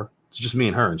way more. It's just me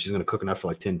and her, and she's going to cook enough for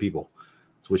like 10 people.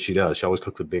 That's what she does. She always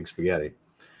cooks a big spaghetti.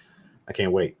 I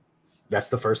can't wait. That's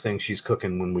the first thing she's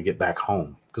cooking when we get back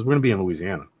home because we're going to be in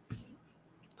Louisiana.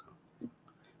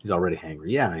 He's already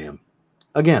hangry. Yeah, I am.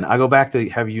 Again, I go back to,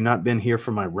 have you not been here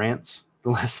for my rants the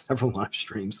last several live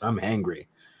streams? I'm hangry.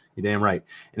 You're damn right.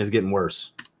 And it's getting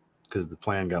worse because the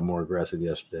plan got more aggressive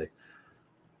yesterday.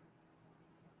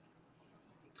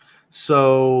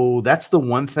 So that's the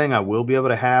one thing I will be able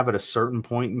to have at a certain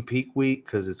point in peak week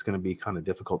because it's going to be kind of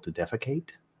difficult to defecate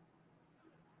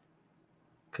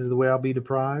because of the way I'll be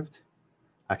deprived.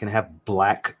 I can have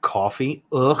black coffee.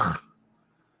 Ugh.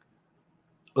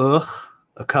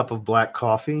 A cup of black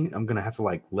coffee. I'm going to have to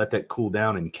like let that cool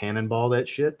down and cannonball that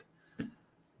shit.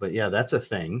 But yeah, that's a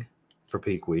thing for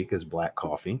peak week is black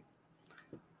coffee.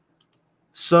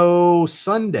 So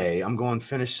Sunday, I'm going to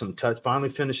finish some finally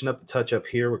finishing up the touch up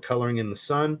here. We're coloring in the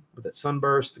sun with that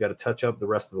sunburst. Got to touch up the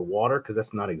rest of the water because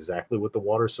that's not exactly what the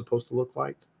water is supposed to look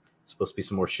like. It's supposed to be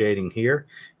some more shading here.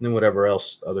 And then whatever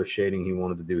else other shading he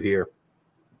wanted to do here.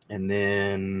 And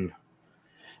then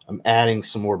I'm adding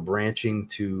some more branching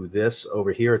to this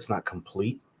over here. It's not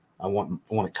complete. I want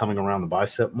it coming around the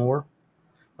bicep more.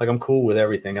 Like I'm cool with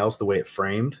everything else, the way it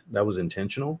framed. That was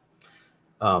intentional.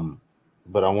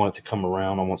 But I want it to come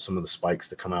around. I want some of the spikes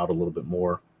to come out a little bit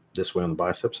more this way on the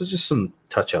biceps. So just some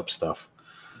touch-up stuff.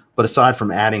 But aside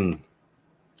from adding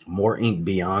more ink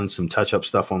beyond some touch-up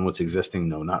stuff on what's existing,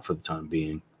 no, not for the time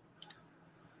being.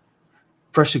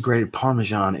 Freshly grated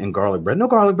Parmesan and garlic bread. No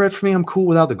garlic bread for me. I'm cool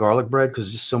without the garlic bread because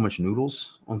there's just so much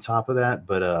noodles on top of that.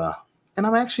 But and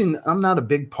I'm not a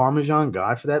big Parmesan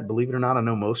guy for that. Believe it or not, I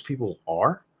know most people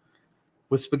are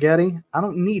with spaghetti. I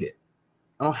don't need it.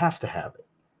 I don't have to have it.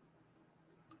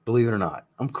 Believe it or not,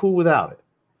 I'm cool without it.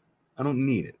 I don't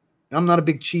need it. I'm not a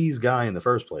big cheese guy in the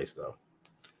first place, though.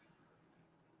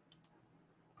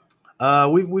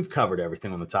 We've covered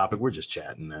everything on the topic. We're just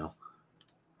chatting now.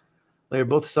 Later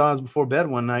both sides before bed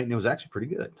one night, and it was actually pretty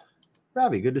good.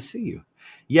 Ravi, good to see you.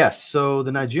 Yes, so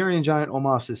the Nigerian giant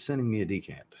Omas is sending me a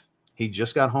decant. He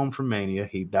just got home from Mania.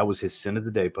 That was his sin of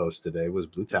the day post today, was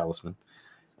Blue Talisman.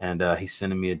 And he's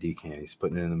sending me a decant. He's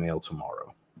putting it in the mail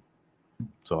tomorrow.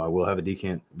 So I will have a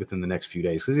decant within the next few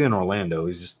days. Because he's in Orlando.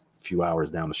 He's just a few hours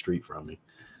down the street from me.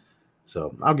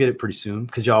 So I'll get it pretty soon.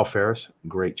 Kajal Ferris,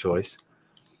 great choice.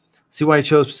 See why I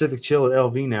chose Pacific Chill at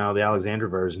LV now. The Alexandra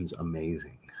version's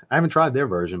amazing. I haven't tried their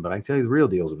version, but I can tell you the real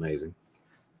deal is amazing.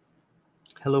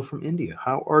 Hello from India.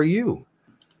 How are you?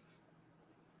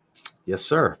 Yes,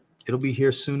 sir. It'll be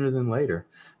here sooner than later.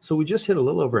 So we just hit a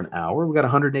little over an hour. We got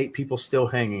 108 people still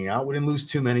hanging out. We didn't lose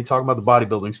too many. Talking about the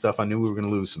bodybuilding stuff, I knew we were going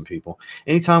to lose some people.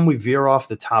 Anytime we veer off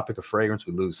the topic of fragrance,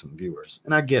 we lose some viewers.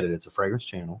 And I get it. It's a fragrance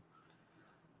channel.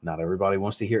 Not everybody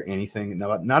wants to hear anything.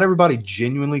 Not everybody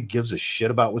genuinely gives a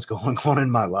shit about what's going on in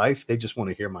my life. They just want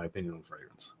to hear my opinion on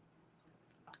fragrance.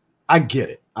 I get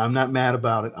it. I'm not mad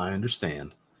about it. I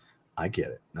understand. I get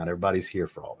it. Not everybody's here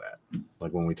for all that.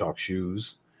 Like when we talk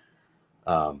shoes,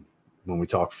 when we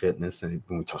talk fitness, and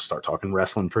when we start talking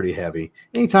wrestling pretty heavy.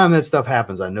 Anytime that stuff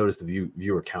happens, I notice the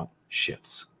viewer count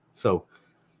shifts. So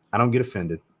I don't get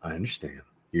offended. I understand.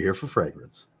 You're here for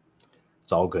fragrance.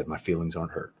 It's all good. My feelings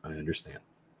aren't hurt. I understand.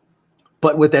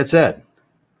 But with that said,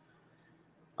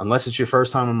 unless it's your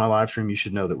first time on my live stream, you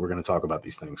should know that we're going to talk about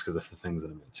these things because that's the things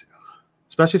that I'm into.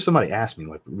 Especially if somebody asked me,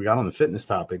 like we got on the fitness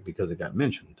topic because it got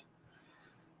mentioned.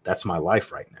 That's my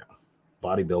life right now.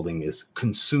 Bodybuilding is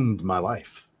consumed my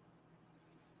life.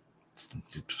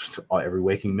 It's every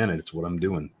waking minute, it's what I'm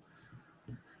doing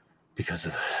because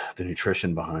of the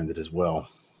nutrition behind it as well.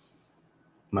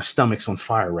 My stomach's on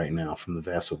fire right now from the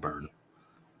vasoburn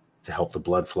to help the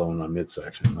blood flow in my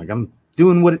midsection. Like I'm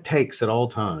doing what it takes at all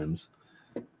times.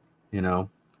 You know,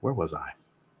 where was I?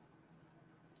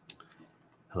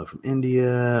 Hello from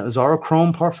India. Azzaro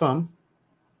Chrome Parfum.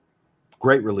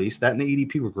 Great release. That and the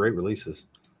EDP were great releases.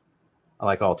 I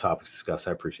like all topics discussed.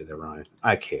 I appreciate that, Ryan.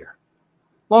 I care.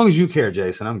 long as you care,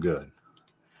 Jason, I'm good.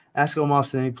 Ask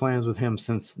Omos any plans with him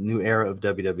since the new era of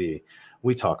WWE.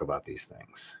 We talk about these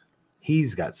things.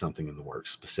 He's got something in the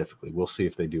works specifically. We'll see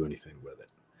if they do anything with it.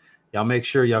 Y'all make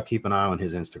sure y'all keep an eye on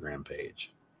his Instagram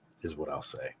page, is what I'll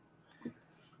say.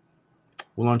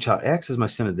 We'll launch out X is my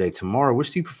sin of the day tomorrow.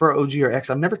 Which do you prefer, OG or X?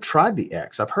 I've never tried the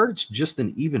X. I've heard it's just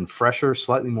an even fresher,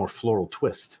 slightly more floral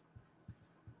twist.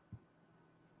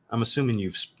 I'm assuming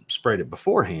you've sprayed it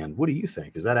beforehand. What do you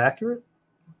think? Is that accurate?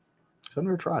 Because I've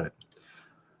never tried it.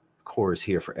 Core is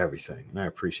here for everything, and I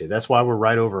appreciate it. That's why we're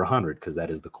right over 100, because that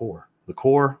is the core. The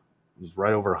core is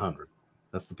right over 100.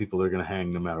 That's the people that are going to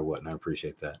hang no matter what, and I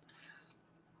appreciate that.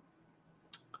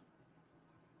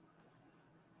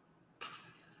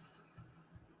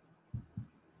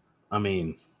 I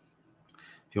mean,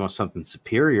 if you want something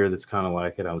superior that's kind of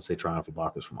like it, I would say Triumph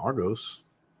Bacchus from Argos.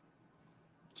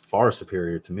 It's far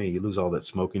superior to me. You lose all that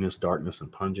smokiness, darkness, and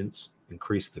pungence.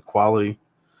 Increase the quality.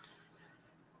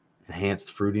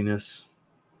 Enhanced fruitiness.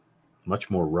 Much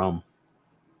more rum.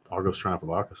 Argos Triumph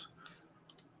Bacchus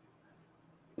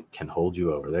can hold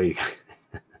you over. There you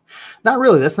go. Not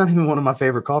really. That's not even one of my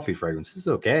favorite coffee fragrances. It's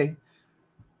okay.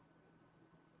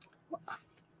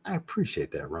 I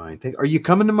appreciate that, Ryan. Are you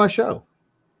coming to my show?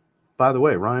 By the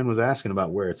way, Ryan was asking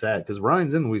about where it's at, because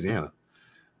Ryan's in Louisiana.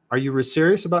 Are you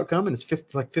serious about coming? It's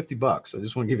like $50. I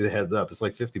just want to give you the heads up. It's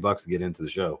like $50 to get into the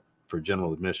show for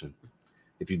general admission,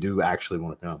 if you do actually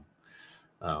want to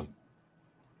come.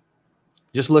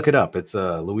 Just look it up. It's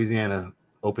Louisiana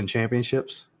Open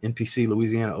Championships, NPC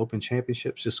Louisiana Open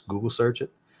Championships. Just Google search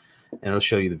it, and it'll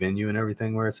show you the venue and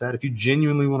everything where it's at. If you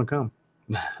genuinely want to come,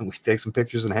 we take some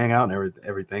pictures and hang out and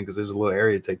everything, because there's a little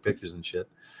area to take pictures and shit.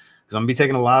 Because I'm going to be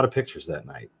taking a lot of pictures that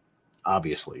night.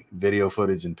 Obviously, video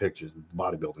footage and pictures. It's a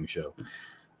bodybuilding show.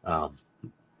 But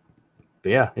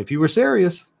yeah, if you were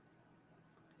serious,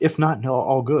 if not, no,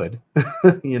 all good.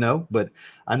 You know, but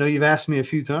I know you've asked me a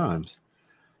few times.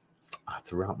 I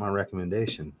threw out my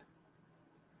recommendation.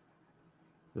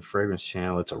 The Fragrance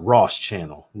channel. It's a Ross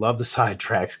channel. Love the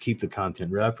sidetracks. Keep the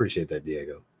content real. I appreciate that,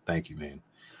 Diego. Thank you, man.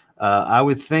 I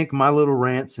would think my little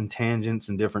rants and tangents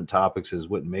and different topics is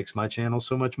what makes my channel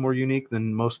so much more unique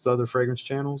than most other fragrance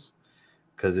channels,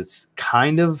 because it's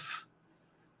kind of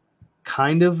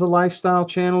a lifestyle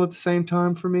channel at the same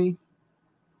time for me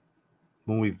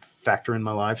when we factor in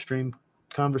my live stream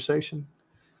conversation.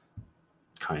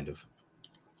 Kind of.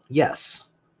 Yes,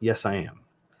 I am.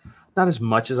 Not as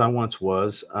much as I once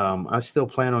was. I still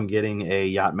plan on getting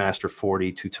a Yachtmaster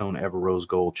 40 two-tone Ever Rose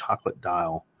Gold chocolate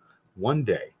dial one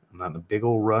day. I'm not in a big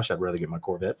old rush. I'd rather get my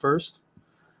Corvette first.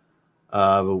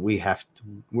 But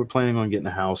we're planning on getting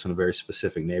a house in a very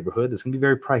specific neighborhood that's going to be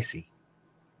very pricey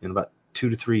in about 2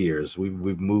 to 3 years.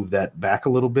 We've moved that back a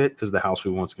little bit because the house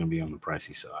we want is going to be on the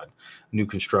pricey side. New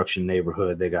construction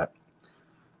neighborhood. They got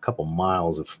a couple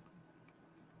miles of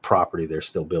property they're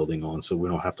still building on, so we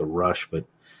don't have to rush. But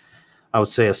I would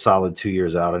say a solid 2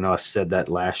 years out. I know I said that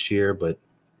last year, but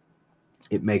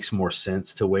it makes more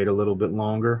sense to wait a little bit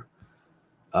longer.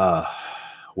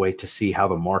 Wait to see how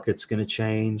the market's going to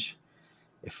change.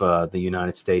 If the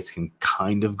United States can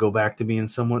kind of go back to being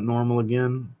somewhat normal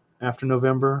again after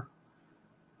November,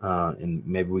 and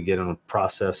maybe we get on a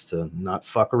process to not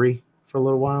fuckery for a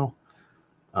little while.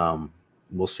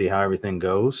 We'll see how everything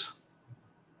goes.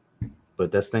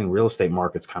 But this thing, real estate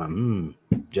market's kind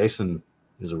of, Jason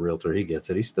is a realtor. He gets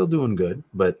it. He's still doing good,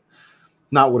 but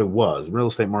not what it was. Real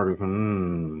estate market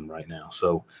right now.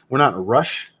 So we're not in a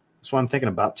rush. That's why I'm thinking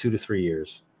about 2 to 3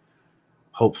 years.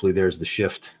 Hopefully there's the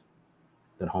shift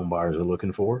that home buyers are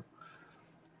looking for.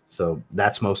 So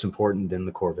that's most important, then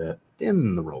the Corvette,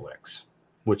 then the Rolex,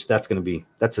 which that's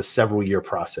a several year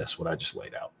process, what I just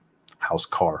laid out. House,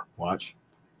 car, watch.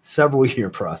 Several year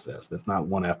process. That's not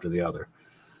one after the other.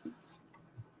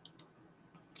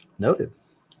 Noted.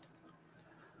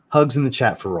 Hugs in the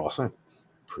chat for Ross. I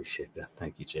appreciate that.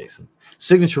 Thank you, Jason.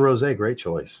 Signature Rosé, great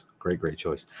choice. Great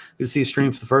choice. Good to see you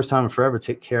stream for the first time in forever.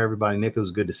 Take care, everybody. Nick, it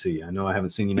was good to see you. I know I haven't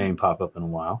seen your name pop up in a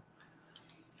while.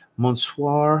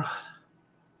 Bonsoir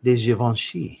de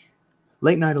Givenchy.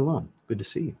 Late night alone. Good to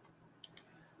see you.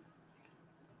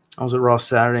 I was at Ross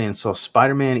Saturday and saw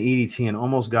Spider-Man EDT and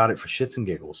almost got it for shits and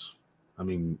giggles. I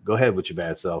mean, go ahead with your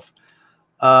bad self.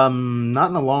 Not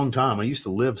in a long time. I used to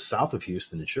live south of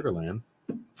Houston in Sugar Land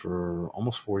for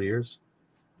almost 4 years.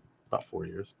 About 4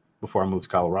 years. Before I moved to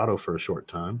Colorado for a short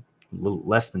time. A little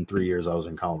less than 3 years I was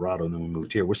in Colorado, and then we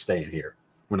moved here. We're staying here.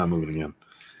 We're not moving again.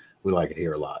 We like it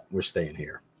here a lot. We're staying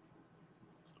here.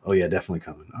 Oh, yeah, definitely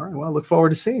coming. All right, well, I look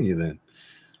forward to seeing you then.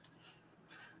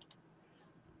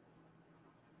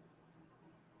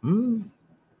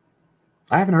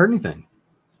 I haven't heard anything.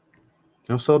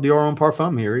 They don't sell Dior Homme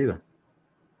Parfum here either.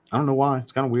 I don't know why.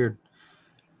 It's kind of weird.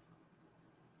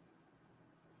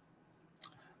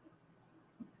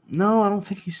 No, I don't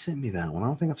think he sent me that one. I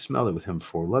don't think I've smelled it with him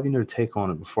before. Love you to take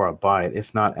on it before I buy it.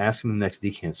 If not, ask him the next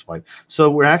decant swipe. So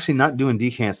we're actually not doing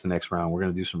decants the next round. We're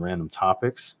going to do some random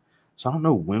topics. So I don't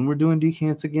know when we're doing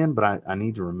decants again, but I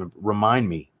need to remind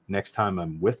me next time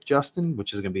I'm with Justin,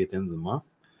 which is going to be at the end of the month.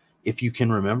 If you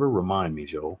can remember, remind me,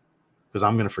 Joel, because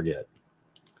I'm going to forget.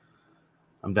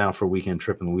 I'm down for a weekend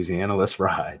trip in Louisiana. Let's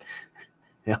ride.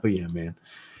 Hell yeah, man.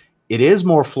 It is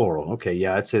more floral. Okay,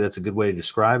 yeah, I'd say that's a good way to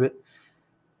describe it.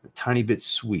 A tiny bit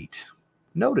sweet.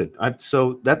 Noted.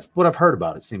 So that's what I've heard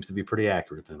about. It seems to be pretty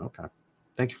accurate then. Okay.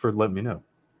 Thank you for letting me know.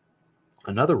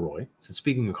 Another Roy said,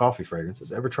 speaking of coffee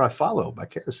fragrances, ever try Follow by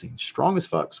Kerosene? Strong as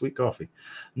fuck, sweet coffee.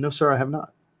 No, sir, I have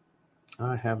not.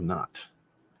 I have not.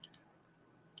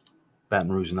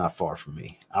 Baton Rouge is not far from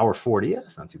me. Hour 40. Yeah,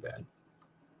 it's not too bad.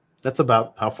 That's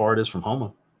about how far it is from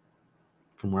Houma,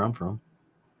 from where I'm from.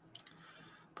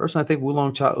 Personally, I think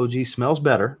Wulong Cha OG smells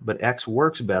better, but X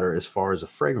works better as far as a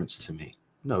fragrance to me.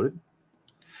 Noted.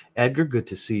 Edgar, good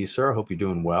to see you, sir. I hope you're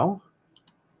doing well.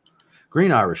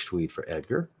 Green Irish tweed for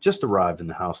Edgar. Just arrived in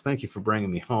the house. Thank you for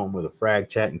bringing me home with a frag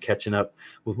chat and catching up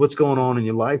with what's going on in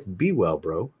your life. Be well,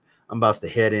 bro. I'm about to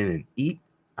head in and eat.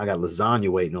 I got lasagna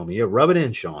waiting on me. Yeah, rub it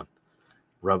in, Sean.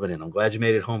 Rub it in. I'm glad you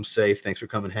made it home safe. Thanks for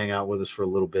coming and hang out with us for a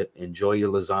little bit. Enjoy your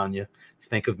lasagna.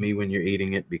 Think of me when you're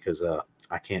eating it because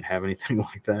I can't have anything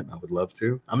like that. I would love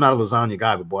to. I'm not a lasagna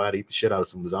guy, but boy, I'd eat the shit out of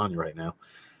some lasagna right now.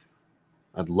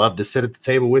 I'd love to sit at the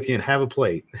table with you and have a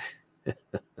plate.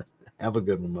 Have a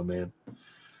good one, my man.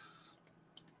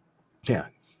 Yeah.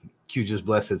 Q just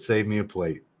blessed. Save me a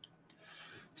plate.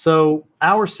 So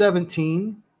hour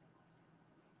 17.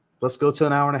 Let's go to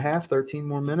an hour and a half, 13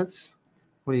 more minutes.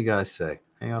 What do you guys say?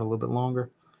 Hang out a little bit longer.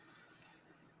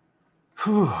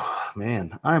 Whew,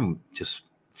 man, I'm just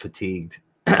fatigued.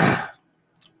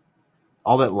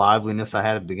 All that liveliness I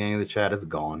had at the beginning of the chat is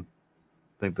gone.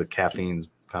 I think the caffeine's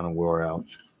kind of wore out.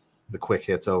 The quick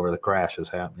hits over, the crash is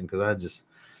happening because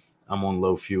I'm on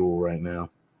low fuel right now.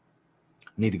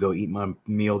 Need to go eat my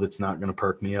meal that's not going to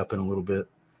perk me up in a little bit.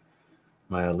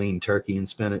 My lean turkey and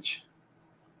spinach,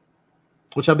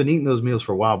 which I've been eating those meals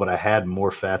for a while, but I had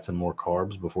more fats and more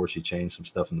carbs before she changed some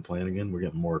stuff in the plan again. We're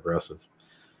getting more aggressive,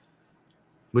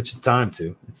 which is time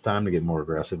to. It's time to get more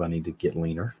aggressive. I need to get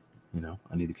leaner.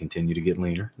 I need to continue to get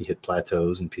leaner. You hit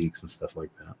plateaus and peaks and stuff like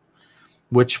that,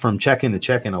 which from check-in to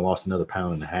check-in, I lost another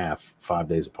 1.5 pounds, 5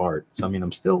 days apart. So,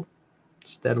 I'm still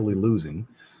steadily losing.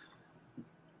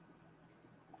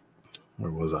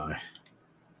 Where was I?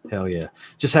 Hell yeah.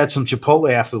 Just had some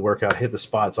Chipotle after the workout, hit the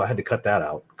spot, so I had to cut that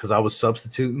out because I was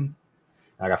substituting.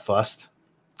 I got fussed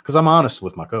because I'm honest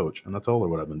with my coach, and I told her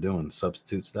what I've been doing,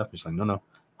 substitute stuff. She's like, no,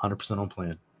 100% on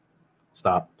plan.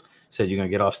 Stop. Said you're going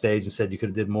to get off stage and said you could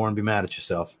have did more and be mad at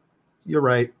yourself. You're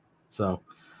right. So,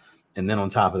 and then on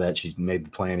top of that, she made the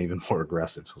plan even more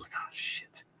aggressive. So I was like, oh,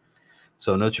 shit.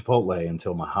 So no Chipotle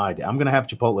until my high day. I'm going to have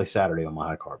Chipotle Saturday on my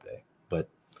high carb day, but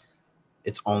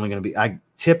it's only going to be, I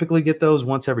typically get those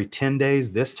once every 10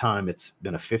 days. This time it's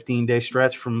been a 15-day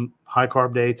stretch from high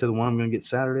carb day to the one I'm going to get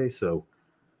Saturday. So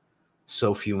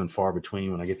few and far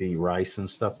between when I get to eat rice and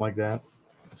stuff like that.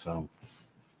 So,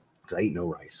 because I eat no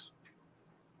rice.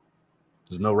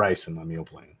 There's no rice in my meal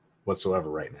plan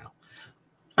whatsoever right now.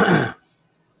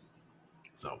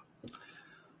 So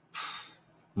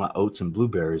my oats and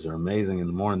blueberries are amazing in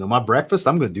the morning. Though my breakfast,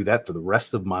 I'm going to do that for the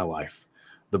rest of my life.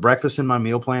 The breakfast in my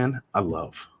meal plan, I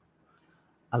love.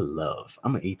 I'm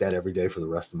going to eat that every day for the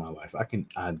rest of my life.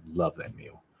 I love that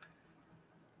meal.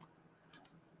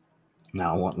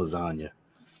 Now I want lasagna.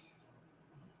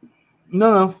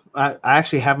 No. I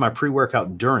actually have my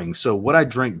pre-workout during. So what I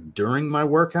drink during my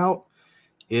workout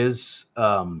is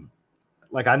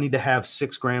like I need to have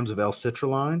 6 grams of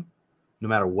L-citrulline no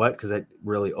matter what, because that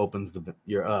really opens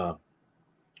your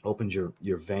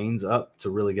veins up to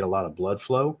really get a lot of blood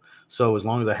flow. So as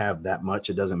long as I have that much,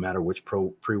 it doesn't matter which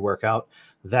pre-workout.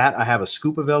 That I have a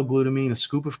scoop of L-glutamine, a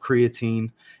scoop of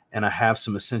creatine, and I have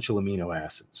some essential amino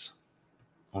acids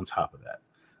on top of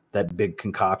that big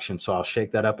concoction. So I'll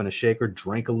shake that up in a shaker,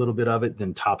 drink a little bit of it,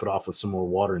 then top it off with some more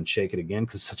water and shake it again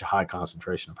because it's such a high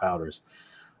concentration of powders.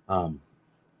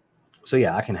 So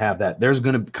yeah, I can have that. There's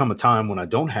going to come a time when I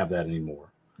don't have that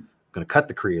anymore. I'm going to cut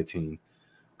the creatine,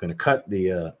 going to cut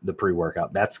the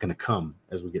pre-workout. That's going to come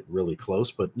as we get really close.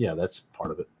 But yeah, that's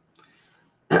part of it.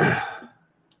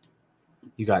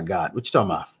 You got. What you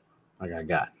talking about? I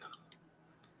got.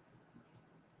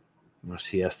 More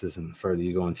siestas and the further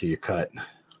you go into your cut.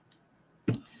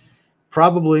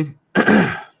 Probably.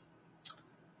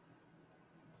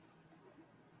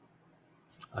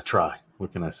 I try.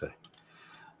 What can I say?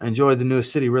 I enjoyed the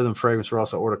newest City Rhythm fragrance. We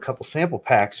also ordered a couple sample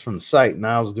packs from the site.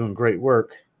 Niles doing great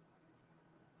work.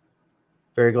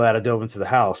 Very glad I dove into the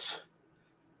house.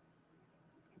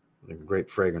 Great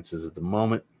fragrances at the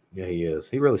moment. Yeah, he is.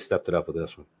 He really stepped it up with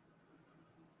this one.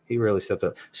 He really stepped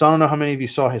up. So I don't know how many of you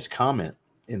saw his comment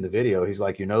in the video. He's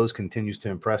like, your nose continues to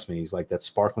impress me. He's like, that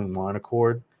sparkling wine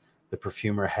accord, the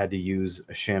perfumer had to use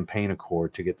a champagne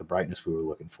accord to get the brightness we were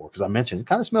looking for. Because I mentioned it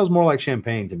kind of smells more like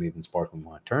champagne to me than sparkling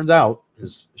wine. Turns out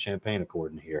there's a champagne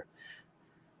accord in here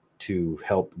to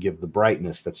help give the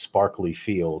brightness, that sparkly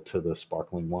feel to the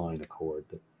sparkling wine accord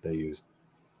that they used.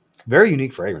 Very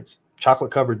unique fragrance.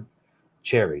 Chocolate covered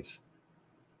cherries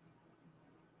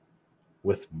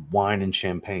with wine and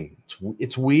champagne.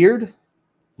 It's weird,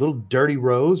 little dirty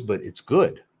rose, but it's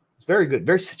good. It's very good,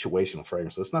 very situational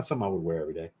fragrance. So it's not something I would wear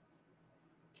every day.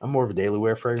 I'm more of a daily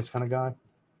wear fragrance kind of guy.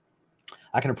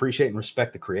 I can appreciate and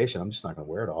respect the creation. I'm just not going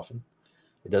to wear it often.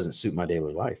 It doesn't suit my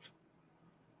daily life.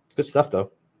 Good stuff,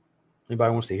 though.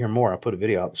 Anybody wants to hear more, I put a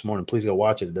video out this morning. Please go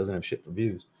watch it. It doesn't have shit for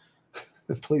views.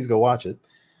 Please go watch it.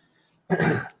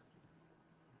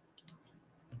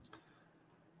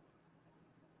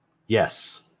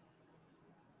 Yes.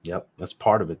 Yep, that's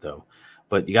part of it, though.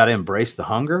 But you got to embrace the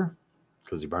hunger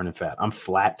because you're burning fat. I'm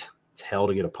flat. It's hell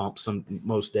to get a pump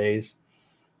most days.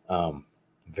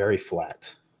 Very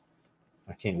flat.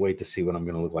 I can't wait to see what I'm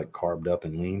going to look like carved up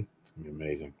and lean. It's going to be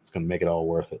amazing. It's going to make it all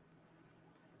worth it.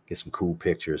 Get some cool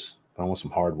pictures. But I want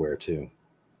some hardware, too.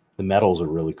 The metals are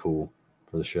really cool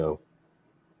for the show.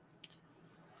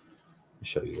 Let me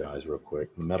show you guys real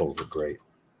quick. The metals are great.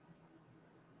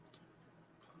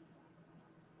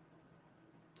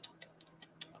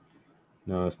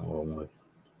 No, that's not what I wanted.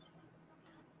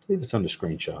 I believe it's under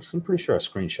screenshots. I'm pretty sure I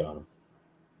screenshot them.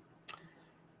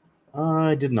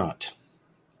 I did not.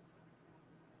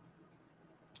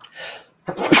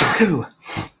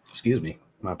 Excuse me.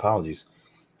 My apologies.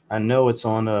 I know it's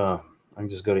on, I can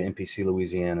just go to NPC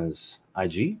Louisiana's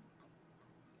IG.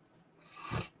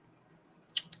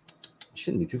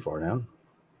 Shouldn't be too far down.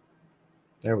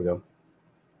 There we go.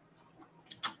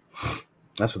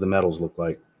 That's what the metals look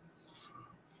like.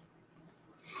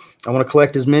 I want to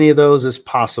collect as many of those as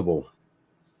possible.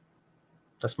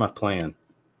 That's my plan.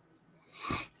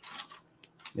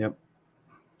 Yep.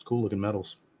 Cool looking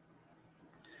metals.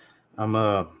 I'm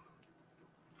a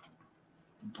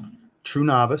True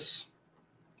Novice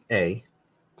A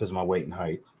because of my weight and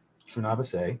height. True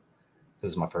Novice A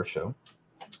because of my first show.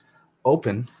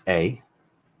 Open A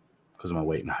because of my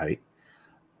weight and height.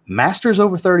 Masters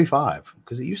over 35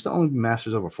 because it used to only be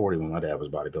Masters over 40 when my dad was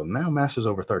bodybuilding. Now Masters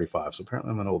over 35. So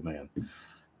apparently I'm an old man.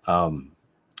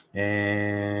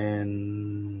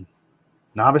 And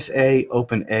Novice A,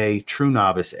 Open A, True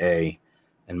Novice A,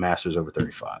 and Masters over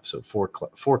 35. So four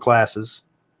classes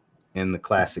in the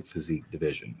Classic Physique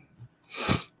division.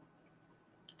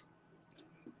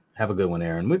 Have a good one,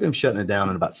 Aaron. We're going to be shutting it down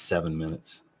in about 7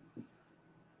 minutes.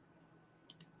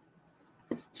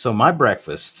 So my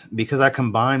breakfast, because I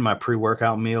combine my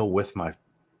pre-workout meal with my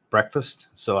breakfast,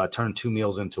 so I turn 2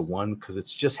 meals into one because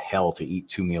it's just hell to eat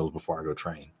 2 meals before I go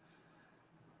train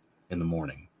in the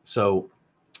morning. So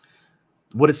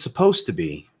what it's supposed to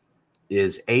be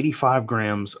is 85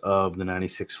 grams of the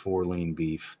 96.4 lean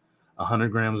beef, 100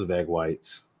 grams of egg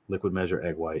whites, liquid measure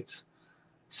egg whites,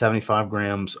 75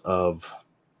 grams of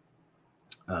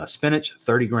spinach,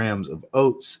 30 grams of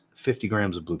oats, 50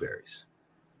 grams of blueberries.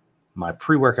 My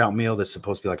pre-workout meal that's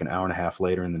supposed to be like an hour and a half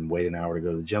later and then wait an hour to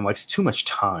go to the gym. Like, it's too much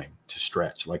time to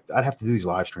stretch. Like, I'd have to do these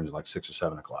live streams at like 6 or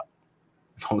 7 o'clock.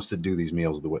 If I was to do these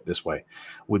meals this way,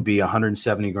 would be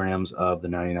 170 grams of the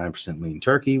 99% lean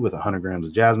turkey with 100 grams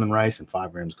of jasmine rice and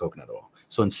 5 grams of coconut oil.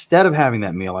 So instead of having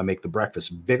that meal, I make the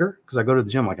breakfast bigger because I go to the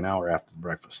gym like an hour after the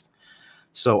breakfast.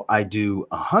 So I do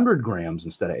 100 grams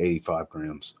instead of 85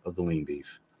 grams of the lean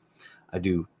beef. I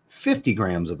do 50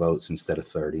 grams of oats instead of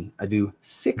 30. I do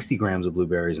 60 grams of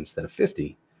blueberries instead of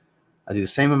 50. I do the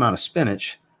same amount of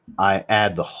spinach. I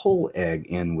add the whole egg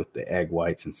in with the egg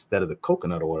whites instead of the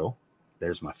coconut oil.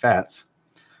 There's my fats.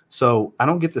 So I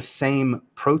don't get the same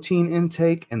protein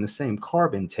intake and the same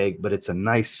carb intake, but it's a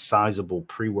nice sizable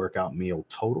pre-workout meal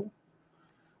total.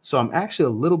 So I'm actually a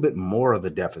little bit more of a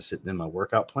deficit than my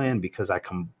workout plan because I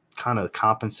kind of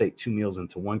compensate 2 meals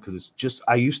into one because it's just,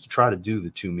 I used to try to do the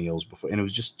 2 meals before and it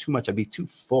was just too much. I'd be too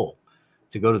full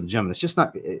to go to the gym. And it's just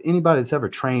not, anybody that's ever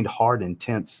trained hard,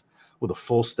 intense with a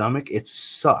full stomach, it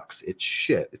sucks. It's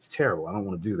shit. It's terrible. I don't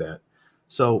want to do that.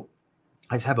 So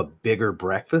I just have a bigger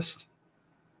breakfast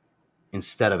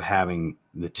instead of having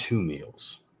the 2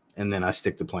 meals. And then I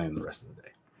stick to plan the rest of the day.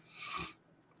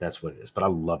 That's what it is. But I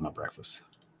love my breakfast.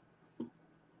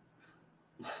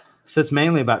 So it's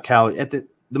mainly about calories. At the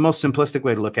most simplistic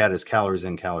way to look at it is calories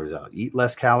in, calories out. Eat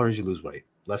less calories, you lose weight.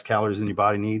 Less calories than your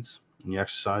body needs, and you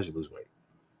exercise, you lose weight.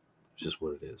 It's just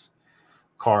what it is.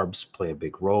 Carbs play a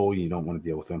big role. You don't want to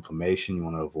deal with inflammation. You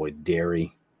want to avoid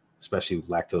dairy, especially with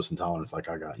lactose intolerance like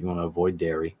I got. You want to avoid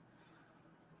dairy.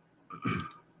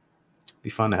 Be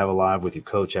fun to have a live with your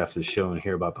coach after the show and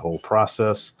hear about the whole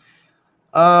process.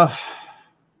 I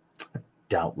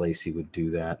doubt Lacey would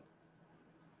do that.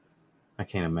 I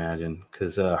can't imagine,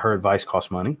 because her advice costs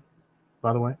money,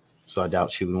 by the way. So I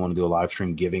doubt she would want to do a live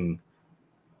stream giving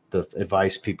the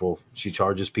advice she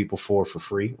charges people for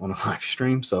free on a live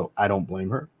stream. So I don't blame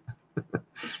her.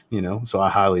 You know, so I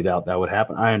highly doubt that would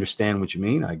happen. I understand what you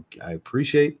mean. I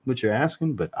appreciate what you're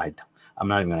asking, but I'm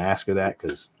not even going to ask her that,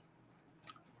 because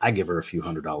I give her a few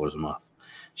 $100s a month.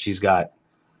 She's got,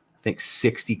 I think,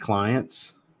 60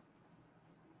 clients,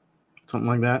 something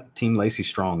like that. Team Lacey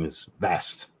Strong is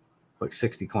vast, like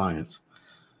 60 clients.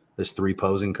 There's 3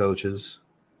 posing coaches.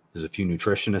 There's a few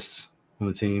nutritionists on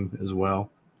the team as well.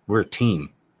 We're a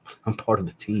team. I'm part of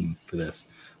the team for this.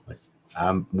 Like,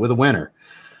 I'm with a winner.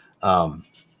 I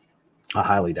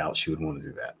highly doubt she would want to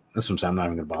do that. That's what I'm saying. I'm not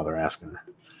even going to bother asking her.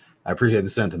 I appreciate the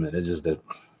sentiment. It just did.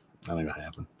 I think it'll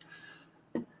happen.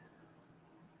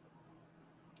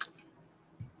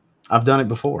 I've done it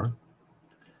before.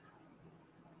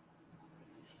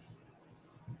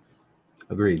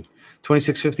 Agreed.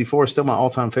 2654 is still my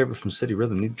all-time favorite from City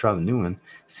Rhythm. Need to try the new one.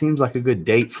 Seems like a good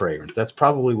date fragrance. That's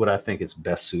probably what I think it's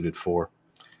best suited for.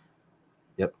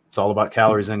 Yep. It's all about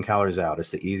calories in, calories out.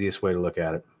 It's the easiest way to look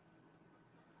at it.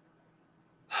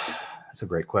 That's a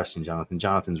great question, Jonathan.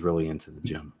 Jonathan's really into the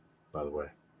gym, by the way.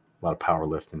 A lot of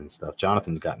powerlifting and stuff.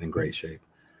 Jonathan's gotten in great shape.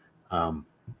 The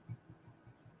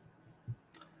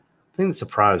thing that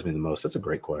surprised me the most, that's a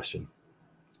great question.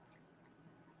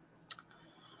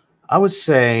 I would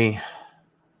say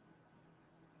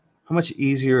how much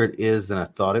easier it is than I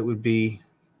thought it would be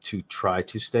to try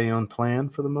to stay on plan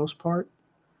for the most part.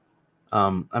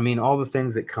 I mean, all the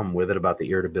things that come with it about the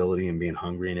irritability and being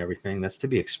hungry and everything, that's to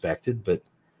be expected. But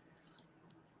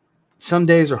some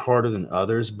days are harder than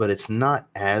others, but it's not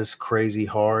as crazy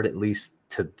hard, at least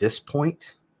to this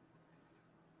point,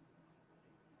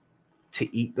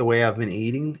 to eat the way I've been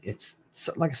eating. It's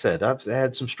like I said, I've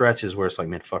had some stretches where it's like,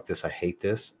 man, fuck this. I hate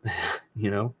this, you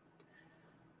know,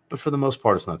 but for the most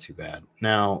part, it's not too bad.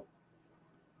 Now,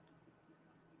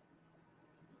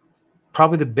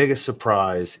 probably the biggest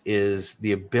surprise is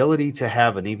the ability to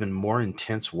have an even more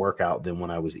intense workout than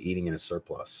when I was eating in a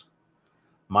surplus.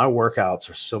 My workouts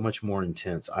are so much more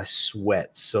intense. I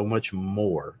sweat so much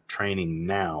more training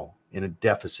now in a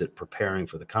deficit preparing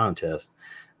for the contest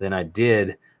than I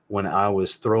did when I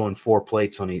was throwing 4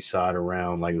 plates on each side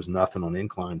around like it was nothing on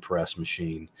incline press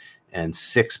machine, and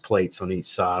 6 plates on each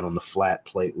side on the flat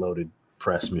plate loaded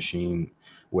press machine,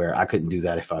 where I couldn't do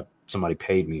that if somebody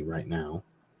paid me right now.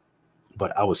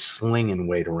 But I was slinging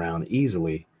weight around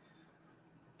easily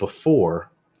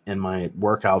before, and my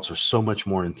workouts are so much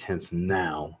more intense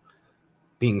now,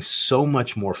 being so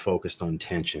much more focused on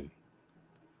tension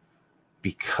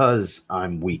because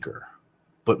I'm weaker.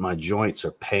 But my joints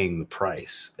are paying the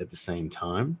price at the same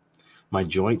time. My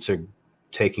joints are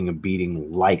taking a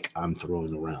beating like I'm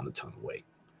throwing around a ton of weight.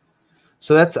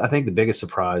 So that's, I think, the biggest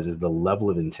surprise is the level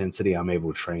of intensity I'm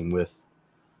able to train with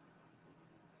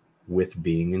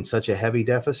being in such a heavy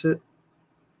deficit.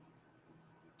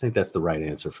 I think that's the right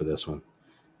answer for this one,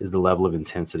 is the level of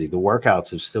intensity. The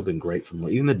workouts have still been great for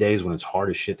me. Even the days when it's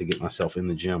hard as shit to get myself in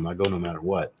the gym, I go no matter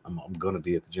what. I'm going to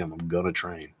be at the gym. I'm going to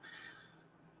train.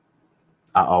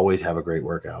 I always have a great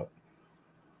workout.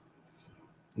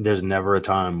 There's never a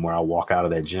time where I walk out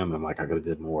of that gym and I'm like, I could have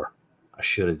did more. I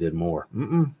should have did more.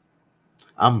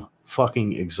 I'm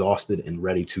fucking exhausted and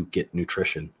ready to get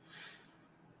nutrition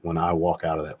when I walk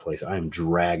out of that place. I am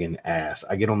dragging ass.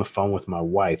 I get on the phone with my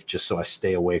wife just so I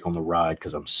stay awake on the ride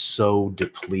because I'm so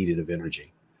depleted of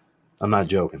energy. I'm not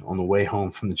joking. On the way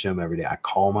home from the gym every day, I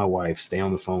call my wife, stay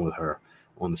on the phone with her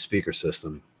on the speaker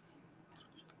system,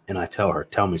 and I tell her,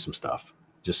 tell me some stuff.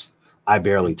 Just, I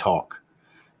barely talk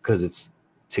because it's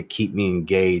to keep me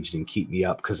engaged and keep me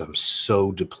up because I'm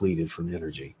so depleted from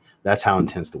energy. That's how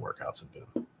intense the workouts have been.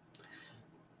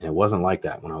 And it wasn't like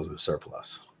that when I was in a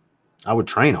surplus. I would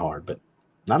train hard, but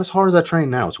not as hard as I train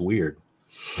now. It's weird.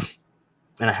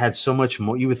 And I had so much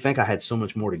more. You would think I had so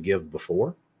much more to give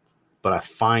before, but I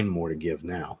find more to give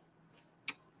now.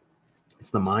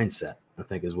 It's the mindset, I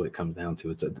think, is what it comes down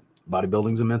to.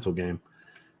 Bodybuilding's a mental game.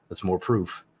 That's more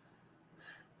proof.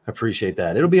 I appreciate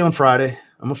that. It'll be on Friday.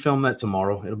 I'm gonna film that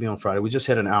tomorrow. It'll be on Friday. We just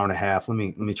hit an hour and a half. Let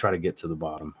me try to get to the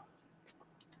bottom.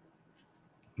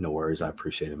 No worries. I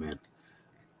appreciate it, man.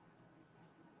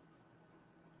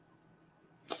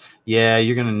 Yeah,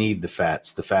 you're going to need the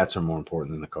fats. The fats are more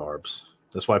important than the carbs.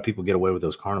 That's why people get away with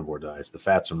those carnivore diets. The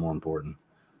fats are more important.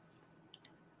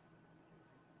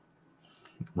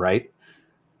 Right?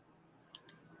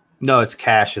 No, it's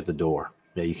cash at the door.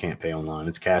 Yeah, you can't pay online.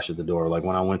 It's cash at the door. Like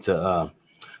when I went to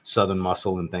Southern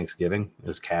Muscle and Thanksgiving, it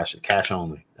was cash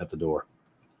only at the door.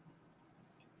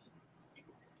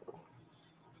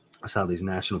 That's how these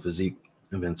National Physique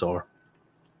events are.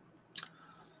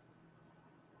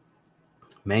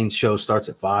 Main show starts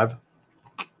at 5.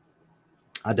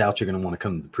 I doubt you're going to want to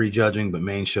come to the prejudging, but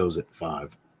main show's at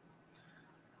 5.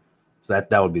 So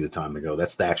that would be the time to go.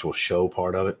 That's the actual show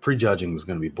part of it. Prejudging is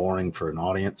going to be boring for an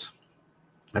audience.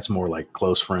 That's more like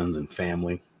close friends and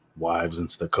family, wives and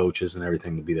the coaches and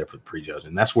everything to be there for the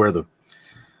prejudging. That's where the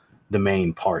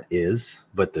main part is.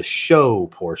 But the show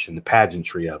portion, the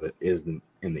pageantry of it, is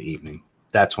in the evening.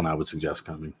 That's when I would suggest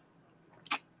coming.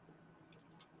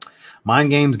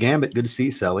 Mind Games Gambit. Good to see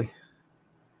you, Sally.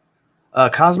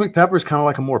 Cosmic Pepper is kind of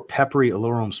like a more peppery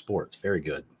Alurum Sports. Very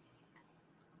good.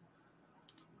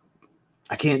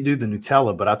 I can't do the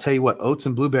Nutella, but I'll tell you what, oats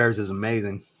and blueberries is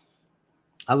amazing.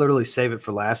 I literally save it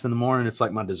for last in the morning. It's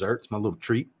like my dessert. It's my little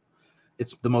treat.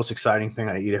 It's the most exciting thing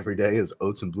I eat every day is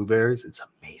oats and blueberries. It's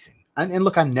amazing. And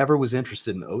look, I never was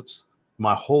interested in oats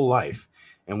my whole life.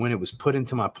 And when it was put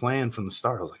into my plan from the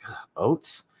start, I was like,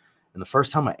 oats? And the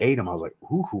first time I ate them, I was like,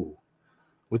 ooh.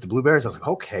 With the blueberries, I was like,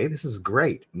 okay, this is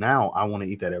great. Now I want to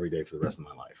eat that every day for the rest of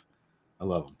my life. I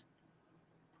love them.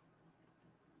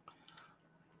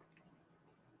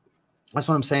 That's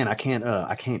what I'm saying. I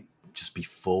can't just be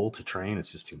full to train.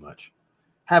 It's just too much.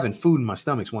 Having food in my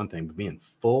stomach's one thing, but being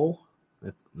full,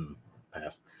 that's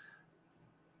pass.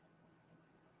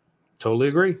 Totally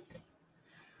agree.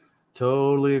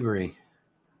 Totally agree.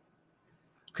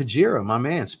 Kajira, my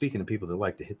man, speaking of people that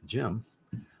like to hit the gym,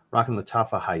 rocking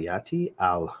Latafa Hayati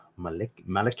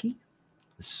Al-Maliki.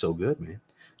 This is so good, man.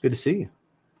 Good to see you.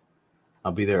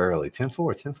 I'll be there early.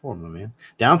 10-4, my man.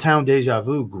 Downtown Deja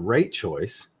Vu, great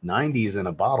choice. 90s in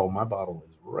a bottle. My bottle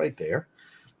is right there.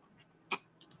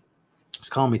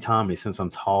 Just call me Tommy since I'm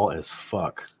tall as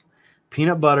fuck.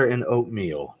 Peanut butter and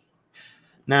oatmeal.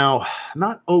 Now,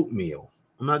 not oatmeal.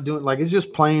 I'm not doing like it's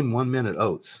just plain 1 minute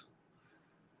oats.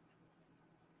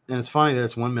 And it's funny that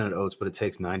it's 1 minute oats, but it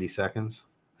takes 90 seconds.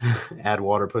 Add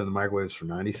water, put it in the microwaves for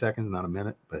 90 seconds, not a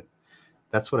minute. But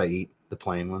that's what I eat. The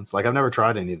plain ones. Like I've never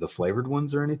tried any of the flavored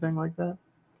ones or anything like that.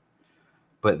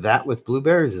 But that with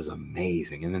blueberries is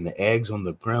amazing. And then the eggs on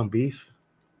the ground beef.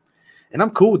 And I'm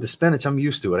cool with the spinach. I'm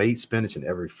used to it. I eat spinach in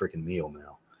every freaking meal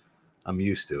now. I'm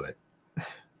used to it. I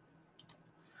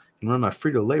can run my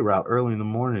Frito-Lay route early in the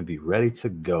morning and be ready to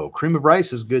go. Cream of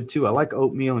rice is good too. I like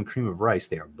oatmeal and cream of rice.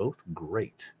 They are both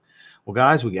great. Well,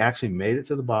 guys, we actually made it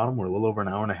to the bottom. We're a little over an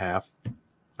hour and a half.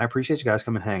 I appreciate you guys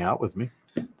coming and hang out with me.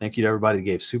 Thank you to everybody that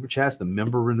gave super chats, the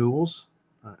member renewals.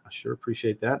 I sure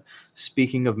appreciate that.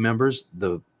 Speaking of members,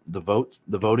 the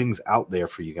voting's out there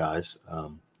for you guys.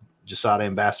 Jasada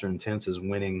Ambassador Intense is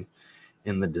winning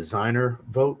in the designer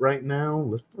vote right now.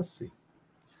 Let's see.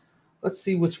 Let's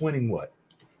see what's winning what.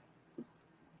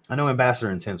 I know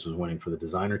Ambassador Intense was winning for the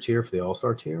designer tier, for the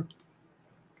all-star tier.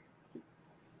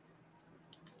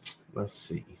 Let's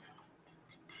see.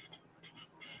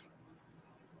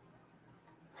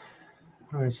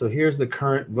 All right, so here's the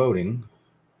current voting.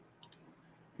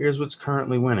 Here's what's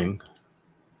currently winning.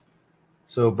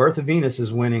 So Birth of Venus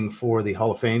is winning for the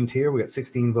Hall of Fame tier. We got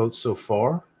 16 votes so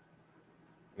far.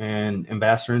 And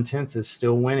Ambassador Intense is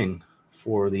still winning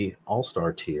for the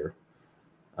All-Star tier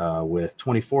with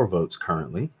 24 votes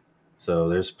currently. So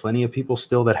there's plenty of people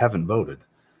still that haven't voted.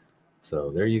 So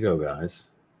there you go, guys.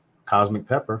 Cosmic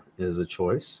Pepper is a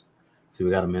choice. So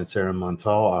we got a Mancera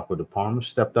Montal, Aqua de Parma,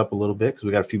 stepped up a little bit because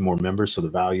we got a few more members, so the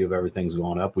value of everything's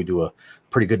going up. We do a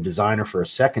pretty good designer for a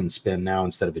second spin now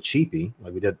instead of a cheapie,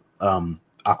 like we did Aqua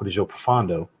de Gio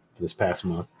Profondo for this past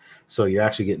month. So you're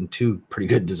actually getting 2 pretty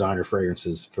good designer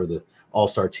fragrances for the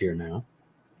All-Star tier now.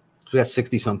 We got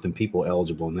 60-something people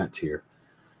eligible in that tier.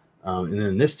 And then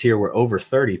in this tier, we're over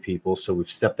 30 people, so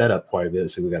we've stepped that up quite a bit.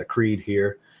 So we got a Creed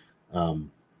here.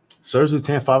 Sirs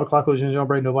Lieutenant, 5 o'clock was Jean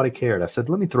Break. Nobody cared. I said,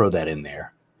 let me throw that in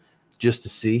there just to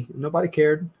see. Nobody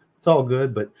cared. It's all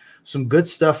good, but some good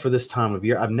stuff for this time of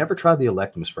year. I've never tried the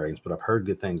Electimus fragrance, but I've heard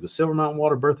good things. But Silver Mountain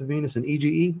Water, Birth of Venus, and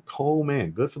EGE, oh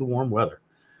man, good for the warm weather.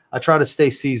 I try to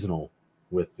stay seasonal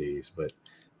with these, but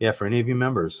yeah, for any of you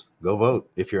members, go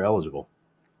vote if you're eligible.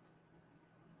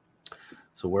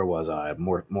 So where was I?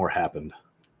 More happened.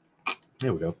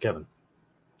 Here we go, Kevin.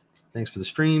 Thanks for the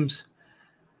streams.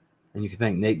 And you can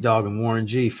thank Nate Dogg and Warren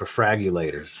G for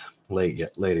fragulators.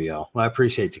 Later, y'all. Well, I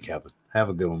appreciate you, Kevin. Have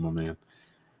a good one, my man.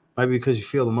 Might be because you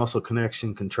feel the muscle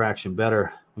connection contraction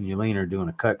better when you're leaner doing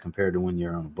a cut compared to when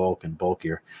you're on a bulk and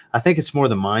bulkier. I think it's more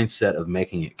the mindset of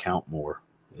making it count more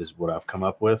is what I've come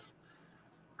up with,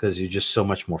 because you're just so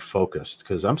much more focused,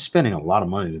 because I'm spending a lot of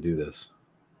money to do this.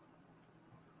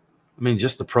 I mean,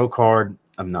 just the pro card,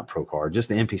 I'm not pro card, just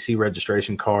the NPC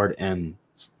registration card and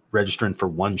registering for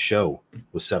one show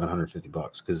was $750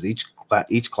 because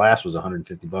each class was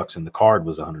 $150 and the card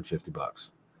was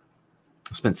 $150.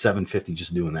 I spent $750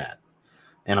 just doing that.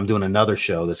 And I'm doing another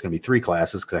show that's going to be 3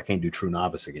 classes because I can't do True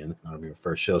Novice again. It's not going to be my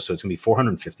first show. So it's going to be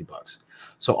 $450.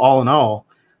 So all in all,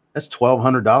 that's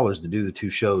 $1,200 to do the 2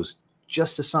 shows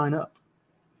just to sign up.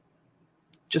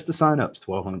 Just to sign up is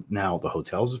 $1,200. Now the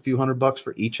hotel's a few $100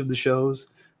 for each of the shows,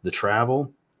 the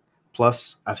travel,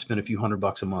 plus I've spent a few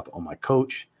 $100 a month on my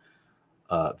coach.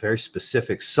 Very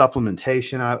specific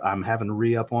supplementation I'm having to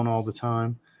re-up on all the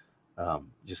time.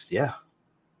 Yeah.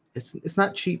 It's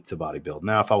not cheap to bodybuild.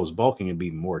 Now, if I was bulking, it'd be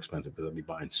more expensive because I'd be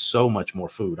buying so much more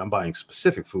food. I'm buying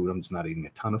specific food. I'm just not eating a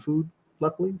ton of food,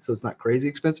 luckily. So it's not crazy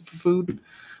expensive for food.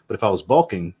 But if I was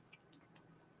bulking,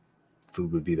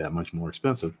 food would be that much more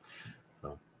expensive.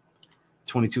 So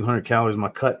 2,200 calories my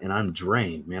cut, and I'm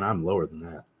drained. Man, I'm lower than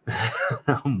that.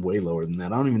 I'm way lower than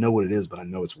that. I don't even know what it is, but I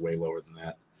know it's way lower than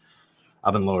that.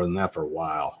 I've been lower than that for a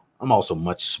while. I'm also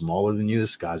much smaller than you.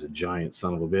 This guy's a giant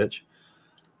son of a bitch.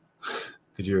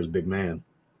 Because you're his big man.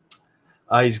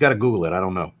 He's got to Google it. I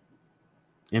don't know.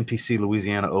 NPC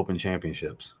Louisiana Open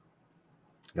Championships.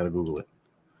 Got to Google it.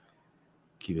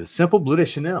 Keep it simple. Bleu de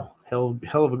Chanel. Hell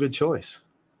of a good choice.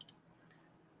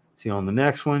 See on the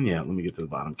next one. Yeah, let me get to the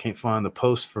bottom. Can't find the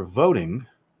post for voting.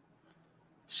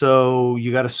 So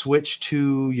you got to switch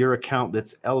to your account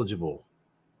that's eligible.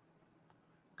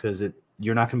 Because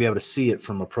you're not going to be able to see it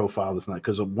from a profile that's not,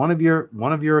 because one of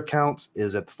your accounts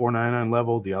is at the $4.99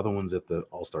 level, the other one's at the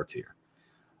All-Star tier.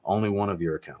 Only one of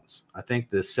your accounts. I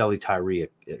think the Selly Tyree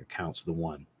account's the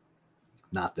one,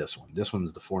 not this one. This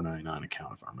one's the $4.99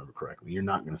 account, if I remember correctly. You're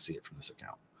not going to see it from this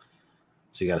account,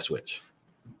 so you got to switch.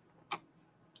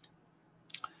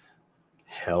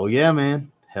 Hell yeah,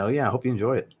 man! Hell yeah! I hope you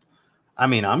enjoy it. I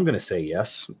mean, I'm going to say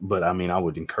yes, but I mean, I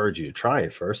would encourage you to try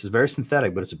it first. It's very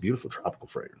synthetic, but it's a beautiful tropical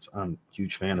fragrance. I'm a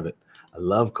huge fan of it. I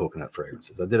love coconut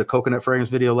fragrances. I did a coconut fragrance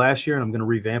video last year, and I'm going to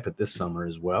revamp it this summer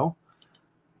as well.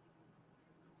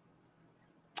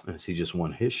 And he just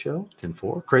won his show,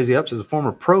 10-4. Crazy Ups is a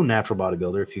former pro natural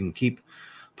bodybuilder. If you can keep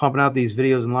pumping out these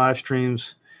videos and live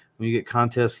streams, when you get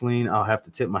contest lean, I'll have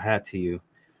to tip my hat to you.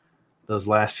 Those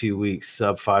last few weeks,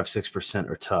 sub 5-6%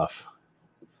 are tough.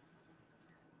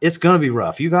 It's going to be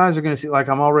rough. You guys are going to see, like,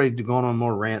 I'm already going on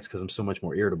more rants because I'm so much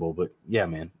more irritable. But, yeah,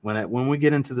 man, when we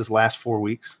get into this last 4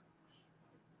 weeks,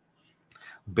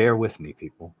 bear with me,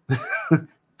 people.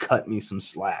 Cut me some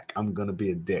slack. I'm going to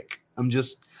be a dick. I'm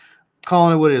just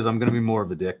calling it what it is. I'm going to be more of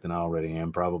a dick than I already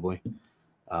am, probably.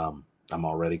 I'm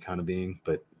already kind of being.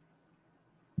 But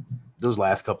those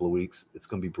last couple of weeks, it's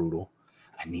going to be brutal.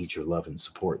 I need your love and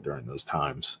support during those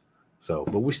times. So,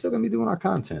 but we're still going to be doing our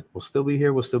content. We'll still be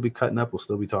here. We'll still be cutting up. We'll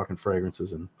still be talking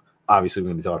fragrances. And obviously, we're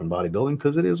going to be talking bodybuilding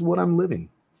because it is what I'm living.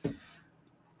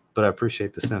 But I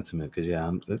appreciate the sentiment because,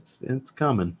 yeah, it's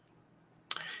coming.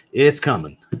 It's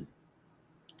coming.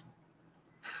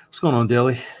 What's going on,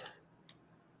 Dilly?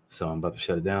 So I'm about to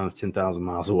shut it down. It's 10,000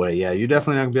 miles away. Yeah, you're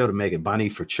definitely not going to be able to make it. Bonnie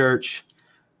for church.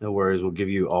 No worries. We'll give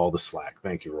you all the slack.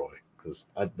 Thank you, Roy.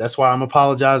 Because that's why I'm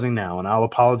apologizing now, and I'll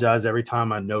apologize every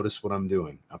time I notice what I'm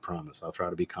doing. I promise. I'll try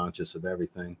to be conscious of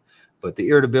everything. But the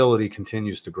irritability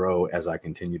continues to grow as I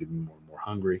continue to be more and more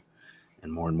hungry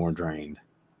and more drained.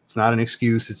 It's not an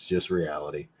excuse. It's just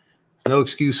reality. There's no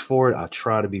excuse for it. I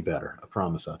try to be better. I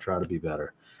promise I'll try to be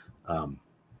better. And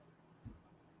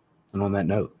on that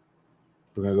note,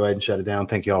 we're going to go ahead and shut it down.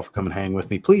 Thank you all for coming and hang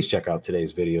with me. Please check out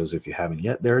today's videos if you haven't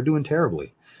yet. They're doing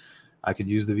terribly. I could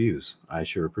use the views. I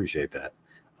sure appreciate that.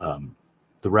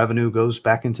 The revenue goes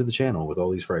back into the channel with all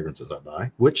these fragrances I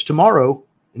buy, which tomorrow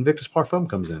Invictus Parfum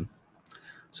comes in.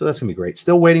 So that's going to be great.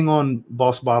 Still waiting on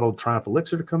Boss Bottled Triumph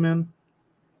Elixir to come in.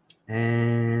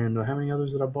 And how many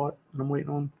others that I bought that I'm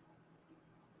waiting on?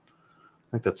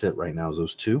 I think that's it right now is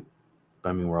those 2. But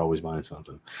I mean, we're always buying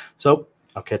something. So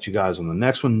I'll catch you guys on the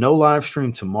next one. No live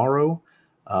stream tomorrow.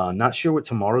 Not sure what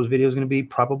tomorrow's video is going to be.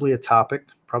 Probably a topic.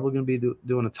 Probably going to be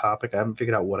doing a topic. I haven't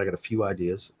figured out what. I got a few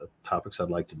ideas of topics I'd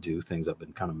like to do, things I've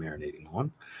been kind of marinating on.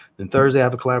 Then Thursday, I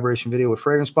have a collaboration video with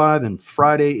Fragrance Buy. Then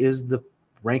Friday is the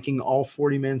ranking all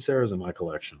 40 Manceras in my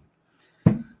collection.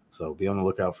 So be on the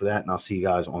lookout for that. And I'll see you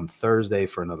guys on Thursday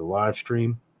for another live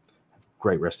stream. Have a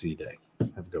great rest of your day.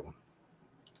 Have a good one.